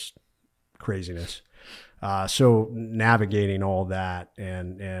all this craziness. So navigating all that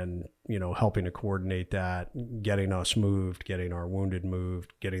and helping to coordinate that, getting us moved, getting our wounded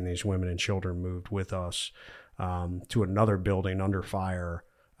moved, getting these women and children moved with us to another building under fire,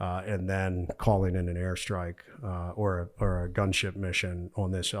 and then calling in an airstrike or a gunship mission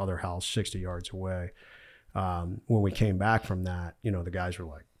on this other house 60 yards away. When we came back from that, the guys were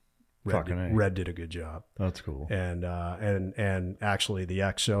like, Red did a good job. That's cool. And actually the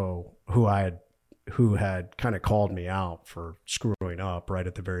XO who had kind of called me out for screwing up right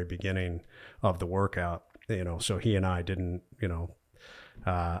at the very beginning of the workout, so he and I didn't,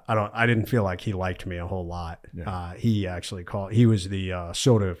 I didn't feel like he liked me a whole lot. Yeah. He actually he was the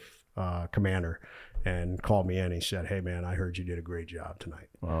SOTF commander, and called me in. He said, "Hey man, I heard you did a great job tonight."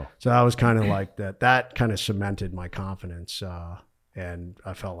 Wow. So I was kind of like that kind of cemented my confidence. And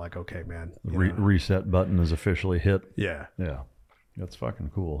I felt like, okay, man. Reset button is officially hit. Yeah. Yeah. That's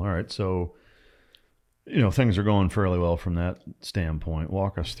fucking cool. All right. So, things are going fairly well from that standpoint.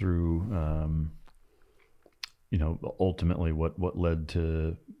 Walk us through, ultimately what led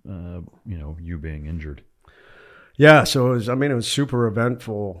to, you being injured. Yeah. So it was super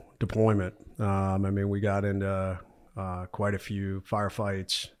eventful deployment. I mean, we got into quite a few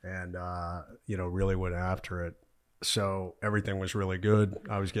firefights and, really went after it. So everything was really good.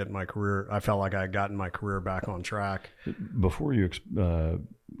 I was getting my career. I felt like I had gotten my career back on track. Before you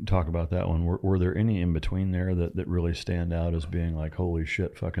talk about that one, were there any in between there that really stand out as being like, holy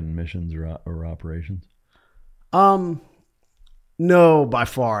shit, fucking missions or operations? No, by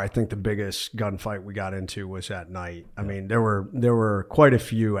far. I think the biggest gunfight we got into was at night. I mean, there were quite a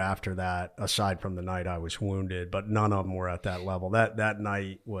few after that, aside from the night I was wounded, but none of them were at that level. That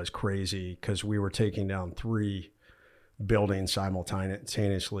night was crazy because we were taking down 3 buildings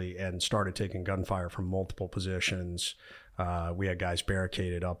simultaneously and started taking gunfire from multiple positions. We had guys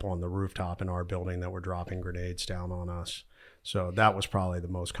barricaded up on the rooftop in our building that were dropping grenades down on us. So that was probably the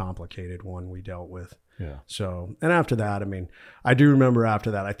most complicated one we dealt with. Yeah. So, and after that, I mean, I do remember after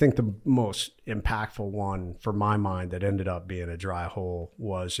that, I think the most impactful one for my mind that ended up being a dry hole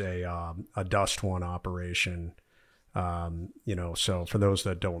was a Dust One operation. So for those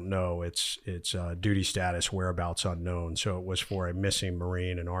that don't know, it's duty status, whereabouts unknown. So it was for a missing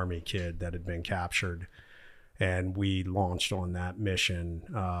Marine and Army kid that had been captured, and we launched on that mission.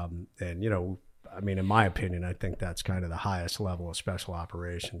 I mean, in my opinion, I think that's kind of the highest level of special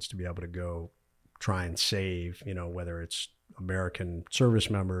operations, to be able to go try and save, whether it's American service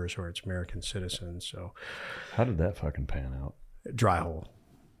members or it's American citizens. So how did that fucking pan out? Dry hole.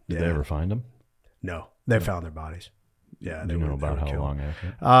 Did they ever find them? No, they found their bodies. Yeah. Do you know about how long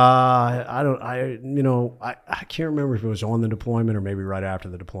after? I can't remember if it was on the deployment or maybe right after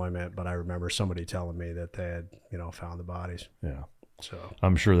the deployment, but I remember somebody telling me that they had, found the bodies. Yeah. So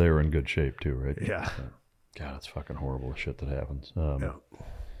I'm sure they were in good shape too, right? Yeah. God, it's fucking horrible, the shit that happens. Yeah.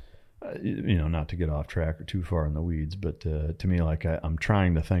 Not to get off track or too far in the weeds, but to me, like I'm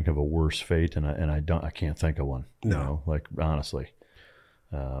trying to think of a worse fate, and I can't think of one. No. Like honestly.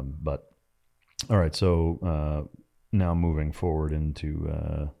 But all right, so now moving forward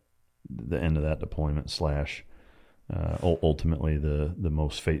into the end of that deployment / ultimately the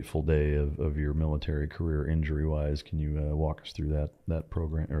most fateful day of your military career injury wise. Can you walk us through that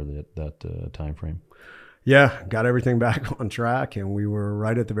program or that time frame? Yeah, got everything back on track, and we were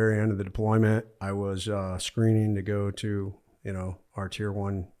right at the very end of the deployment. I was screening to go to, our Tier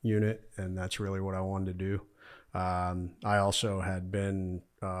 1 unit, and that's really what I wanted to do. I also had been,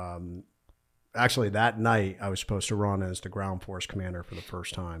 actually that night, I was supposed to run as the ground force commander for the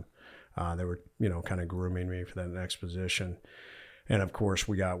first time. They were, kind of grooming me for that next position. And of course,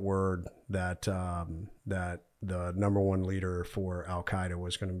 we got word that that the number 1 leader for Al-Qaeda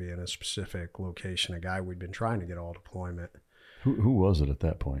was going to be in a specific location, a guy we'd been trying to get all deployment. Who was it at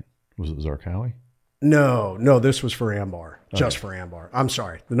that point? Was it Zarqawi? No, this was for Anbar, just for Anbar. I'm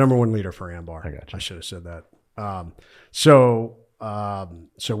sorry, the number 1 leader for Anbar. I got you. I should have said that. So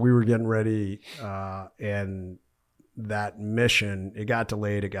we were getting ready, and that mission, it got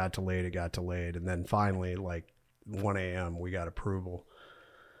delayed, and then finally, like 1 a.m., we got approval.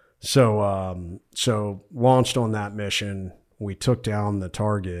 So launched on that mission. We took down the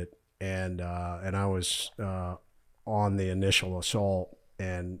target, and I was on the initial assault,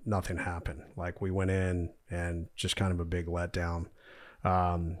 and nothing happened. Like we went in, and just kind of a big letdown,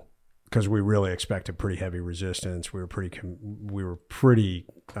 because we really expected pretty heavy resistance. We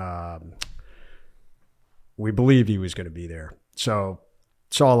believed he was going to be there. So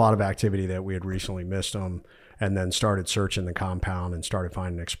saw a lot of activity that we had recently missed him. And then started searching the compound and started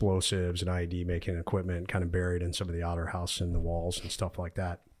finding explosives and IED making equipment kind of buried in some of the outer house in the walls and stuff like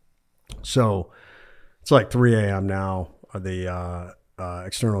that. So it's like 3 a.m. now. The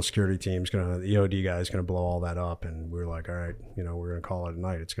external security team's the EOD guy is going to blow all that up. And we were like, all right, we're going to call it a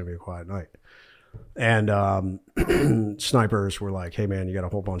night. It's going to be a quiet night. And snipers were like, hey, man, you got a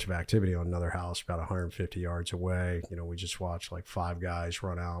whole bunch of activity on another house about 150 yards away. We just watched like 5 guys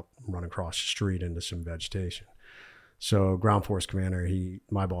run across the street into some vegetation. So ground force commander,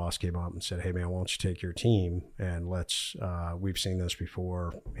 my boss came up and said, hey, man, why don't you take your team and we've seen this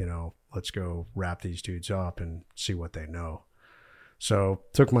before, let's go wrap these dudes up and see what they know. So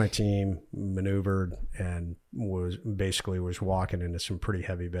took my team, maneuvered, and was walking into some pretty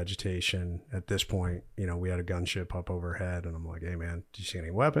heavy vegetation. At this point, we had a gunship up overhead, and I'm like, hey, man, do you see any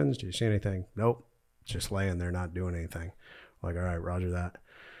weapons? Do you see anything? Nope. Just laying there, not doing anything. I'm like, all right, roger that.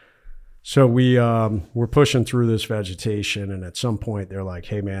 So we're pushing through this vegetation, and at some point they're like,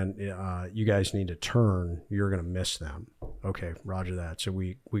 hey, man, you guys need to turn. You're going to miss them. Okay, roger that. So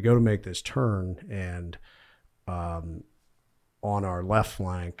we go to make this turn, and on our left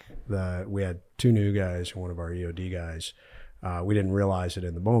flank, we had 2 new guys and one of our EOD guys. We didn't realize it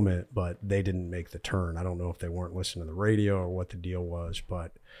in the moment, but they didn't make the turn. I don't know if they weren't listening to the radio or what the deal was,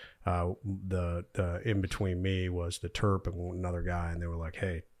 but the in between me was the Terp and another guy, and they were like,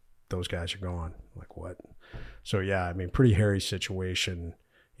 "Hey, those guys are gone." I'm like, what? So yeah, I mean, pretty hairy situation.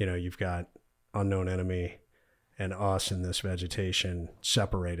 You know, you've got unknown enemy and us in this vegetation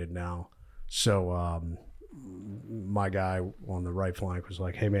separated now. So my guy on the right flank was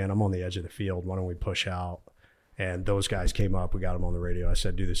like, "Hey man, I'm on the edge of the field. Why don't we push out?" And those guys came up. We got them on the radio. I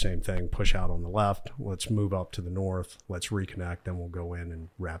said, "Do the same thing. Push out on the left. Let's move up to the north. Let's reconnect. Then we'll go in and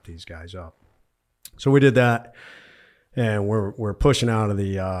wrap these guys up." So we did that, and we're pushing out of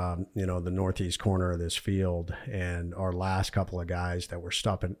the the northeast corner of this field. And our last couple of guys that were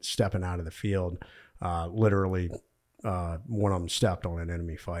stepping out of the field, literally, one of them stepped on an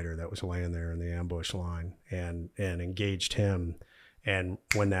enemy fighter that was laying there in the ambush line and engaged him. And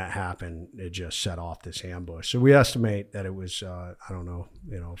when that happened, it just set off this ambush. So we estimate that it was,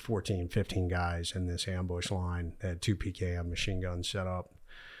 14, 15 guys in this ambush line that had 2 PKM machine guns set up.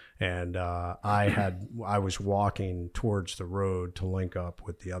 And I was walking towards the road to link up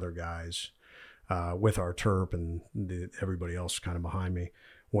with the other guys, with our Terp and everybody else kind of behind me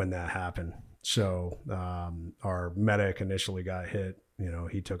when that happened. So our medic initially got hit.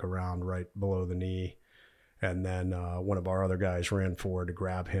 He took a round right below the knee. And then one of our other guys ran forward to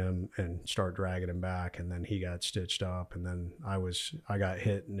grab him and start dragging him back. And then he got stitched up. And then I got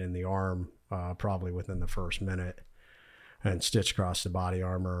hit in the arm probably within the first minute and stitched across the body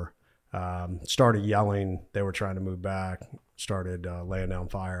armor. Started yelling. They were trying to move back. Started laying down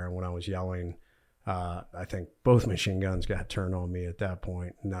fire. And when I was yelling, I think both machine guns got turned on me at that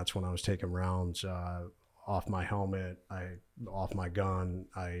point. And that's when I was taking rounds off my helmet, off my gun.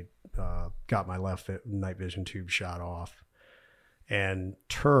 I got my left night vision tube shot off and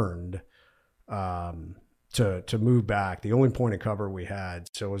turned to move back. The only point of cover we had,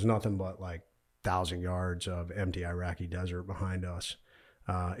 so it was nothing but like 1,000 yards of empty Iraqi desert behind us,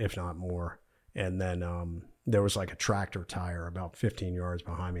 if not more. And then there was like a tractor tire about 15 yards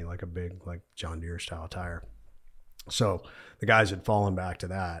behind me, like a big like John Deere style tire. So the guys had fallen back to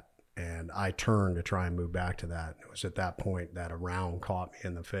that. And I turned to try and move back to that. It was at that point that a round caught me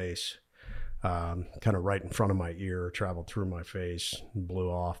in the face, kind of right in front of my ear, traveled through my face, blew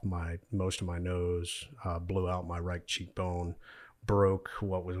off most of my nose, blew out my right cheekbone, broke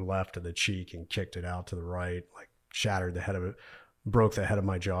what was left of the cheek and kicked it out to the right, like shattered the head of it, broke the head of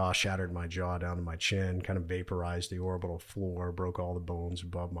my jaw, shattered my jaw down to my chin, kind of vaporized the orbital floor, broke all the bones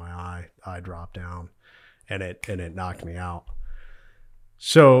above my eye dropped down, and it knocked me out.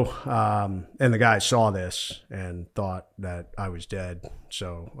 So, and the guy saw this and thought that I was dead.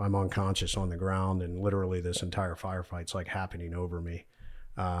 So I'm unconscious on the ground, and literally this entire firefight's like happening over me.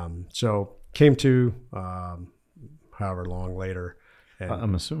 So came to, however long later. And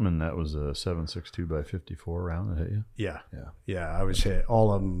I'm assuming that was a 7.62 by 54 round that hit you? Yeah. I was hit.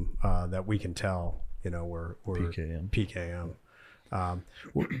 All of them that we can tell, were PKM.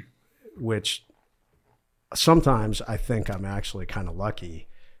 Which sometimes I think I'm actually kind of lucky,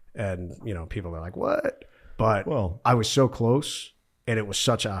 and people are like, "What?" But I was so close, and it was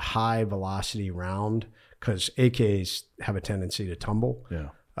such a high velocity round because AKs have a tendency to tumble.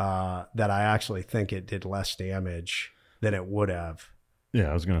 That I actually think it did less damage than it would have. Yeah,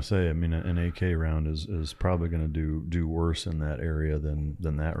 I was gonna say. I mean, an AK round is probably gonna do worse in that area than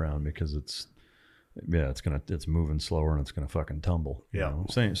that round because it's moving slower and it's gonna fucking tumble.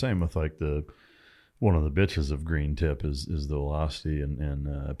 Same with like one of the bitches of green tip is the velocity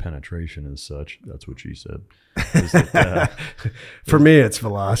and penetration as such. That's what she said. For me, it's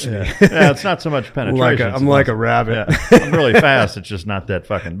velocity. Yeah, it's not so much penetration. I'm like a rabbit. Yeah. I'm really fast. It's just not that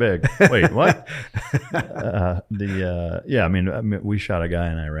fucking big. Wait, what? I mean, we shot a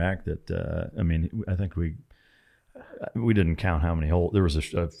guy in Iraq that, I think we didn't count how many holes. There was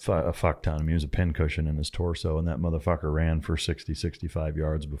a fuck ton. I mean, he was a pincushion in his torso, and that motherfucker ran for 60, 65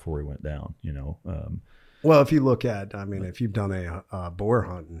 yards before he went down, Well, if you look at, if you've done a boar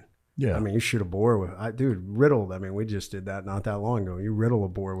hunting, yeah. You shoot a boar with, riddled. We just did that not that long ago. You riddle a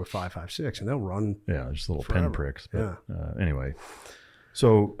boar with 5.56 and they'll run. Yeah, just little forever. pinpricks. But, anyway.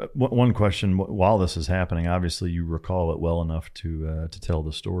 So one question, while this is happening, obviously you recall it well enough to tell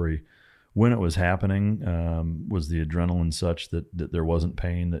the story. When it was happening, was the adrenaline such that there wasn't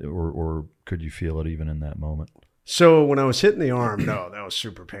pain, or could you feel it even in that moment? So when I was hitting the arm, no, that was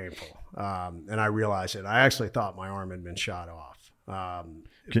super painful. And I realized it. I actually thought my arm had been shot off.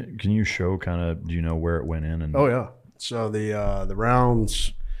 Can you show kind of, do you know where it went in? Oh, yeah. So the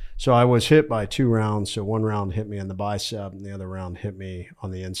rounds So I was hit by 2 rounds. So one round hit me in the bicep and the other round hit me on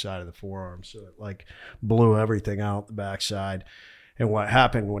the inside of the forearm. So it like blew everything out the backside. And what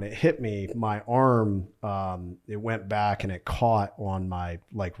happened when it hit me, my arm, it went back and it caught on my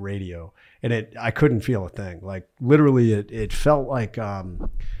like radio, and I couldn't feel a thing. Like literally it felt like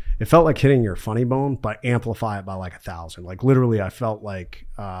hitting your funny bone, but amplify it by like 1,000. Like literally I felt like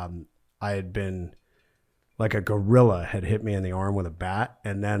I had been like a gorilla had hit me in the arm with a bat,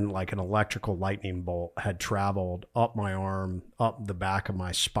 and then like an electrical lightning bolt had traveled up my arm, up the back of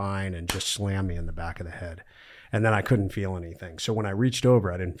my spine, and just slammed me in the back of the head. And then I couldn't feel anything. So when I reached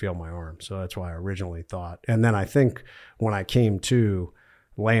over, I didn't feel my arm. So that's why I originally thought. And then I think when I came to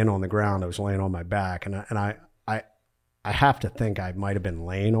laying on the ground, I was laying on my back, and I have to think I might have been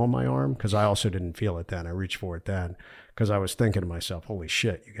laying on my arm, because I also didn't feel it then. I reached for it then because I was thinking to myself, holy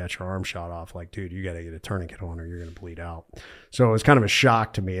shit, you got your arm shot off. Like, dude, you got to get a tourniquet on or you're going to bleed out. So it was kind of a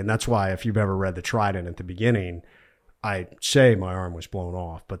shock to me. And that's why if you've ever read the Trident at the beginning, I say my arm was blown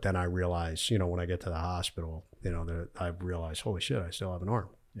off, but then I realized, when I get to the hospital, I realized, holy shit, I still have an arm.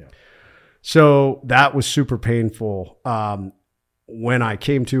 Yeah. So that was super painful. When I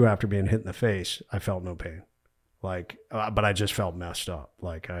came to after being hit in the face, I felt no pain. Like, but I just felt messed up.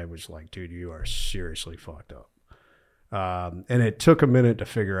 Like I was like, dude, you are seriously fucked up. And it took a minute to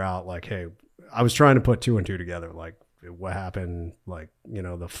figure out, like, hey, I was trying to put 2 and 2 together. Like, what happened? Like,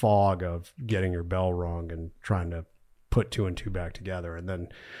 the fog of getting your bell rung and trying to put 2 and 2 back together, and then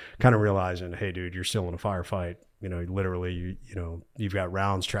kind of realizing, hey, dude, you're still in a firefight. Literally, you've got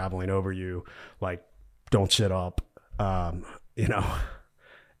rounds traveling over you. Like, don't sit up.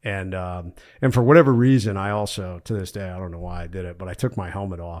 And for whatever reason, I also, to this day, I don't know why I did it, but I took my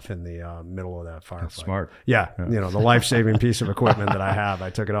helmet off in the middle of that firefight. That's smart. Yeah. The life-saving piece of equipment that I have, I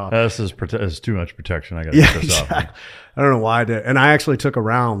took it off. This is too much protection. I got to take this off. I don't know why I did. And I actually took a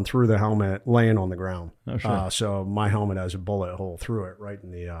round through the helmet laying on the ground. Oh, sure. So my helmet has a bullet hole through it right in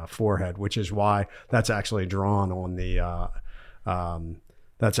the forehead, which is why that's actually drawn on the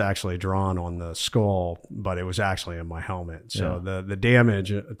skull, but it was actually in my helmet. So the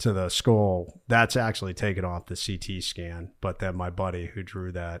damage to the skull, that's actually taken off the CT scan. But then my buddy who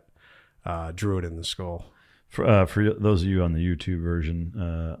drew that, drew it in the skull. For those of you on the YouTube version,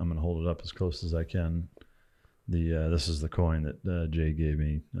 I'm going to hold it up as close as I can. This is the coin that Jay gave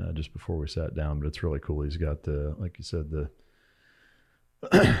me just before we sat down, but it's really cool. He's got like you said, the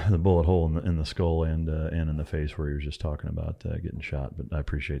bullet hole in the skull and in the face where he was just talking about getting shot. But I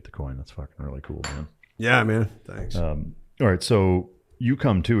appreciate the coin. That's fucking really cool, man. Yeah, man. Thanks. All right, so you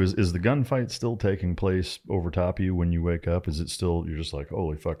come to. Is the gunfight still taking place over top of you when you wake up? Is it still, you're just like,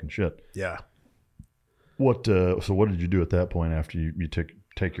 holy fucking shit? Yeah. So what did you do at that point after you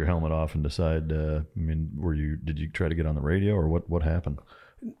take your helmet off and decide? Did you try to get on the radio, or what happened?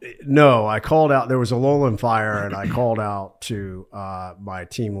 No, I called out. There was a lull in fire, and I called out to my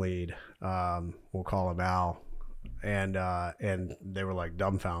team lead. We'll call him Al, and they were like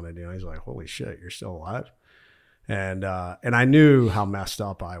dumbfounded. He's like, "Holy shit, you're still alive!" And I knew how messed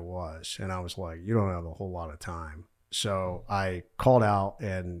up I was, and I was like, "You don't have a whole lot of time." So I called out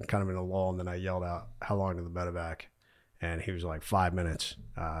and kind of in a lull, and then I yelled out, "How long to the medevac?" And he was like, 5 minutes.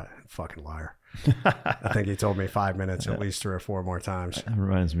 Fucking liar. I think he told me 5 minutes at least 3 or 4 more times. It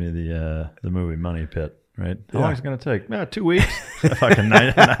reminds me of the movie Money Pit, right? How long is it going to take? 2 weeks. Fucking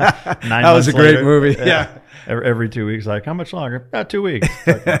nine that was a great later. movie. Yeah. Every 2 weeks, like, how much longer? 2 weeks.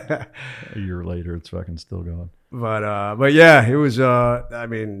 A year later, it's fucking still going. But yeah, it was,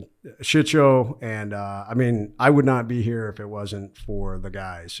 shit show. And, I would not be here if it wasn't for the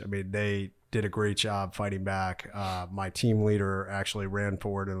guys. They did a great job fighting back. My team leader actually ran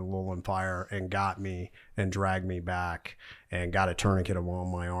forward in the lull and fire and got me and dragged me back and got a tourniquet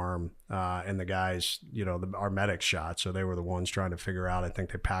on my arm. And the guys, our medics shot. So they were the ones trying to figure out, I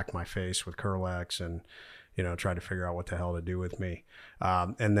think they packed my face with Curlex and, tried to figure out what the hell to do with me.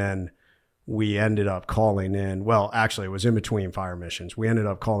 And then we ended up calling in, well, actually it was in between fire missions. We ended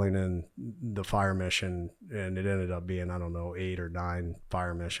up calling in the fire mission, and it ended up being, 8 or 9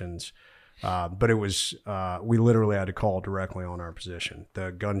 fire missions. But it was, we literally had to call directly on our position.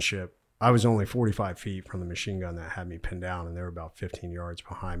 The gunship, I was only 45 feet from the machine gun that had me pinned down, and they were about 15 yards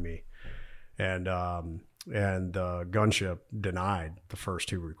behind me. And the gunship denied the first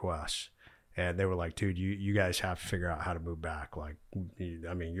 2 requests. And they were like, dude, you guys have to figure out how to move back. Like,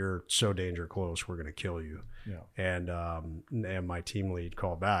 you're so danger close, we're going to kill you. Yeah. And my team lead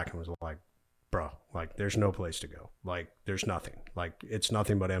called back and was like, bro, like, there's no place to go. Like, there's nothing. Like, it's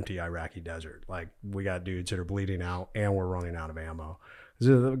nothing but empty Iraqi desert. Like, we got dudes that are bleeding out and we're running out of ammo.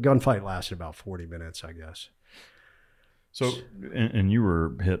 The gunfight lasted about 40 minutes, I guess. So, and you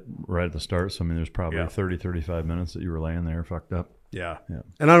were hit right at the start. So, I mean, there's probably 30, 35 minutes that you were laying there fucked up. Yeah.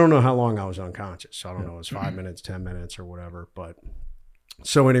 And I don't know how long I was unconscious. So I don't know. It was 5 minutes, 10 minutes or whatever. But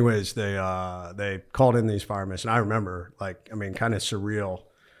so anyways, they called in these firemen. And I remember, like, I mean, kind of surreal.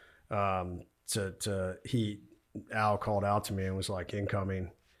 Al called out to me and was like,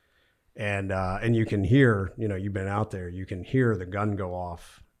 incoming. And you can hear, you know, you've been out there, you can hear the gun go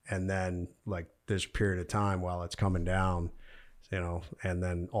off. And then like this period of time while it's coming down, you know, and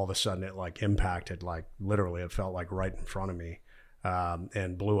then all of a sudden it like impacted, like literally it felt like right in front of me,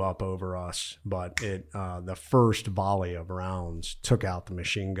 and blew up over us. But the first volley of rounds took out the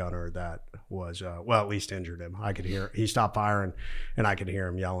machine gunner that was, at least injured him. I could hear, he stopped firing and I could hear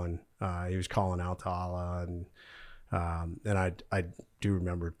him yelling. He was calling out to Allah, and I do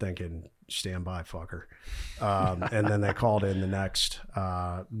remember thinking, stand by, fucker. And then they called in the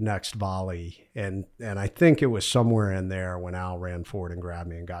next volley. And I think it was somewhere in there when Al ran forward and grabbed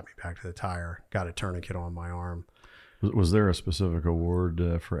me and got me back to the tire, got a tourniquet on my arm. Was there a specific award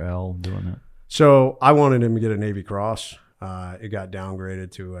for Al doing that? So I wanted him to get a Navy Cross. It got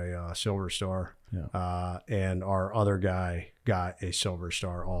downgraded to a Silver Star. Yeah. And our other guy got a Silver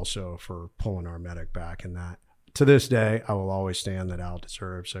Star also for pulling our medic back in that. To this day, I will always stand that Al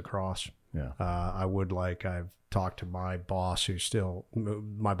deserves a cross. Yeah. I've talked to my boss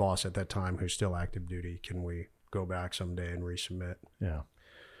my boss at that time who's still active duty. Can we go back someday and resubmit? Yeah.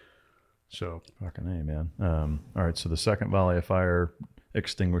 So fucking A, man. All right. So the second volley of fire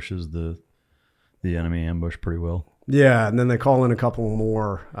extinguishes the enemy ambush pretty well. Yeah. And then they call in a couple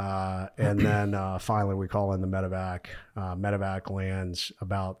more. And then finally we call in the medevac. Medevac lands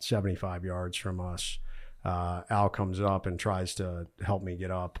about 75 yards from us. Al comes up and tries to help me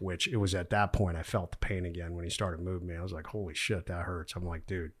get up, which it was at that point I felt the pain again when he started moving me. I was like, holy shit, that hurts. I'm like,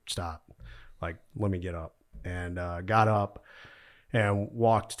 dude, stop. Like, let me get up. And got up and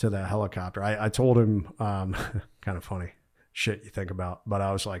walked to the helicopter. I told him, kind of funny shit you think about, but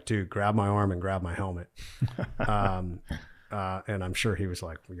I was like, dude, grab my arm and grab my helmet. And I'm sure he was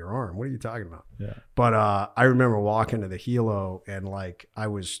like, your arm, what are you talking about? Yeah. But I remember walking to the helo and like I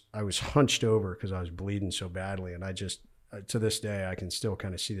was hunched over because I was bleeding so badly. And I just, to this day, I can still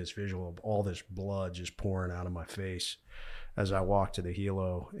kind of see this visual of all this blood just pouring out of my face as I walked to the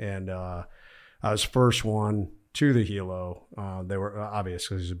helo. And I was first one to the helo. They were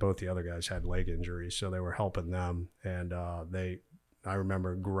obviously, both the other guys had leg injuries, so they were helping them. And I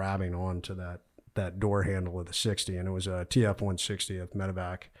remember grabbing onto that door handle of the 60, and it was a TF-160th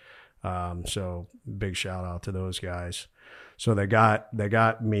medevac. So big shout out to those guys. So they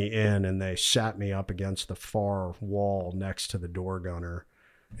got me in and they sat me up against the far wall next to the door gunner.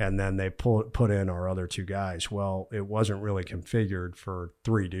 And then they put in our other two guys. Well, it wasn't really configured for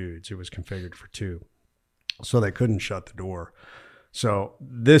 3 dudes. It was configured for 2. So they couldn't shut the door. So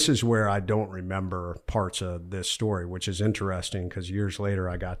this is where I don't remember parts of this story, which is interesting because years later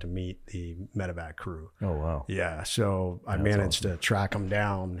I got to meet the medevac crew. Oh, wow. Yeah. So I managed to track them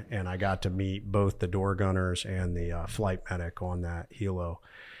down and I got to meet both the door gunners and the flight medic on that helo.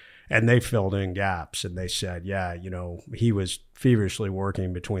 And they filled in gaps and they said, yeah, you know, he was feverishly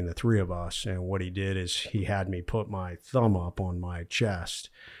working between the 3 of us. And what he did is he had me put my thumb up on my chest.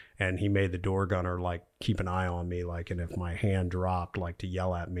 And he made the door gunner like keep an eye on me, like, and if my hand dropped, like to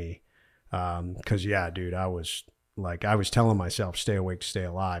yell at me. Cause yeah, dude, I was telling myself, stay awake, stay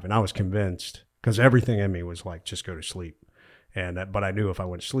alive. And I was convinced cause everything in me was like, just go to sleep. But I knew if I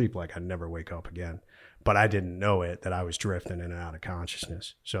went to sleep, like I'd never wake up again, but I didn't know it, that I was drifting in and out of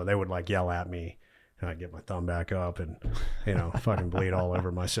consciousness. So they would like yell at me and I'd get my thumb back up and, you know, fucking bleed all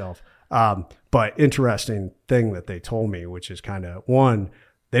over myself. But interesting thing that they told me, which is kind of one,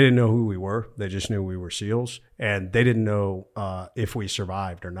 they didn't know who we were. They just knew we were SEALs, and they didn't know if we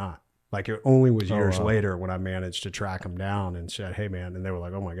survived or not. Like it only was years later when I managed to track them down and said, "Hey, man," and they were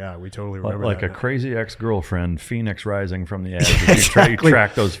like, "Oh my God, we totally remember." Like that a now. Crazy ex-girlfriend, Phoenix rising from the ashes. Exactly. You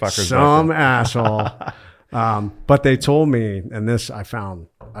track those fuckers. Some asshole. But they told me, and this I found,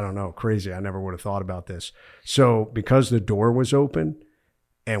 I don't know, crazy. I never would have thought about this. So because the door was open,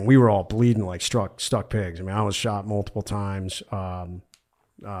 and we were all bleeding like stuck pigs. I mean, I was shot multiple times.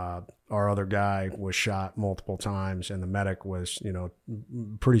 Our other guy was shot multiple times and the medic was, you know,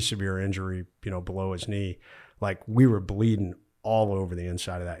 pretty severe injury, you know, below his knee. Like we were bleeding all over the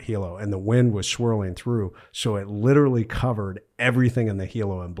inside of that helo and the wind was swirling through. So it literally covered everything in the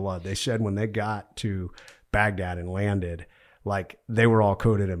helo in blood. They said when they got to Baghdad and landed, like they were all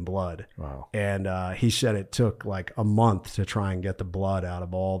coated in blood. Wow. And he said it took like a month to try and get the blood out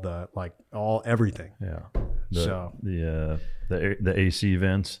of everything. Yeah. The AC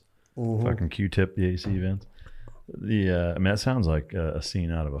vents, fucking Q-tip the AC vents. I mean, that sounds like a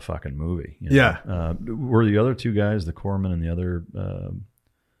scene out of a fucking movie. Yeah. Were the other two guys, the corpsman and the other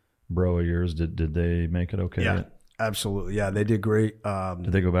bro of yours, did they make it okay? Yeah, absolutely. Yeah, they did great.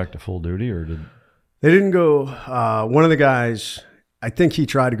 Did they go back to full duty or did? They didn't go. One of the guys, I think he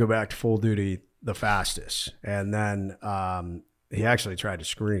tried to go back to full duty the fastest, and then he actually tried to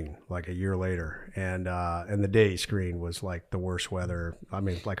screen like a year later, and the day he screened was like the worst weather. I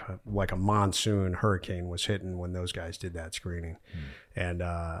mean, like a monsoon hurricane was hitting when those guys did that screening, and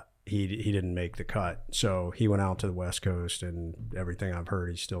he didn't make the cut. So he went out to the West Coast, and everything I've heard,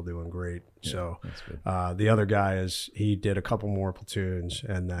 he's still doing great. Yeah, so that's good. The other guy he did a couple more platoons,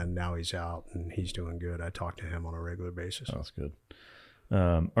 and then now he's out and he's doing good. I talk to him on a regular basis. Oh, that's good.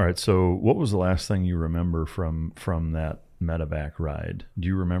 All right. So what was the last thing you remember from that medevac ride? Do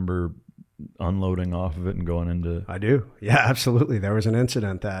you remember unloading off of it and going into? I do. Yeah, absolutely. There was an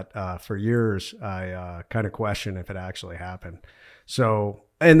incident that for years I kind of questioned if it actually happened. So,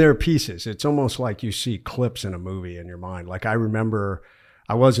 and there are pieces. It's almost like you see clips in a movie in your mind. Like I remember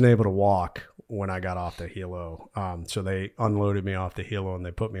I wasn't able to walk when I got off the helo. So they unloaded me off the helo and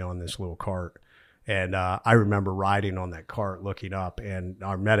they put me on this little cart. And I remember riding on that cart, looking up, and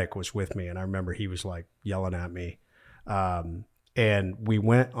our medic was with me. And I remember he was like yelling at me. And we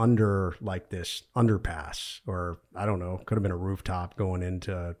went under like this underpass, or I don't know, could have been a rooftop going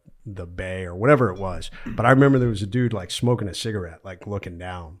into the bay or whatever it was. But I remember there was a dude like smoking a cigarette, like looking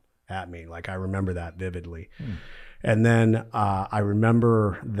down at me. Like I remember that vividly. And then I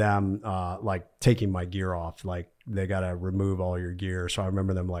remember them like taking my gear off. Like they got to remove all your gear. So I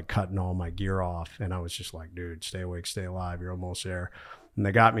remember them like cutting all my gear off. And I was just like, dude, stay awake, stay alive. You're almost there. And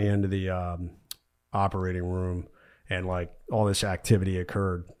they got me into the operating room, and like all this activity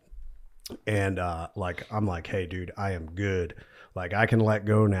occurred. And like I'm like, hey, dude, I am good. Like I can let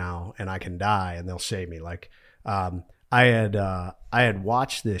go now and I can die and they'll save me. Like I had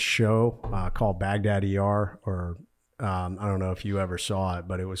watched this show called Baghdad ER, or I don't know if you ever saw it,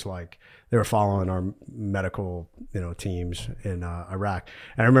 but it was like they were following our medical, teams in Iraq.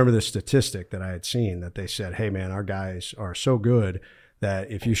 And I remember the statistic that I had seen that they said, hey man, our guys are so good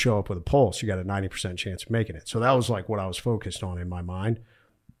that if you show up with a pulse, you got a 90% chance of making it. So that was like what I was focused on in my mind.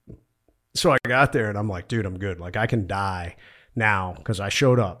 So I got there and I'm like, dude, I'm good. Like I can die now because I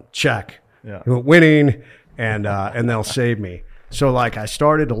showed up. Check. Yeah. Winning, and they'll save me. So like I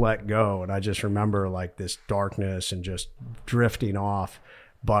started to let go, and I just remember like this darkness and just drifting off.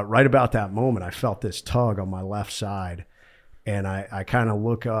 But right about that moment, I felt this tug on my left side, and I kind of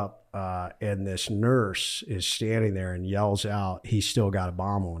look up, and this nurse is standing there and yells out, he's still got a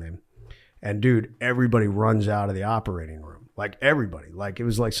bomb on him. And dude, everybody runs out of the operating room. Like everybody, like it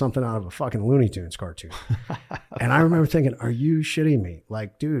was like something out of a fucking Looney Tunes cartoon. And I remember thinking, are you shitting me?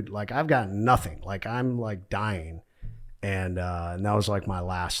 Like, dude, like I've got nothing. Like I'm like dying. And that was like my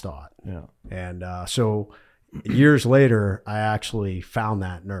last thought. Yeah. And so years later, I actually found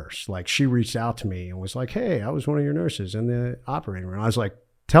that nurse. Like she reached out to me and was like, hey, I was one of your nurses in the operating room. I was like,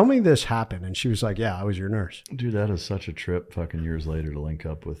 tell me this happened. And she was like, yeah, I was your nurse. Dude, that is such a trip fucking years later to link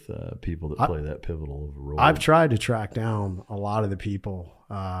up with people that play that pivotal role. I've tried to track down a lot of the people.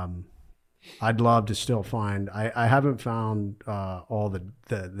 I'd love to still find, I haven't found all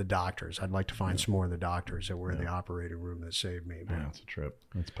the doctors. I'd like to find some more of the doctors that were in the operating room that saved me. Yeah, it's a trip.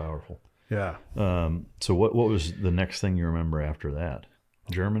 It's powerful. Yeah. So what was the next thing you remember after that?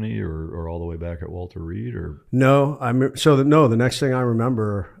 Germany or all the way back at Walter Reed or? No, the next thing I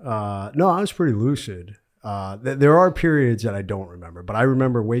remember, I was pretty lucid. There are periods that I don't remember, but I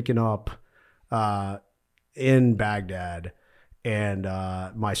remember waking up in Baghdad, and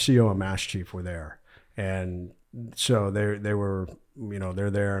my CO and Mass Chief were there. And so they were,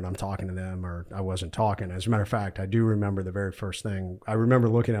 they're there and I'm talking to them, or I wasn't talking. As a matter of fact, I do remember the very first thing. I remember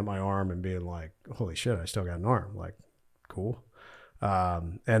looking at my arm and being like, holy shit, I still got an arm. Like, cool.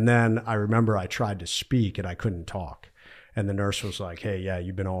 And then I remember I tried to speak and I couldn't talk. And the nurse was like, hey, yeah,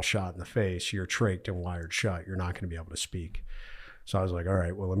 you've been all shot in the face. You're trached and wired shut. You're not going to be able to speak. So I was like, all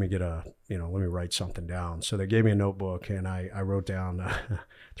right, well, let me write something down. So they gave me a notebook and I wrote down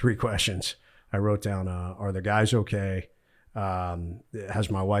 3 questions. I wrote down, are the guys okay? Has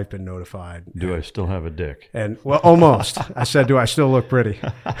my wife been notified? Do I still have a dick? And well, almost. I said, do I still look pretty?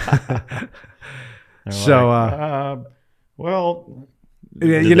 So, well,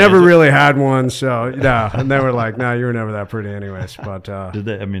 you never really had one, so no. And they were like, "No, you were never that pretty, anyways." But did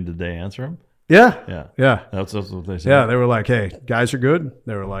they answer them? Yeah. That's what they said. Yeah, they were like, "Hey, guys are good."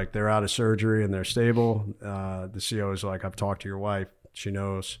 They were like, "They're out of surgery and they're stable." The CO was like, "I've talked to your wife; she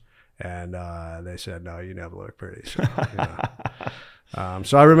knows." And they said, "No, you never look pretty." So,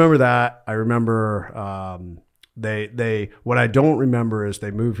 so I remember that. I remember What I don't remember is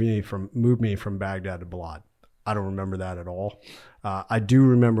they moved me from Baghdad to Balad. I don't remember that at all. I do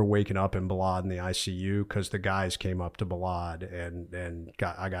remember waking up in Balad in the ICU because the guys came up to Balad and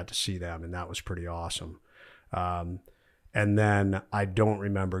I got to see them, and that was pretty awesome. And then I don't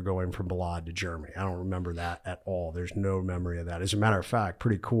remember going from Balad to Germany. I don't remember that at all. There's no memory of that. As a matter of fact,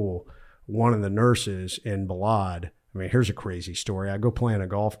 pretty cool. One of the nurses in Balad, I mean, here's a crazy story. I go play in a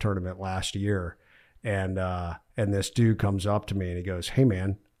golf tournament last year, and this dude comes up to me and he goes, "Hey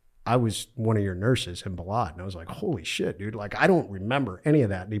man, I was one of your nurses in Balad." And I was like, "Holy shit, dude. Like, I don't remember any of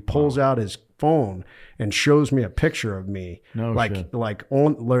that." And he pulls out his phone and shows me a picture of me. Like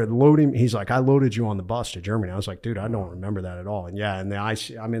on loading. He's like, "I loaded you on the bus to Germany." I was like, "Dude, I don't remember that at all." And yeah, and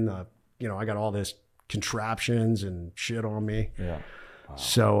I'm in the, I got all this contraptions and shit on me. Yeah. Wow.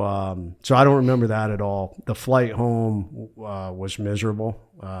 So I don't remember that at all. The flight home was miserable.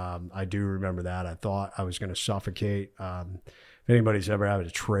 I do remember that. I thought I was going to suffocate. If anybody's ever had a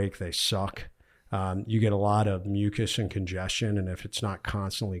trach, they suck. You get a lot of mucus and congestion, and if it's not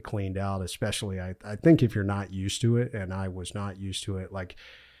constantly cleaned out, especially I think if you're not used to it, and I was not used to it, like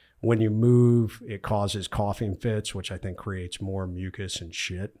when you move, it causes coughing fits, which I think creates more mucus and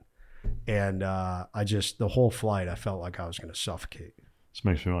shit. And the whole flight, I felt like I was going to suffocate. This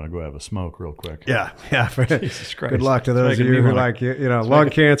makes me want to go have a smoke real quick. Yeah. Jesus Christ. Good luck to those of you who lung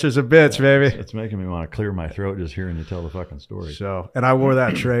cancer's a bitch, baby. It's making me want to clear my throat just hearing you tell the fucking story. So, and I wore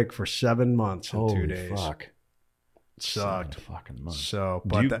that trach for 7 months and 2 days. Fuck. It sucked. 7 fucking months. So,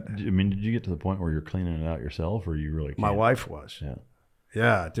 but did you get to the point where you're cleaning it out yourself, or you really can't? My wife was. Yeah.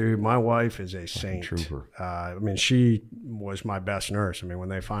 Yeah, dude, my wife is a saint. Trooper. She was my best nurse. When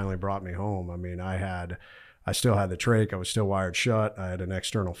they finally brought me home, I still had the trach. I was still wired shut. I had an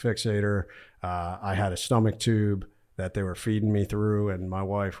external fixator. I had a stomach tube that they were feeding me through. And my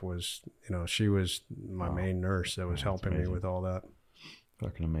wife was, she was my main nurse that was helping me with all that.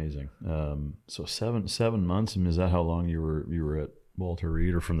 Fucking amazing. So 7 months. Is that how long you were at Walter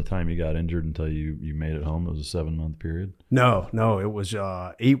Reed, or from the time you got injured until you made it home? It was a 7-month period? No, it was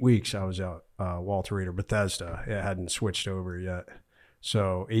 8 weeks I was at Walter Reed or Bethesda. It hadn't switched over yet.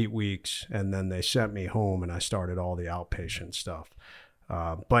 So 8 weeks, and then they sent me home, and I started all the outpatient stuff.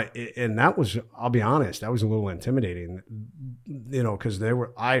 And that was, I'll be honest, that was a little intimidating, because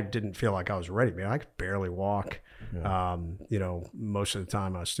I didn't feel like I was ready. Man, I could barely walk. Yeah. Most of the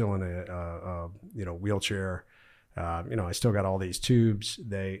time I was still in a wheelchair. I still got all these tubes.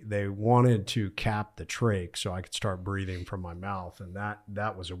 They wanted to cap the trach so I could start breathing from my mouth, and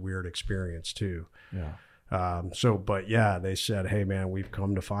that was a weird experience too. Yeah. But yeah, they said, "Hey man, we've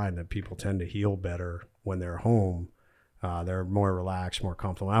come to find that people tend to heal better when they're home. They're more relaxed, more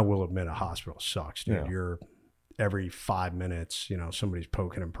comfortable." I will admit, a hospital sucks, dude. Yeah. You're every 5 minutes, somebody's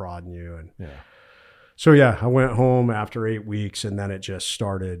poking and prodding you. And yeah. So yeah, I went home after 8 weeks, and then it just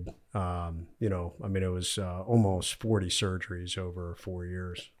started, it was almost 40 surgeries over 4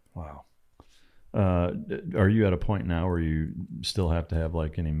 years. Wow. Are you at a point now where you still have to have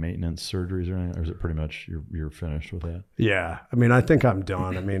like any maintenance surgeries or anything, or is it pretty much you're finished with that? Yeah. I think I'm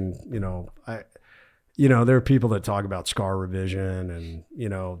done. There are people that talk about scar revision, and,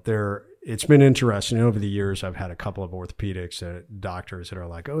 it's been interesting. Over the years, I've had a couple of doctors that are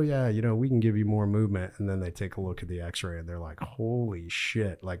like, "Oh yeah, we can give you more movement." And then they take a look at the x-ray and they're like, "Holy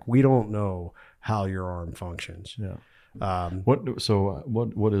shit. Like, we don't know how your arm functions." Yeah.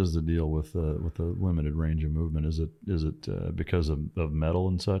 What is the deal with the limited range of movement? Is it because of metal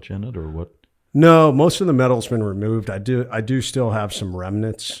and such in it, or what? No, most of the metal's been removed. I do still have some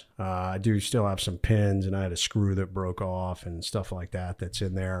remnants. I do still have some pins, and I had a screw that broke off and stuff like that that's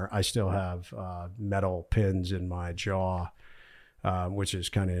in there. I still have metal pins in my jaw, which is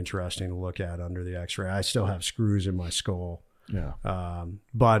kind of interesting to look at under the x-ray. I still have screws in my skull. Yeah.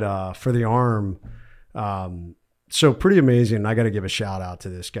 But for the arm, so pretty amazing. I got to give a shout out to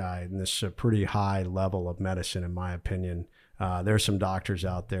this guy, and this is a pretty high level of medicine, in my opinion. There's some doctors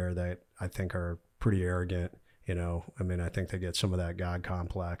out there that I think are pretty arrogant. I think they get some of that God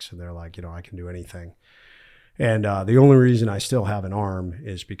complex, and they're like, I can do anything. And the only reason I still have an arm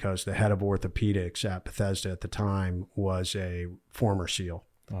is because the head of orthopedics at Bethesda at the time was a former SEAL.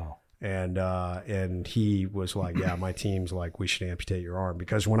 Oh. And he was like, "Yeah, my team's like, we should amputate your arm,"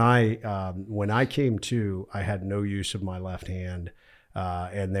 because when I came to, I had no use of my left hand,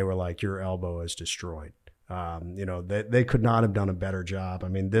 and they were like, "Your elbow is destroyed." They could not have done a better job.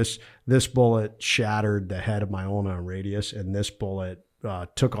 This bullet shattered the head of my ulna and radius, and this bullet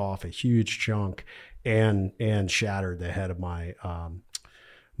took off a huge chunk and shattered the head of my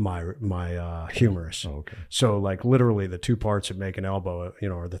my humerus. Oh, okay. So like literally the two parts that make an elbow,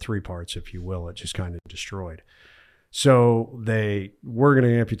 or the three parts, if you will, it just kind of destroyed. So they were going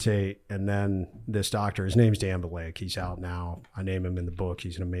to amputate, and then this doctor, his name's Dan Blake. He's out now. I name him in the book.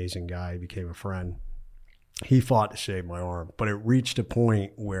 He's an amazing guy. He became a friend. He fought to save my arm, but it reached a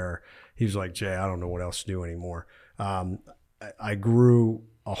point where he was like, Jay, I don't know what else to do anymore. I grew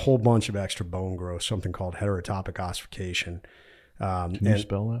a whole bunch of extra bone growth, something called heterotopic ossification. Can you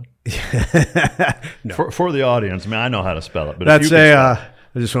spell that? No. For the audience, I mean, I know how to spell it, but that's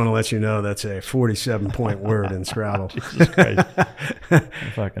I just want to let you know that's a 47-point word in Scrabble. Jesus Christ.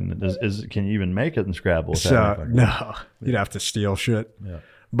 Can you even make it in Scrabble? No, you'd have to steal shit. Yeah.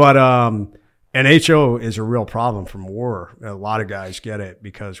 But and HO is a real problem from war. A lot of guys get it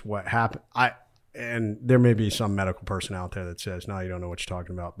because what happened. And there may be some medical person out there that says, no, you don't know what you're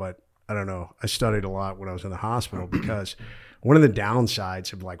talking about. But I don't know. I studied a lot when I was in the hospital because one of the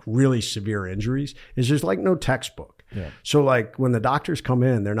downsides of like really severe injuries is there's like no textbook. Yeah. So like when the doctors come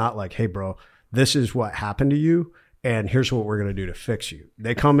in, they're not like, hey, bro, this is what happened to you, and here's what we're going to do to fix you.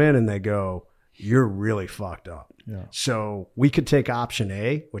 They come in and they go, you're really fucked up. Yeah. So we could take option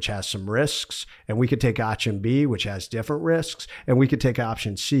A, which has some risks, and we could take option B, which has different risks, and we could take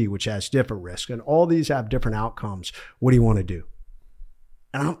option C, which has different risks. And all these have different outcomes. What do you want to do?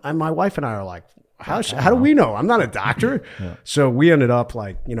 And my wife and I are like, how do we know? I'm not a doctor. Yeah. So we ended up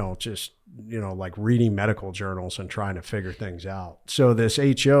like, just like reading medical journals and trying to figure things out. So this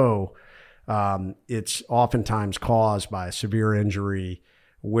HO, it's oftentimes caused by a severe injury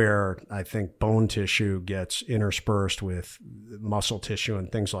where I think bone tissue gets interspersed with muscle tissue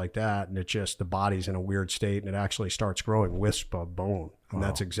and things like that. And the body's in a weird state, and it actually starts growing wisp of bone. And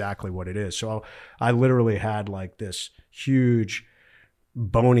that's exactly what it is. So I literally had like this huge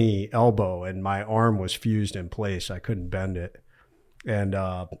bony elbow, and my arm was fused in place. I couldn't bend it. And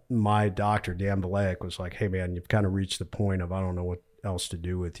my doctor, Dan Blake, was like, hey, man, you've kind of reached the point of I don't know what else to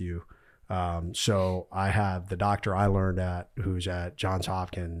do with you. So I have the doctor I learned at, who's at Johns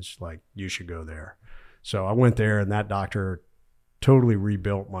Hopkins, like, you should go there. So I went there, and that doctor totally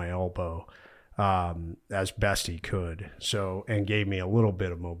rebuilt my elbow as best he could. So, and gave me a little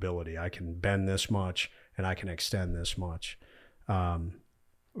bit of mobility. I can bend this much, and I can extend this much.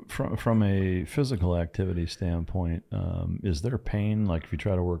 From a physical activity standpoint, is there pain, like if you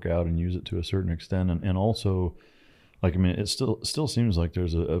try to work out and use it to a certain extent, and also, like, I mean, it still seems like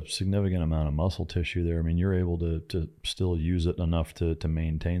there's a significant amount of muscle tissue there. I mean, you're able to still use it enough to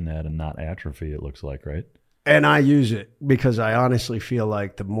maintain that and not atrophy, it looks like, right? And I use it because I honestly feel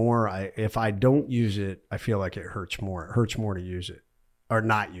like if I don't use it, I feel like it hurts more. It hurts more to use it or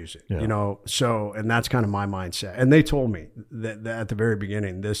not use it, So, and that's kind of my mindset. And they told me that at the very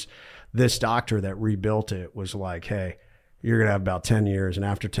beginning, this doctor that rebuilt it was like, hey, you're going to have about 10 years. And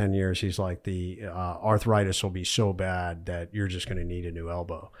after 10 years, he's like, the arthritis will be so bad that you're just going to need a new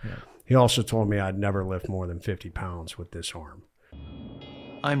elbow. Yeah. He also told me I'd never lift more than 50 pounds with this arm.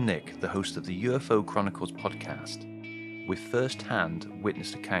 I'm Nick, the host of the UFO Chronicles podcast, with first-hand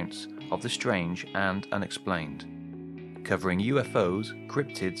witnessed accounts of the strange and unexplained, covering UFOs,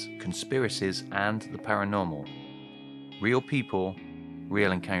 cryptids, conspiracies, and the paranormal. Real people,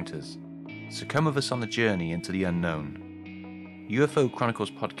 real encounters. So come with us on the journey into the unknown. UFO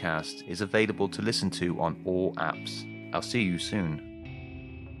Chronicles podcast is available to listen to on all apps. I'll see you soon.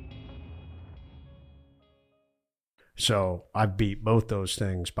 So I beat both those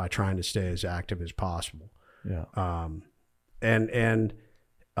things by trying to stay as active as possible. Yeah.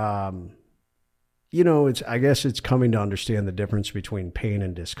 I guess it's coming to understand the difference between pain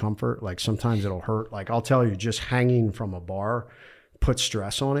and discomfort. Like sometimes it'll hurt. Like I'll tell you, just hanging from a bar puts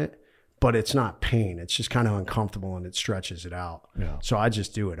stress on it, but it's not pain. It's just kind of uncomfortable and it stretches it out. Yeah. So I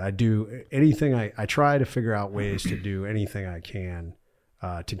just do it. I do anything. I try to figure out ways to do anything I can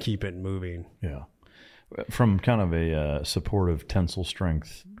to keep it moving. Yeah. From kind of a supportive tensile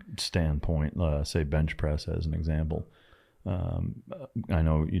strength standpoint, say bench press as an example, I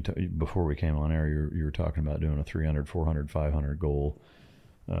know before we came on air, you were talking about doing a 300, 400, 500 goal,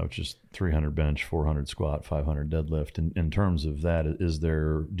 which is 300 bench, 400 squat, 500 deadlift. In terms of that,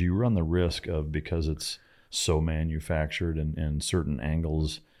 do you run the risk of, because it's so manufactured and certain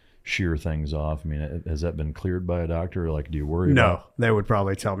angles shear things off? I mean, has that been cleared by a doctor? Like, do you worry about? No, they would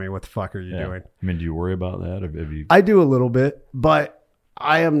probably tell me, what the fuck are you doing? I mean, do you worry about that? Have you? I do a little bit, but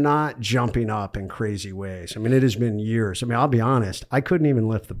I am not jumping up in crazy ways. I mean, it has been years. I mean, I'll be honest, I couldn't even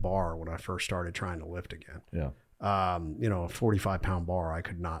lift the bar when I first started trying to lift again. Yeah. A 45-pound bar I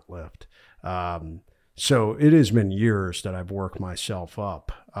could not lift. So it has been years that I've worked myself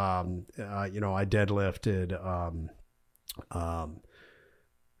up. I deadlifted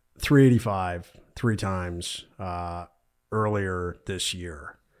 385 3 times earlier this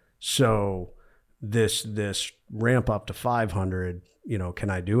year. So this ramp up to 500, can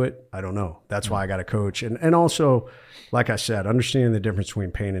I do it? I don't know. That's why I got a coach. And also, like I said, understanding the difference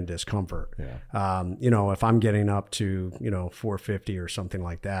between pain and discomfort. Yeah. If I'm getting up to, 450 or something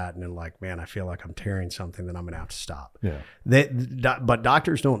like that, and then like, man, I feel like I'm tearing something, then I'm going to have to stop. Yeah. But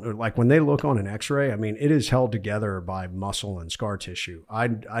doctors don't, like when they look on an x-ray, I mean, it is held together by muscle and scar tissue. I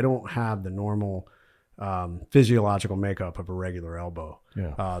don't have the normal physiological makeup of a regular elbow.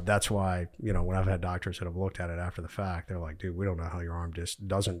 Yeah. That's why, when I've had doctors that have looked at it after the fact, they're like, dude, we don't know how your arm just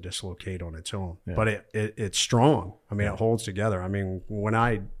doesn't dislocate on its own. Yeah. But it's strong. I mean, it holds together. I mean, when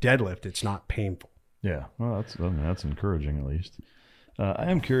I deadlift, it's not painful. Yeah. Well, that's encouraging at least.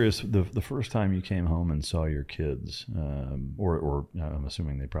 I am curious, the first time you came home and saw your kids, or I'm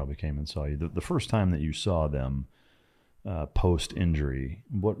assuming they probably came and saw you, the first time that you saw them post-injury,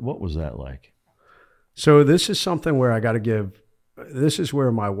 what was that like? So this is something where I got to this is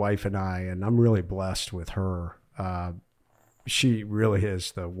where my wife and I'm really blessed with her. She really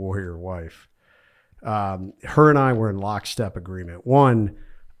is the warrior wife. Her and I were in lockstep agreement. One,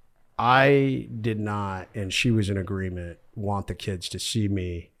 I did not, and she was in agreement, want the kids to see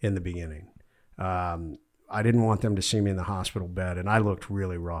me in the beginning. I didn't want them to see me in the hospital bed, and I looked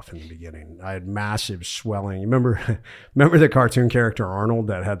really rough in the beginning. I had massive swelling. You remember the cartoon character Arnold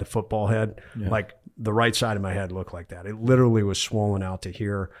that had the football head? Yeah. Like the right side of my head looked like that. It literally was swollen out to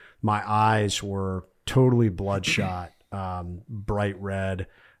here. My eyes were totally bloodshot, bright red.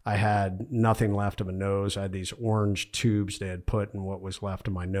 I had nothing left of a nose. I had these orange tubes they had put in what was left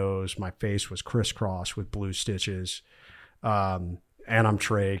of my nose. My face was crisscrossed with blue stitches. And I'm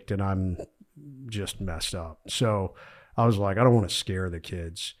trached and I'm just messed up. So I was like, I don't want to scare the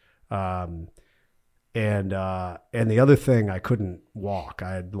kids. And the other thing, I couldn't walk.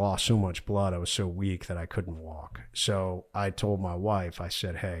 I had lost so much blood. I was so weak that I couldn't walk. So I told my wife, I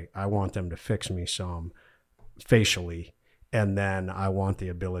said, hey, I want them to fix me some facially, and then I want the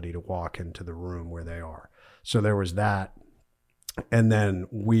ability to walk into the room where they are. So there was that. And then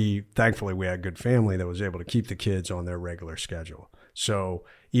thankfully we had a good family that was able to keep the kids on their regular schedule. So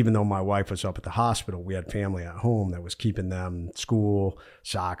even though my wife was up at the hospital, we had family at home that was keeping them school,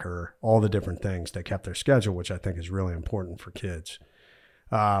 soccer, all the different things that kept their schedule, which I think is really important for kids.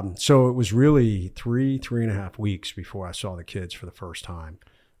 So it was really 3.5 weeks before I saw the kids for the first time.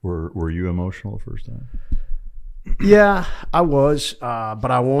 Were you emotional the first time? Yeah, I was, but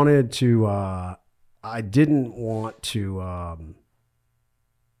I wanted to. I didn't want to.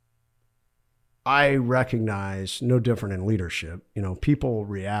 I recognize no different in leadership. People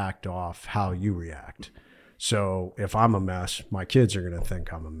react off how you react. So if I'm a mess, my kids are going to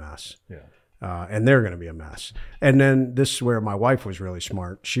think I'm a mess. Yeah. And they're going to be a mess. And then this is where my wife was really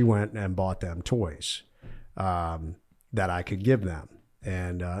smart. She went and bought them toys that I could give them.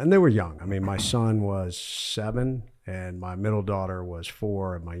 And they were young. I mean, my son was 7 and my middle daughter was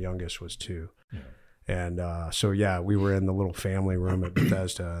 4 and my youngest was 2. Yeah. And so, we were in the little family room at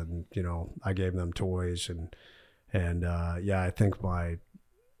Bethesda and, I gave them toys and I think my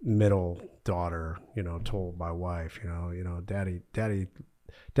middle daughter, told my wife,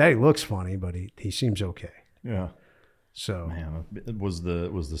 daddy looks funny, but he seems okay. Yeah. So, man, was the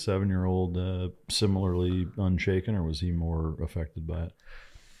 7-year-old similarly unshaken, or was he more affected by it?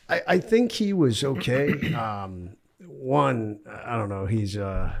 I think he was okay. One, I don't know.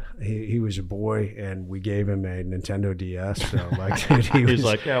 He was a boy, and we gave him a Nintendo DS. So like, he's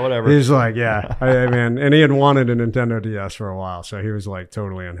like, yeah, whatever. He's like, yeah, man. And he had wanted a Nintendo DS for a while, so he was like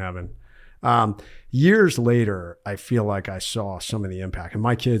totally in heaven. Years later, I feel like I saw some of the impact, and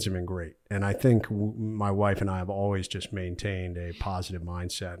my kids have been great. And I think my wife and I have always just maintained a positive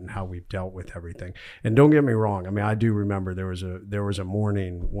mindset in how we've dealt with everything. And don't get me wrong. I mean, I do remember there was a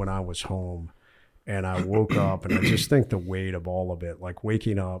morning when I was home and I woke up, and I just think the weight of all of it, like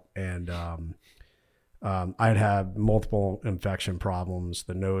waking up and, I'd had multiple infection problems.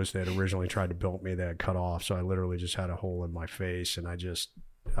 The nose they had originally tried to build me, they had cut off. So I literally just had a hole in my face, and I just,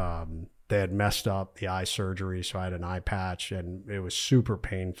 they had messed up the eye surgery, so I had an eye patch, and it was super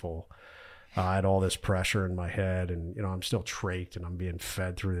painful. I had all this pressure in my head, and I'm still trached, and I'm being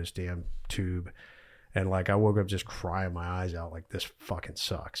fed through this damn tube, and like I woke up just crying my eyes out, like this fucking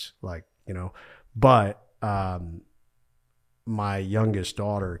sucks, like But my youngest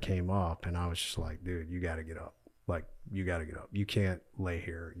daughter came up, and I was just like, dude, you got to get up, like you got to get up. You can't lay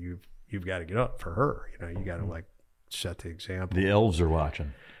here. You've got to get up for her. You got to like set the example. The elves are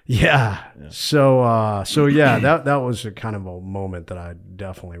watching. Yeah. So that was a kind of a moment that I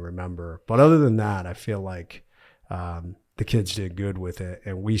definitely remember. But other than that, I feel like the kids did good with it,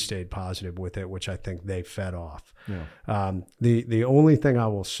 and we stayed positive with it, which I think they fed off. Yeah. The only thing I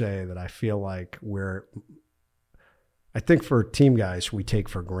will say that I feel like I think for team guys, we take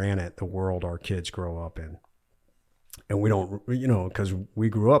for granted the world our kids grow up in. And we don't, because we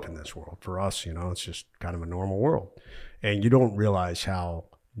grew up in this world. For us, it's just kind of a normal world. And you don't realize how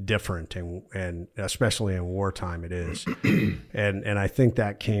different and especially in wartime it is. and I think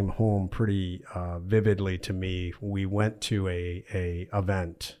that came home pretty vividly to me. We went to a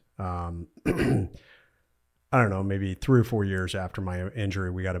event, I don't know, maybe 3 or 4 years after my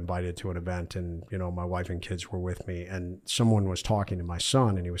injury, we got invited to an event, and my wife and kids were with me, and someone was talking to my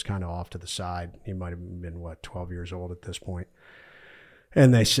son, and he was kind of off to the side. He might have been 12 years old at this point.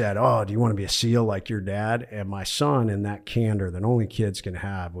 And they said, "Oh, do you want to be a SEAL like your dad?" And my son, in that candor that only kids can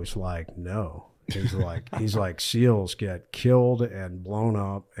have, was like, "No." He's like, SEALs get killed and blown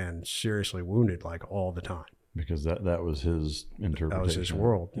up and seriously wounded like all the time. Because that was his interpretation. That was his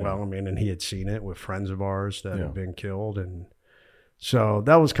world. Yeah. Well, I mean, and he had seen it with friends of ours that had been killed. And so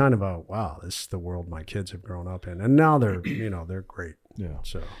that was kind of wow, this is the world my kids have grown up in. And now they're, they're great. Yeah.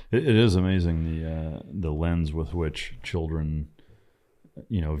 So it is amazing the lens with which children,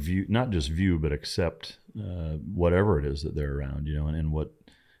 view, not just view, but accept whatever it is that they're around,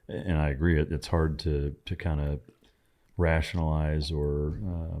 and I agree. It's hard to kind of rationalize or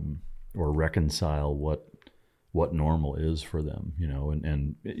reconcile what normal is for them,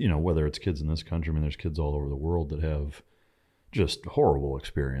 and whether it's kids in this country, I mean, there's kids all over the world that have just horrible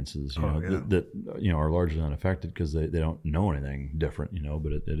experiences, that are largely unaffected because they don't know anything different,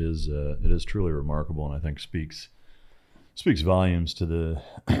 but it is truly remarkable, and I think speaks volumes to the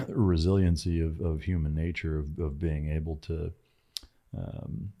resiliency of human nature of being able to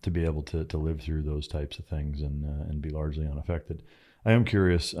be able to live through those types of things and be largely unaffected. I am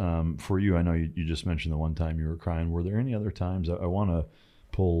curious, for you, I know you just mentioned the one time you were crying. Were there any other times? I want to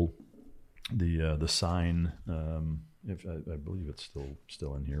pull the sign, if I believe it's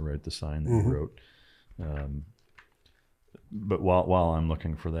still in here, right? The sign that you wrote. But while I'm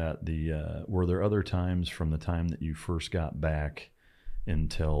looking for that, were there other times from the time that you first got back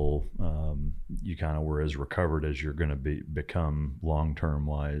until you kind of were as recovered as you're going to become long-term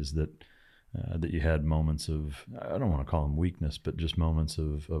wise, that you had moments of, I don't want to call them weakness, but just moments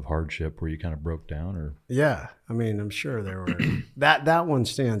of hardship where you kind of broke down? Or yeah, I mean, I'm sure there were that one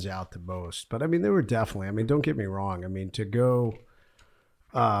stands out the most, but I mean, there were definitely, I mean, don't get me wrong, I mean, to go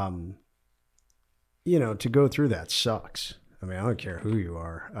through that sucks. I mean, I don't care who you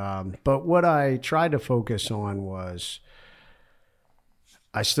are, but what I tried to focus on was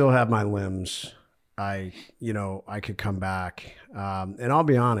I still have my limbs. I could come back. And I'll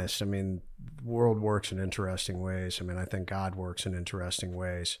be honest, I mean, the world works in interesting ways. I mean, I think God works in interesting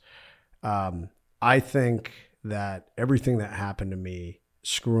ways. I think that everything that happened to me,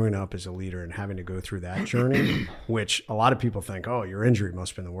 screwing up as a leader and having to go through that journey, which a lot of people think, oh, your injury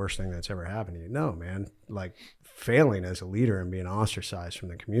must have been the worst thing that's ever happened to you. No, man, like failing as a leader and being ostracized from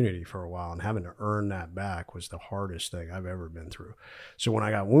the community for a while and having to earn that back was the hardest thing I've ever been through. So when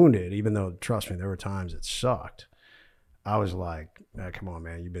I got wounded, even though, trust me, there were times it sucked, I was like, come on,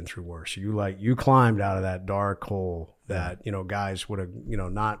 man, you've been through worse. You climbed out of that dark hole that, guys would have,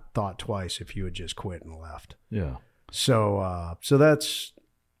 not thought twice if you had just quit and left. Yeah. So that's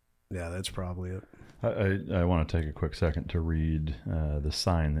probably it. I want to take a quick second to read the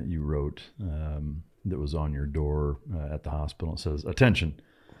sign that you wrote that was on your door at the hospital. It says, "Attention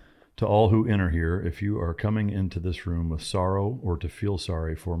to all who enter here. If you are coming into this room with sorrow or to feel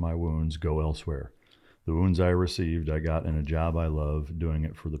sorry for my wounds, go elsewhere. The wounds I received, I got in a job I love, doing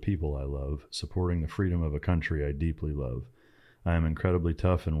it for the people I love, supporting the freedom of a country I deeply love. I am incredibly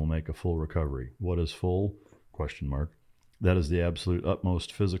tough and will make a full recovery. What is full? ? That is the absolute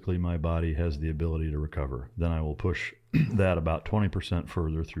utmost physically my body has the ability to recover. Then I will push that about 20%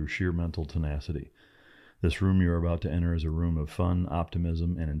 further through sheer mental tenacity. This room you are about to enter is a room of fun,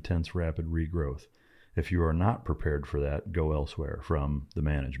 optimism, and intense rapid regrowth. If you are not prepared for that, go elsewhere," from the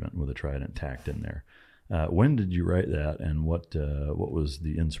management, with a trident tacked in there. When did you write that, and what was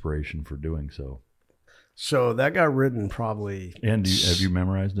the inspiration for doing so? So that got written probably... And have you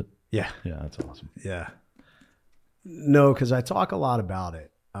memorized it? Yeah. Yeah, that's awesome. Yeah. No, because I talk a lot about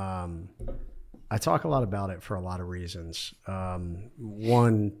it. I talk a lot about it for a lot of reasons.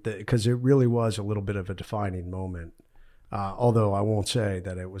 One, because it really was a little bit of a defining moment. Although I won't say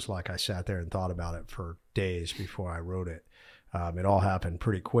that it was like I sat there and thought about it for days before I wrote it. It all happened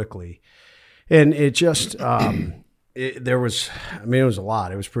pretty quickly. And it just, it was a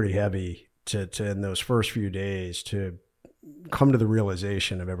lot. It was pretty heavy to in those first few days to come to the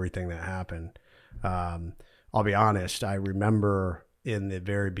realization of everything that happened. I'll be honest, I remember in the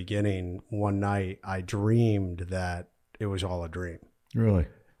very beginning, one night, I dreamed that it was all a dream. Really?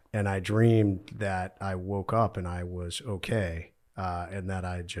 And I dreamed that I woke up and I was okay, and that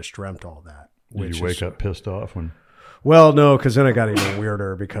I just dreamt all that. Did you wake up pissed off when? Well, no, because then it got even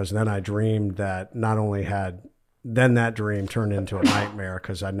weirder, because then I dreamed that not only then that dream turned into a nightmare,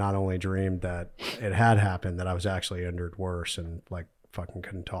 because I not only dreamed that it had happened, that I was actually injured worse and like fucking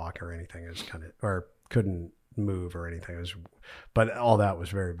couldn't talk or anything. It was or couldn't move or anything. But all that was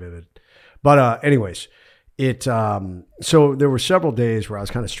very vivid. But anyways, so there were several days where I was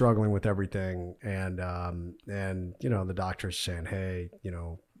kind of struggling with everything, and the doctor's saying, hey,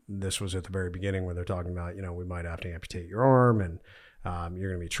 this was at the very beginning where they're talking about, we might have to amputate your arm, and you're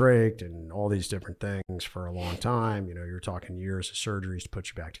going to be trached and all these different things for a long time. You're talking years of surgeries to put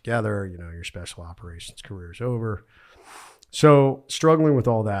you back together. Your special operations career is over. So struggling with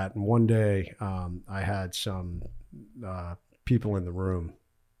all that. And one day I had some people in the room,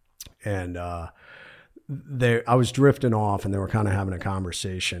 and I was drifting off, and they were kind of having a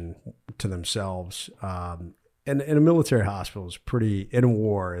conversation to themselves. And in a military hospital is in a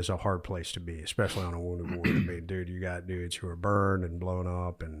war is a hard place to be, especially on a wounded ward. I mean, dude, you got dudes who are burned and blown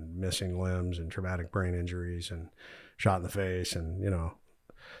up and missing limbs and traumatic brain injuries and shot in the face. And,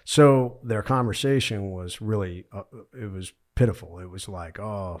 so their conversation was really, it was pitiful. It was like,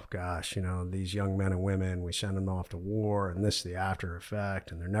 oh gosh, these young men and women, we send them off to war, and this is the after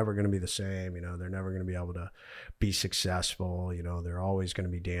effect, and they're never going to be the same. They're never going to be able to be successful. They're always going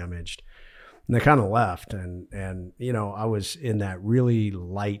to be damaged. And they kind of left, and I was in that really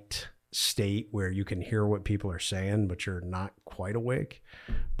light state where you can hear what people are saying, but you're not quite awake.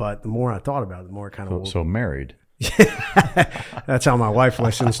 But the more I thought about it, the more it kind of... So married. That's how my wife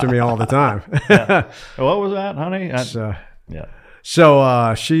listens to me all the time. Yeah. What was that, honey? Yeah. So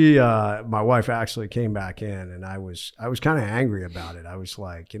my wife actually came back in, and I was kind of angry about it. I was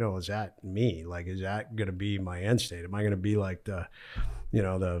like, is that me? Like, is that going to be my end state? Am I going to be like the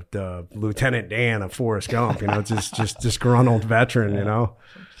Lieutenant Dan of Forrest Gump, just disgruntled veteran,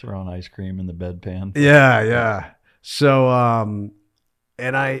 throwing ice cream in the bedpan. Yeah. So,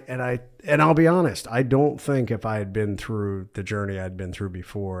 and I'll be honest, I don't think if I had been through the journey I'd been through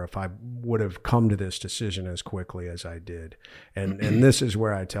before, if I would have come to this decision as quickly as I did. And this is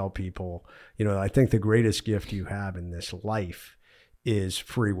where I tell people, I think the greatest gift you have in this life is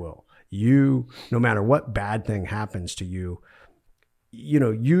free will. No matter what bad thing happens to you,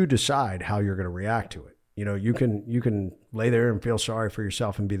 you decide how you're going to react to it. You can lay there and feel sorry for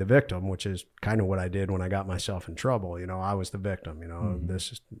yourself and be the victim, which is kind of what I did when I got myself in trouble. I was the victim,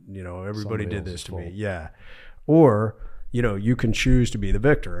 this is, everybody did this to me. Yeah. Or, you can choose to be the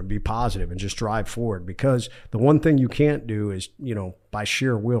victor and be positive and just drive forward, because the one thing you can't do is, by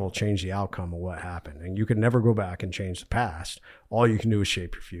sheer will, change the outcome of what happened. And you can never go back and change the past. All you can do is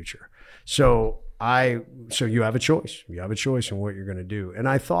shape your future. So you have a choice. You have a choice in what you're going to do. And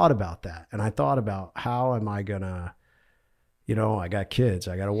I thought about that. And I thought about, how am I going to, I got kids,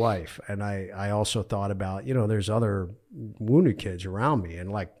 I got a wife. And I also thought about, there's other wounded kids around me.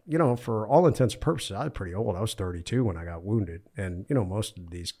 And like, for all intents and purposes, I was pretty old. I was 32 when I got wounded. And, most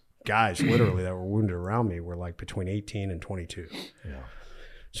of these guys literally that were wounded around me were like between 18 and 22. Yeah.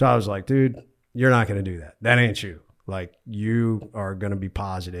 So I was like, dude, you're not going to do that. That ain't you. Like, you are going to be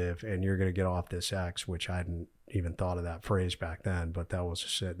positive and you're going to get off this X, which I hadn't even thought of that phrase back then, but that was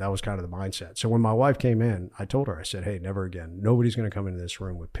kind of the mindset. So when my wife came in, I told her, I said, hey, never again. Nobody's going to come into this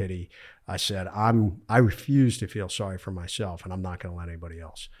room with pity. I said, I refuse to feel sorry for myself, and I'm not going to let anybody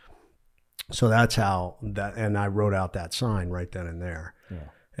else. So that's how that, and I wrote out that sign right then and there. Yeah.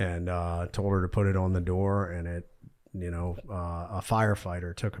 And told her to put it on the door, and it, a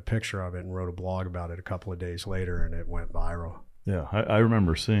firefighter took a picture of it and wrote a blog about it a couple of days later, and it went viral. Yeah, I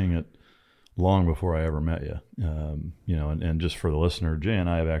remember seeing it long before I ever met you. And just for the listener, Jay and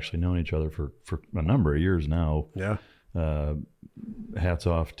I have actually known each other for a number of years now. Yeah. Hats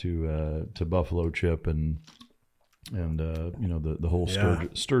off to Buffalo Chip and the whole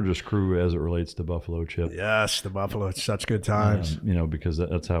Sturgis crew as it relates to Buffalo Chip. Yes, the Buffalo. It's such good times. Because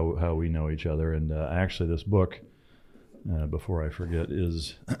that's how we know each other. And actually, this book, before I forget,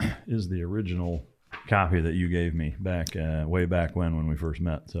 is the original copy that you gave me back way back when we first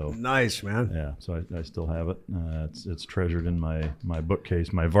met. So nice, man. Yeah, so I still have it. It's treasured in my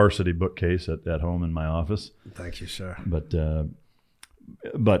bookcase, my varsity bookcase at home in my office. Thank you, sir. But the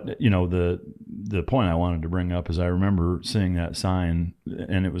point I wanted to bring up is I remember seeing that sign,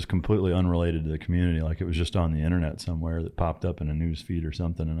 and it was completely unrelated to the community. Like, it was just on the internet somewhere that popped up in a news feed or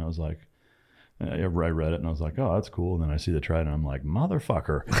something, and I was like, I read it and I was like, oh, that's cool. And then I see the Trident, and I'm like,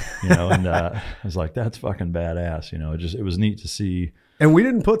 motherfucker, you know. And I was like, that's fucking badass, you know. It was neat to see. And we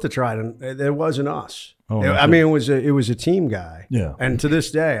didn't put the Trident. It wasn't us. Oh, I mean, it was a team guy. Yeah. And to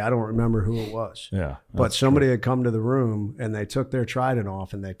this day, I don't remember who it was. Yeah. But somebody had come to the room and they took their Trident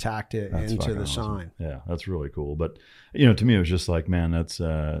off and they tacked it into the sign. Yeah, that's really cool. But you know, to me, it was just like, man, that's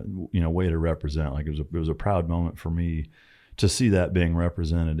you know, way to represent. Like it was a proud moment for me to see that being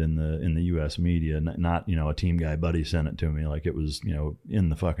represented in the U.S. media, not you know, a team guy buddy sent it to me. Like it was, you know, in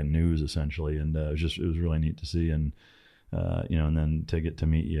the fucking news essentially, and it was really neat to see. And you know, and then to get to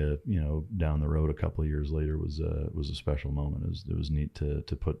meet you, you know, down the road a couple of years later was a special moment. It was neat to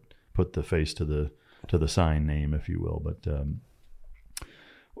put the face to the sign name, if you will. But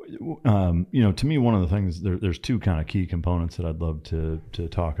you know, to me, one of the things there's two kind of key components that I'd love to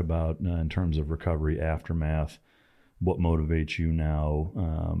talk about in terms of recovery aftermath. What motivates you now?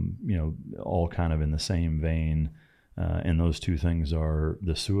 You know, all kind of in the same vein, and those two things are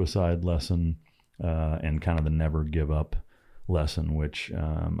the suicide lesson. And kind of the never give up lesson, which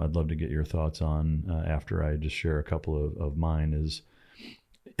I'd love to get your thoughts on after I just share a couple of mine. Is,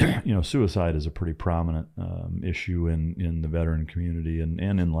 you know, suicide is a pretty prominent issue in the veteran community and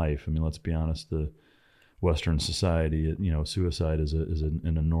in life. I mean, let's be honest, the Western society, you know, suicide is an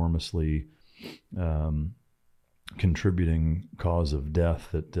enormously contributing cause of death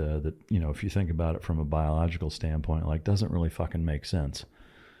that you know, if you think about it from a biological standpoint, like doesn't really fucking make sense.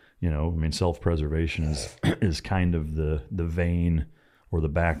 You know, I mean, self-preservation is kind of the vein or the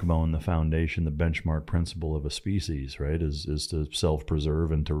backbone, the foundation, the benchmark principle of a species, right? Is to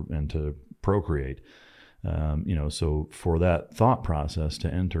self-preserve and to procreate. You know, so for that thought process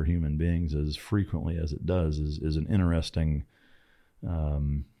to enter human beings as frequently as it does is an interesting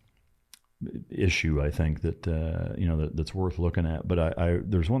issue, I think, that you know, that's worth looking at. But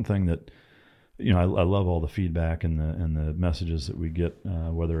there's one thing that, you know, I love all the feedback and the messages that we get,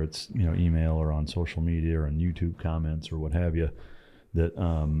 whether it's, you know, email or on social media or on YouTube comments or what have you, that,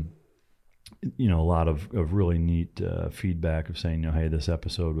 you know, a lot of really neat feedback of saying, you know, hey, this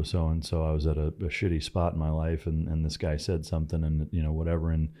episode was so-and-so, I was at a shitty spot in my life and this guy said something and, you know, whatever.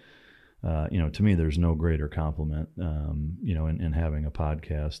 And, you know, to me, there's no greater compliment, you know, in having a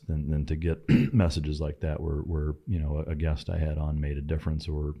podcast than to get messages like that where, you know, a guest I had on made a difference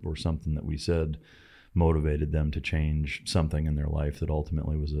or something that we said motivated them to change something in their life that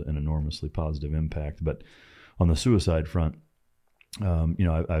ultimately was an enormously positive impact. But on the suicide front, you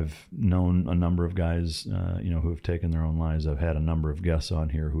know, I've known a number of guys, you know, who have taken their own lives. I've had a number of guests on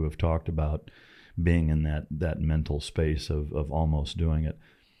here who have talked about being in that mental space of almost doing it.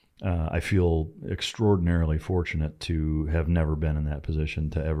 I feel extraordinarily fortunate to have never been in that position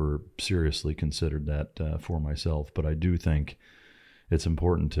to ever seriously considered that for myself. But I do think it's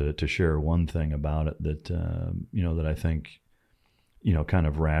important to share one thing about it that, you know, that I think, you know, kind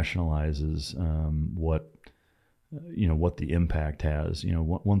of rationalizes what, you know, what the impact has. You know,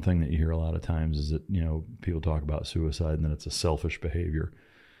 one thing that you hear a lot of times is that, you know, people talk about suicide and that it's a selfish behavior.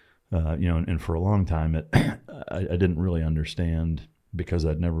 You know, and for a long time, I didn't really understand, because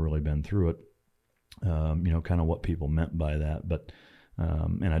I'd never really been through it, you know, kind of what people meant by that. But,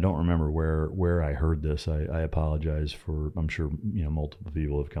 and I don't remember where I heard this. I apologize for, I'm sure, you know, multiple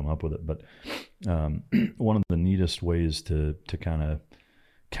people have come up with it. But one of the neatest ways to kind of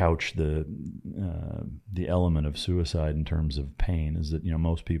couch the element of suicide in terms of pain is that, you know,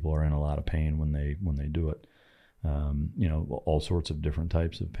 most people are in a lot of pain when they do it. You know, all sorts of different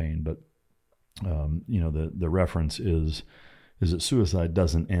types of pain. But, you know, the reference is that suicide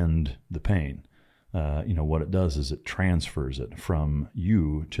doesn't end the pain. You know, what it does is it transfers it from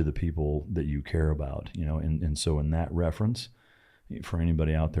you to the people that you care about, you know, and so in that reference, for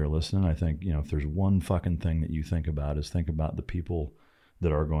anybody out there listening, I think, you know, if there's one fucking thing that you think about is think about the people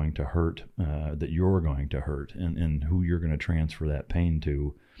that are going to hurt, that you're going to hurt, and who you're going to transfer that pain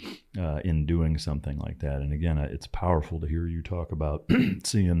to in doing something like that. And again, it's powerful to hear you talk about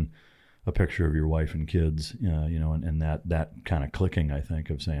seeing a picture of your wife and kids, you know, and that kind of clicking, I think,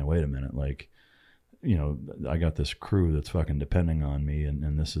 of saying, wait a minute, like, you know, I got this crew that's fucking depending on me,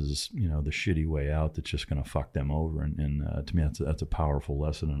 and this is, you know, the shitty way out that's just going to fuck them over. And to me, that's a powerful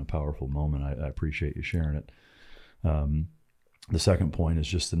lesson and a powerful moment. I appreciate you sharing it. The second point is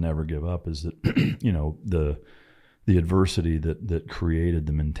just to never give up, is that, you know, the adversity that created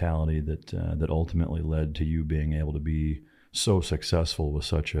the mentality that ultimately led to you being able to be so successful with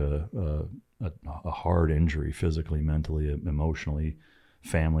such a hard injury, physically, mentally, emotionally,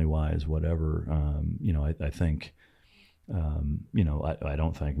 family-wise, whatever. You know, I think, you know, I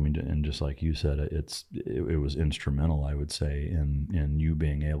don't think, I mean, and just like you said, it was instrumental, I would say, in you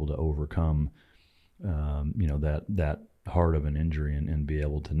being able to overcome that hard of an injury and be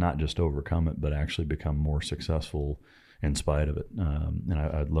able to not just overcome it, but actually become more successful in spite of it. And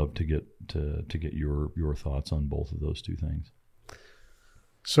I'd love to get your thoughts on both of those two things.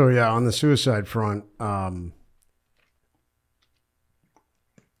 So yeah, on the suicide front,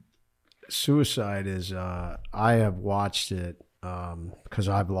 suicide is, I have watched it because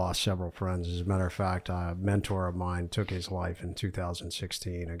I've lost several friends. As a matter of fact, a mentor of mine took his life in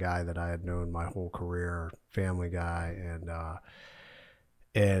 2016, a guy that I had known my whole career, family guy,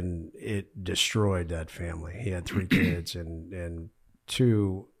 and it destroyed that family. He had 3 kids and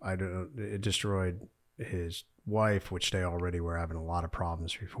 2, it destroyed his wife, which they already were having a lot of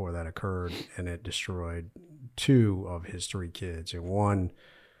problems before that occurred, and it destroyed 2 of his 3 kids. And 1,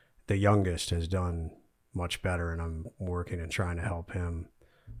 the youngest, has done much better, and I'm working and trying to help him.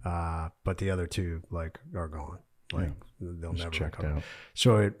 But the other 2 are gone. They'll never recover. Out.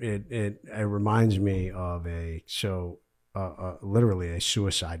 So it reminds me of literally a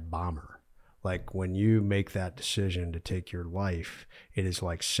suicide bomber. Like when you make that decision to take your life, it is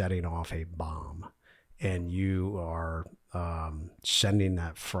like setting off a bomb, and you are sending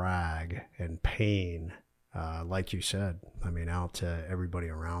that frag and pain, like you said, out to everybody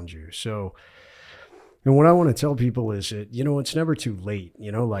around you. So, and what I want to tell people is that, it's never too late.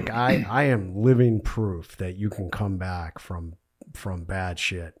 I am living proof that you can come back from bad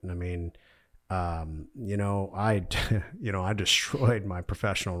shit. And I destroyed my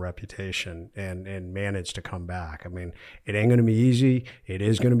professional reputation and managed to come back. It ain't going to be easy. It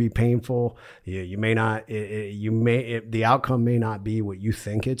is going to be painful. You may not, the outcome may not be what you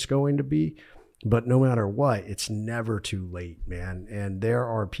think it's going to be, but no matter what, it's never too late, man. And there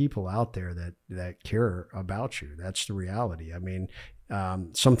are people out there that care about you. That's the reality.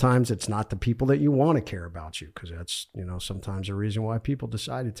 Sometimes it's not the people that you want to care about you, because that's, sometimes a reason why people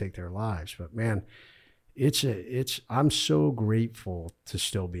decide to take their lives. But man, I'm so grateful to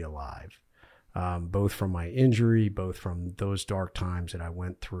still be alive, both from my injury, both from those dark times that I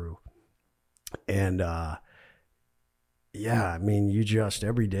went through. And, you just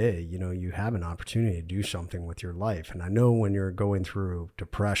every day, you have an opportunity to do something with your life. And I know when you're going through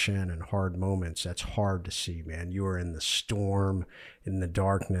depression and hard moments, that's hard to see, man. You are in the storm, in the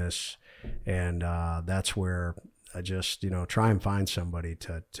darkness. And that's where I just, try and find somebody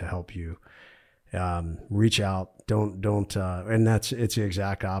to help you. Reach out. Don't, and it's the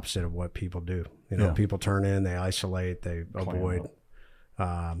exact opposite of what people do. People turn in, they isolate, they avoid.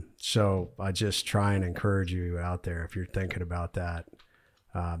 So I just try and encourage you out there, if you're thinking about that,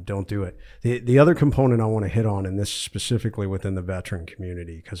 don't do it. The other component I want to hit on, and this specifically within the veteran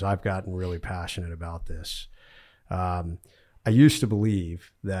community, because I've gotten really passionate about this. I used to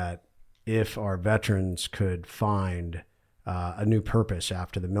believe that if our veterans could find a new purpose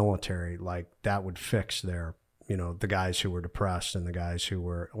after the military, that would fix their, the guys who were depressed and the guys who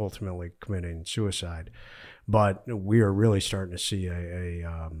were ultimately committing suicide. But we are really starting to see a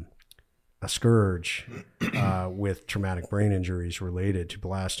scourge with traumatic brain injuries related to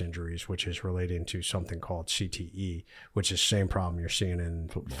blast injuries, which is relating to something called CTE, which is the same problem you're seeing in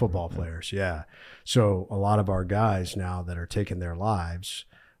football players. Yeah. So a lot of our guys now that are taking their lives,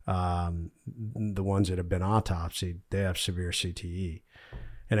 the ones that have been autopsied, they have severe CTE.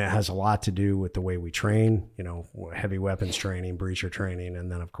 And it has a lot to do with the way we train, heavy weapons training, breacher training,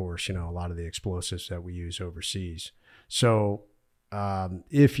 and then, of course, a lot of the explosives that we use overseas. So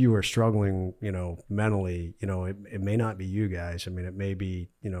if you are struggling, mentally, it may not be you guys. It may be,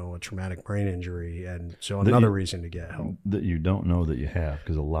 a traumatic brain injury. And so another reason to get help. That you don't know that you have,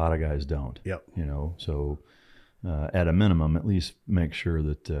 because a lot of guys don't. Yep. So at a minimum, at least make sure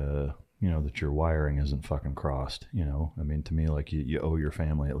that, that your wiring isn't fucking crossed, to me, you owe your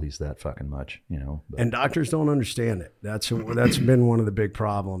family at least that fucking much, But. And doctors don't understand it. That's been one of the big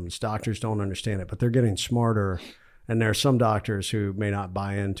problems. Doctors don't understand it, but they're getting smarter. And there are some doctors who may not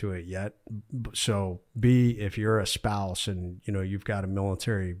buy into it yet. So if you're a spouse and, you've got a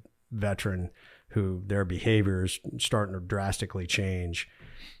military veteran who their behavior is starting to drastically change,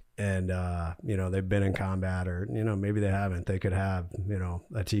 and, they've been in combat, or, maybe they haven't, they could have,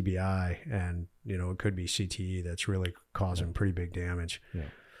 a TBI, and, it could be CTE that's really causing pretty big damage. Yeah.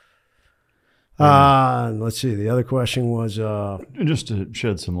 Let's see. The other question was, just to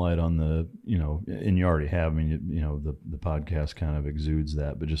shed some light on the, and you already have, the podcast kind of exudes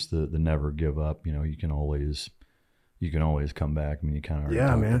that, but just the never give up, you can always come back. You kind of already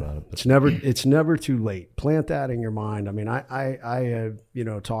talked about it. But. It's never too late. Plant that in your mind. I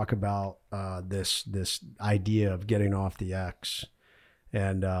talk about this idea of getting off the X,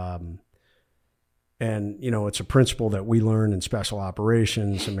 and And, it's a principle that we learn in special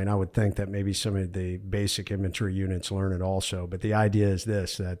operations. I mean, I would think that maybe some of the basic infantry units learn it also. But the idea is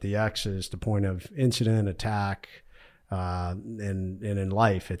this, that the X is the point of incident, attack, and in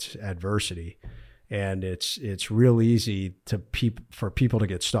life, it's adversity. And it's real easy for people to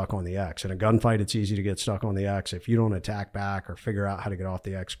get stuck on the X. In a gunfight, it's easy to get stuck on the X. If you don't attack back or figure out how to get off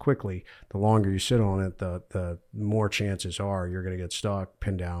the X quickly, the longer you sit on it, the more chances are you're going to get stuck,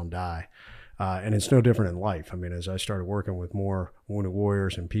 pinned down, die. And it's no different in life. I mean, as I started working with more wounded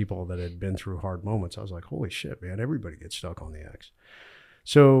warriors and people that had been through hard moments, I was like, holy shit, man, everybody gets stuck on the X.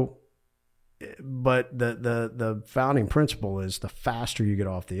 So, but the founding principle is the faster you get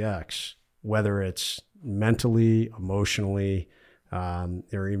off the X, whether it's mentally, emotionally,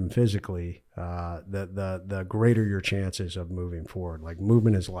 or even physically, the greater your chances of moving forward. Like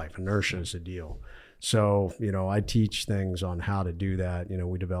movement is life, inertia is the deal. So, I teach things on how to do that.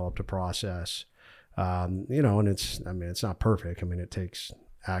 We developed a process, and it's not perfect. I mean, it takes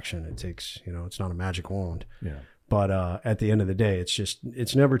action. It takes, it's not a magic wand. Yeah. But at the end of the day,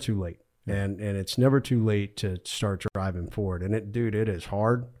 it's never too late. And it's never too late to start driving forward. And it is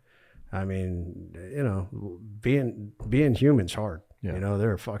hard. I mean, being human's hard. Yeah.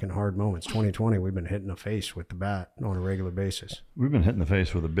 There are fucking hard moments. 2020, we've been hitting the face with the bat on a regular basis. We've been hitting the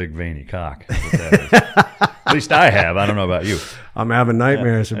face with a big veiny cock. At least I have. I don't know about you. I'm having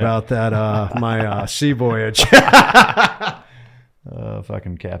nightmares about that, my sea voyage.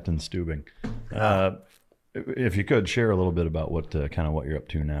 Fucking Captain Stubing. If you could share a little bit about what you're up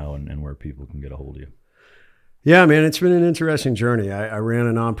to now and where people can get a hold of you. Yeah, man, it's been an interesting journey. I ran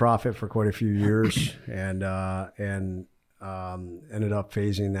a nonprofit for quite a few years and ended up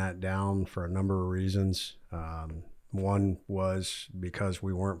phasing that down for a number of reasons. One was because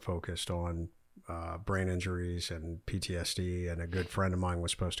we weren't focused on brain injuries and PTSD, and a good friend of mine was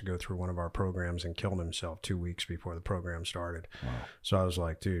supposed to go through one of our programs and killed himself 2 weeks before the program started. Wow. So I was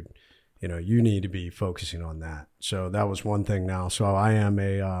like, dude, you need to be focusing on that. So that was one thing now. So I am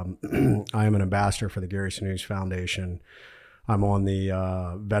an ambassador for the Gary Sinise Foundation. I'm on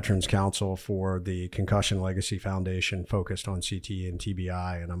the Veterans Council for the Concussion Legacy Foundation, focused on CTE and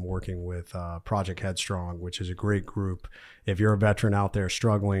TBI, and I'm working with Project Headstrong, which is a great group. If you're a veteran out there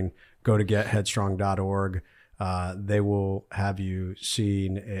struggling, go to getheadstrong.org. They will have you see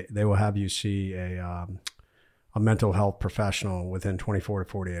a mental health professional within 24 to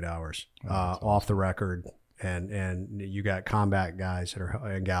 48 hours, off the record. And you got combat guys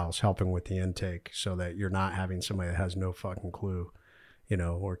and gals helping with the intake, so that you're not having somebody that has no fucking clue,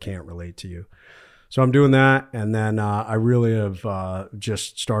 or can't relate to you. So I'm doing that. And then I really have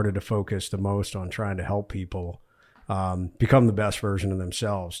just started to focus the most on trying to help people become the best version of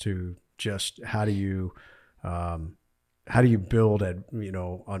themselves, to just how do you build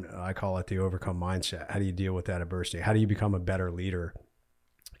I call it the overcome mindset. How do you deal with that adversity? How do you become a better leader?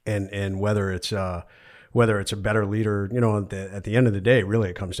 And whether it's a better leader, at the end of the day, really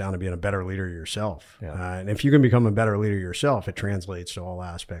it comes down to being a better leader yourself. Yeah. And if you can become a better leader yourself, it translates to all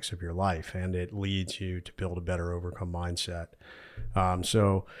aspects of your life, and it leads you to build a better overcome mindset.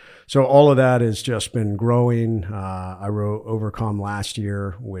 So all of that has just been growing. I wrote Overcome last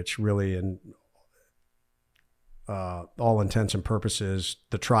year, which really, in all intents and purposes,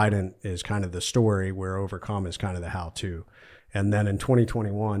 the Trident is kind of the story, where Overcome is kind of the how-to. And then in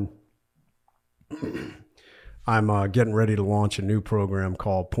 2021, I'm getting ready to launch a new program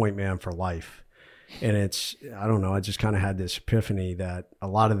called Point Man for Life. And I just kind of had this epiphany that a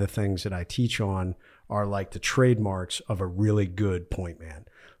lot of the things that I teach on are like the trademarks of a really good point man.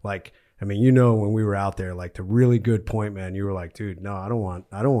 Like, I mean, when we were out there, like the really good point man, you were like, dude, no, I don't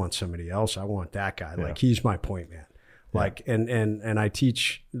want somebody else. I want that guy. Yeah. Like, he's my point man. Like, and I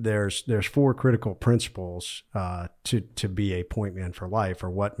teach there's 4 critical principles to be a point man for life, or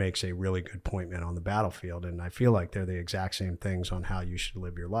what makes a really good point man on the battlefield. And I feel like they're the exact same things on how you should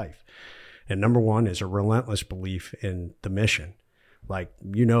live your life. And number 1 is a relentless belief in the mission. Like,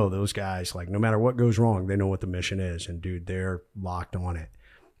 those guys, like, no matter what goes wrong, they know what the mission is, and dude, they're locked on it.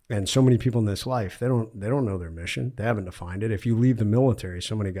 And so many people in this life, they don't know their mission. They haven't defined it. If you leave the military,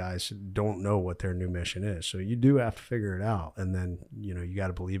 so many guys don't know what their new mission is. So you do have to figure it out. And then, you got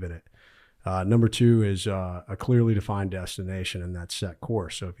to believe in it. Number 2 is a clearly defined destination, and that's set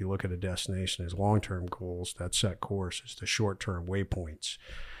course. So if you look at a destination as long-term goals, that set course is the short-term waypoints.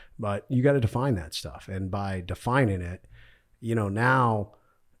 But you got to define that stuff. And by defining it, now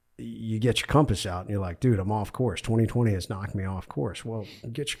you get your compass out and you're like, dude, I'm off course. 2020 has knocked me off course. Well,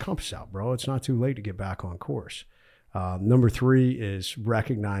 get your compass out, bro. It's not too late to get back on course. Number 3 is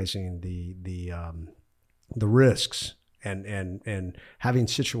recognizing the risks and having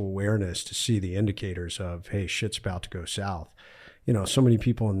such awareness to see the indicators of, hey, shit's about to go south. You know, so many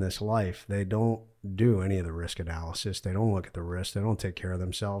people in this life, they don't do any of the risk analysis. They don't look at the risk. They don't take care of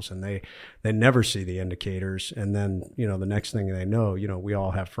themselves, and they never see the indicators. And then, you know, the next thing they know, you know, we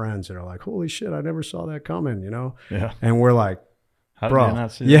all have friends that are like, holy shit, I never saw that coming, you know? Yeah. And we're like, how bro, did I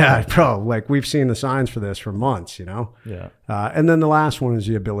not see yeah, that? bro, like we've seen the signs for this for months, you know? Yeah. And then the last one is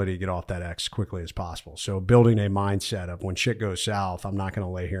the ability to get off that X as quickly as possible. So building a mindset of when shit goes south, I'm not going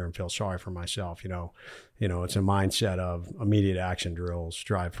to lay here and feel sorry for myself. You know, it's a mindset of immediate action drills,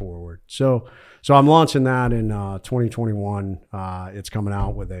 drive forward. So I'm launching that in 2021. It's coming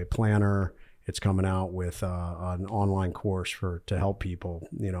out with a planner. It's coming out with an online course to help people,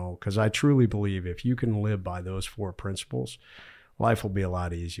 you know, because I truly believe if you can live by those 4 principles, life will be a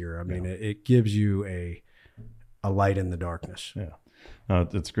lot easier. I mean, it gives you a light in the darkness. Yeah.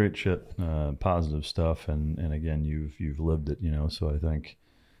 It's great shit, positive stuff. And again, you've lived it, you know, so I think,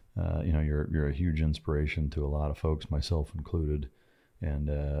 you know, you're a huge inspiration to a lot of folks, myself included. And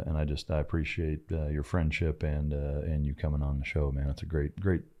I appreciate your friendship and you coming on the show, man. It's a great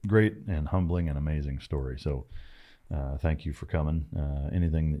and humbling and amazing story. So, thank you for coming.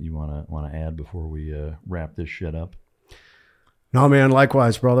 Anything that you want to add before we wrap this shit up? No, man,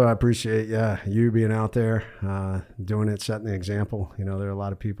 likewise, brother. I appreciate you being out there, doing it, setting the example. You know, there are a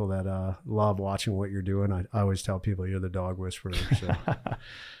lot of people that love watching what you're doing. I always tell people you're the dog whisperer. So.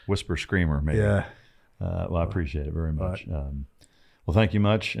 Whisper screamer, maybe. Yeah. Well, I appreciate it very much. Well, thank you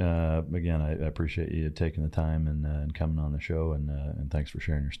much. Again, I appreciate you taking the time and coming on the show, and thanks for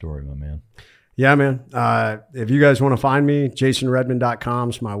sharing your story, my man. Yeah, man. If you guys want to find me, jasonredman.com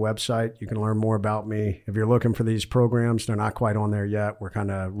is my website. You can learn more about me. If you're looking for these programs, they're not quite on there yet. We're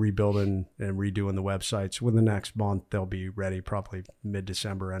kind of rebuilding and redoing the websites. Within the next month, they'll be ready, probably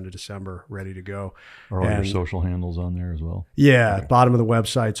mid-December, end of December, ready to go. Are all your social handles on there as well? Yeah, okay. Bottom of the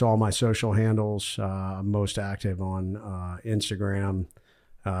website's all my social handles. I'm most active on Instagram.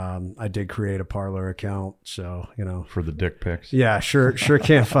 I did create a Parler account, so, you know. For the dick pics? Yeah, sure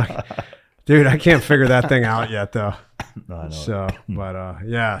can't fuck... Dude, I can't figure that thing out yet, though. No, I know. So, but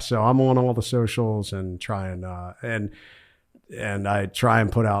yeah, so I'm on all the socials and trying, and I try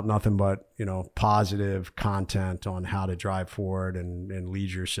and put out nothing but, you know, positive content on how to drive forward and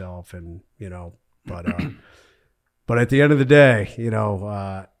lead yourself, and, you know, but at the end of the day, you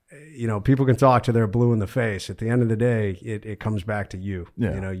know, people can talk to their blue in the face. At the end of the day, it comes back to you.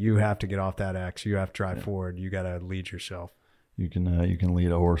 Yeah. You know, you have to get off that X. You have to drive forward. You got to lead yourself. You can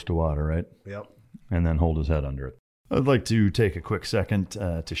lead a horse to water, right? Yep. And then hold his head under it. I'd like to take a quick second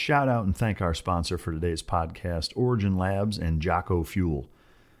to shout out and thank our sponsor for today's podcast, Origin Labs and Jocko Fuel.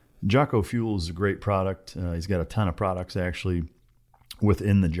 Jocko Fuel is a great product. He's got a ton of products actually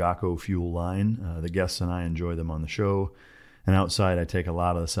within the Jocko Fuel line. The guests and I enjoy them on the show. And outside, I take a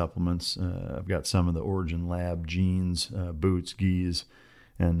lot of the supplements. I've got some of the Origin Lab jeans, boots, gis,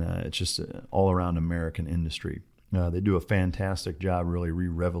 and it's just all around American industry. They do a fantastic job really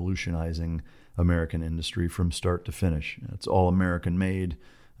re-revolutionizing American industry from start to finish. It's all American made,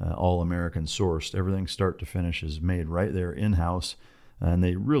 all American sourced. Everything start to finish is made right there in-house, and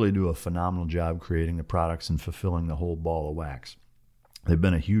they really do a phenomenal job creating the products and fulfilling the whole ball of wax. They've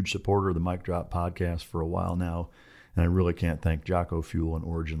been a huge supporter of the Mic Drop podcast for a while now, and I really can't thank Jocko Fuel and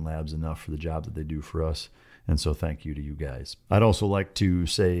Origin Labs enough for the job that they do for us. And so thank you to you guys. I'd also like to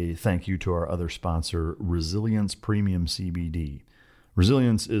say thank you to our other sponsor, Resilience Premium CBD.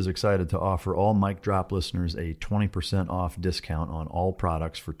 Resilience is excited to offer all Mic Drop listeners a 20% off discount on all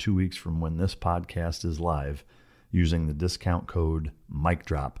products for 2 weeks from when this podcast is live using the discount code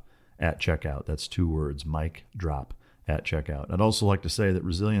MICDROP at checkout. That's 2 words, MICDROP at checkout. I'd also like to say that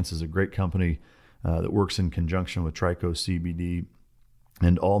Resilience is a great company that works in conjunction with Trico CBD.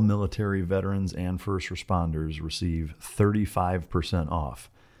 And all military veterans and first responders receive 35%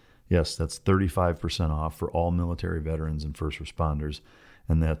 off. Yes, that's 35% off for all military veterans and first responders.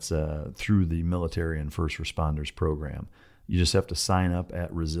 And that's through the military and first responders program. You just have to sign up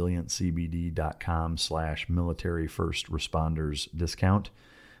at resilientcbd.com/military first responders discount.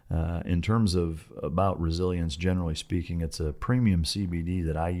 In terms of about Resilience, generally speaking, it's a premium CBD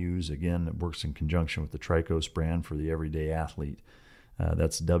that I use. Again, it works in conjunction with the Tricos brand for the everyday athlete.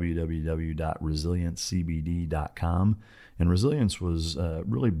 That's www.resilientcbd.com. And Resilience was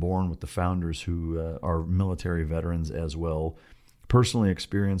really born with the founders who are military veterans as well, personally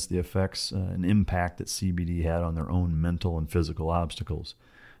experienced the effects and impact that CBD had on their own mental and physical obstacles.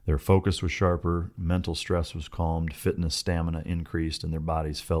 Their focus was sharper, mental stress was calmed, fitness stamina increased, and their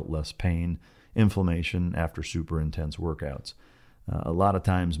bodies felt less pain, inflammation after super intense workouts. A lot of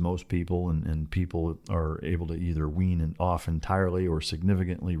times most people and people are able to either wean off entirely or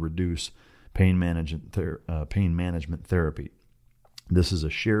significantly reduce pain management therapy. This is a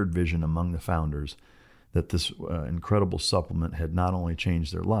shared vision among the founders that this incredible supplement had not only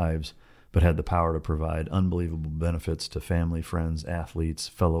changed their lives, but had the power to provide unbelievable benefits to family, friends, athletes,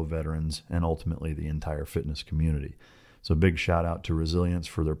 fellow veterans, and ultimately the entire fitness community. So big shout out to Resilience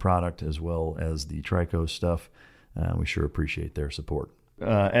for their product as well as the Trico stuff. We sure appreciate their support.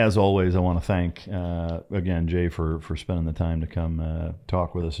 As always, I want to thank, again, Jay for spending the time to come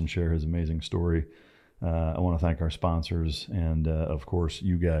talk with us and share his amazing story. I want to thank our sponsors and, of course,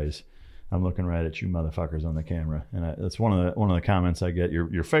 you guys. I'm looking right at you motherfuckers on the camera, and that's one of the comments I get.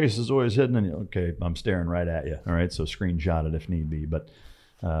 Your face is always hidden, and okay, I'm staring right at you. All right, so screenshot it if need be. But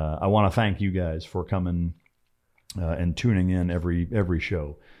I want to thank you guys for coming and tuning in every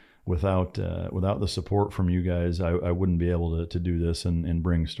show. Without the support from you guys, I wouldn't be able to do this and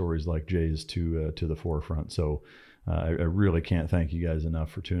bring stories like Jay's to the forefront. So I really can't thank you guys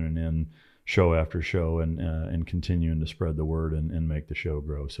enough for tuning in show after show and continuing to spread the word and make the show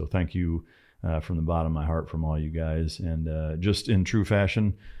grow. So thank you from the bottom of my heart from all you guys. And just in true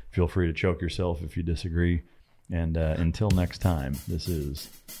fashion, feel free to choke yourself if you disagree. And until next time, this is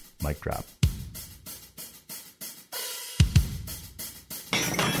Mic Drop.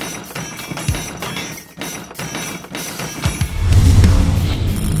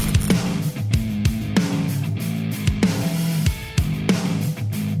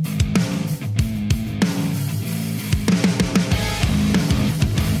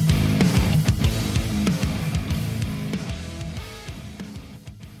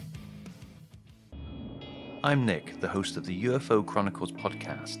 I'm Nick, the host of the UFO Chronicles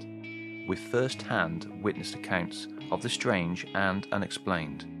podcast, with first-hand witnessed accounts of the strange and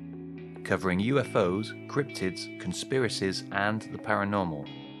unexplained, covering UFOs, cryptids, conspiracies, and the paranormal.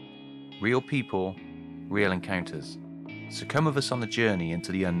 Real people, real encounters. So come with us on the journey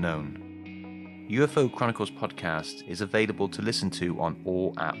into the unknown. UFO Chronicles podcast is available to listen to on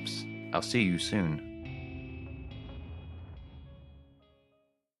all apps. I'll see you soon.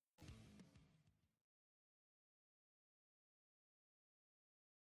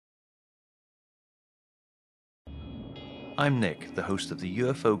 I'm Nick, the host of the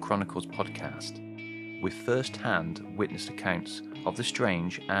UFO Chronicles podcast, with first-hand witnessed accounts of the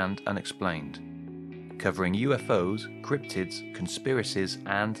strange and unexplained, covering UFOs, cryptids, conspiracies,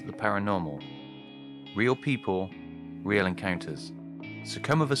 and the paranormal. Real people, real encounters. So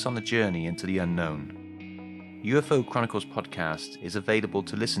come with us on the journey into the unknown. UFO Chronicles podcast is available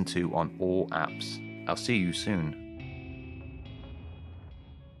to listen to on all apps. I'll see you soon.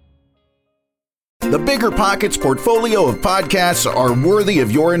 The Bigger Pockets portfolio of podcasts are worthy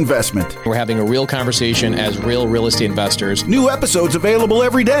of your investment. We're having a real conversation as real estate investors. New episodes available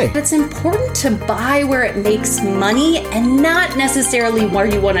every day. It's important to buy where it makes money and not necessarily where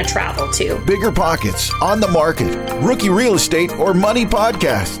you want to travel to. Bigger Pockets, On the Market, Rookie Real Estate, or Money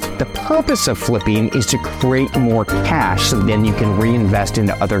Podcast. The purpose of flipping is to create more cash so then you can reinvest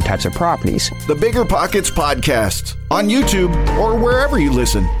into other types of properties. The Bigger Pockets Podcast, on YouTube or wherever you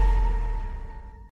listen.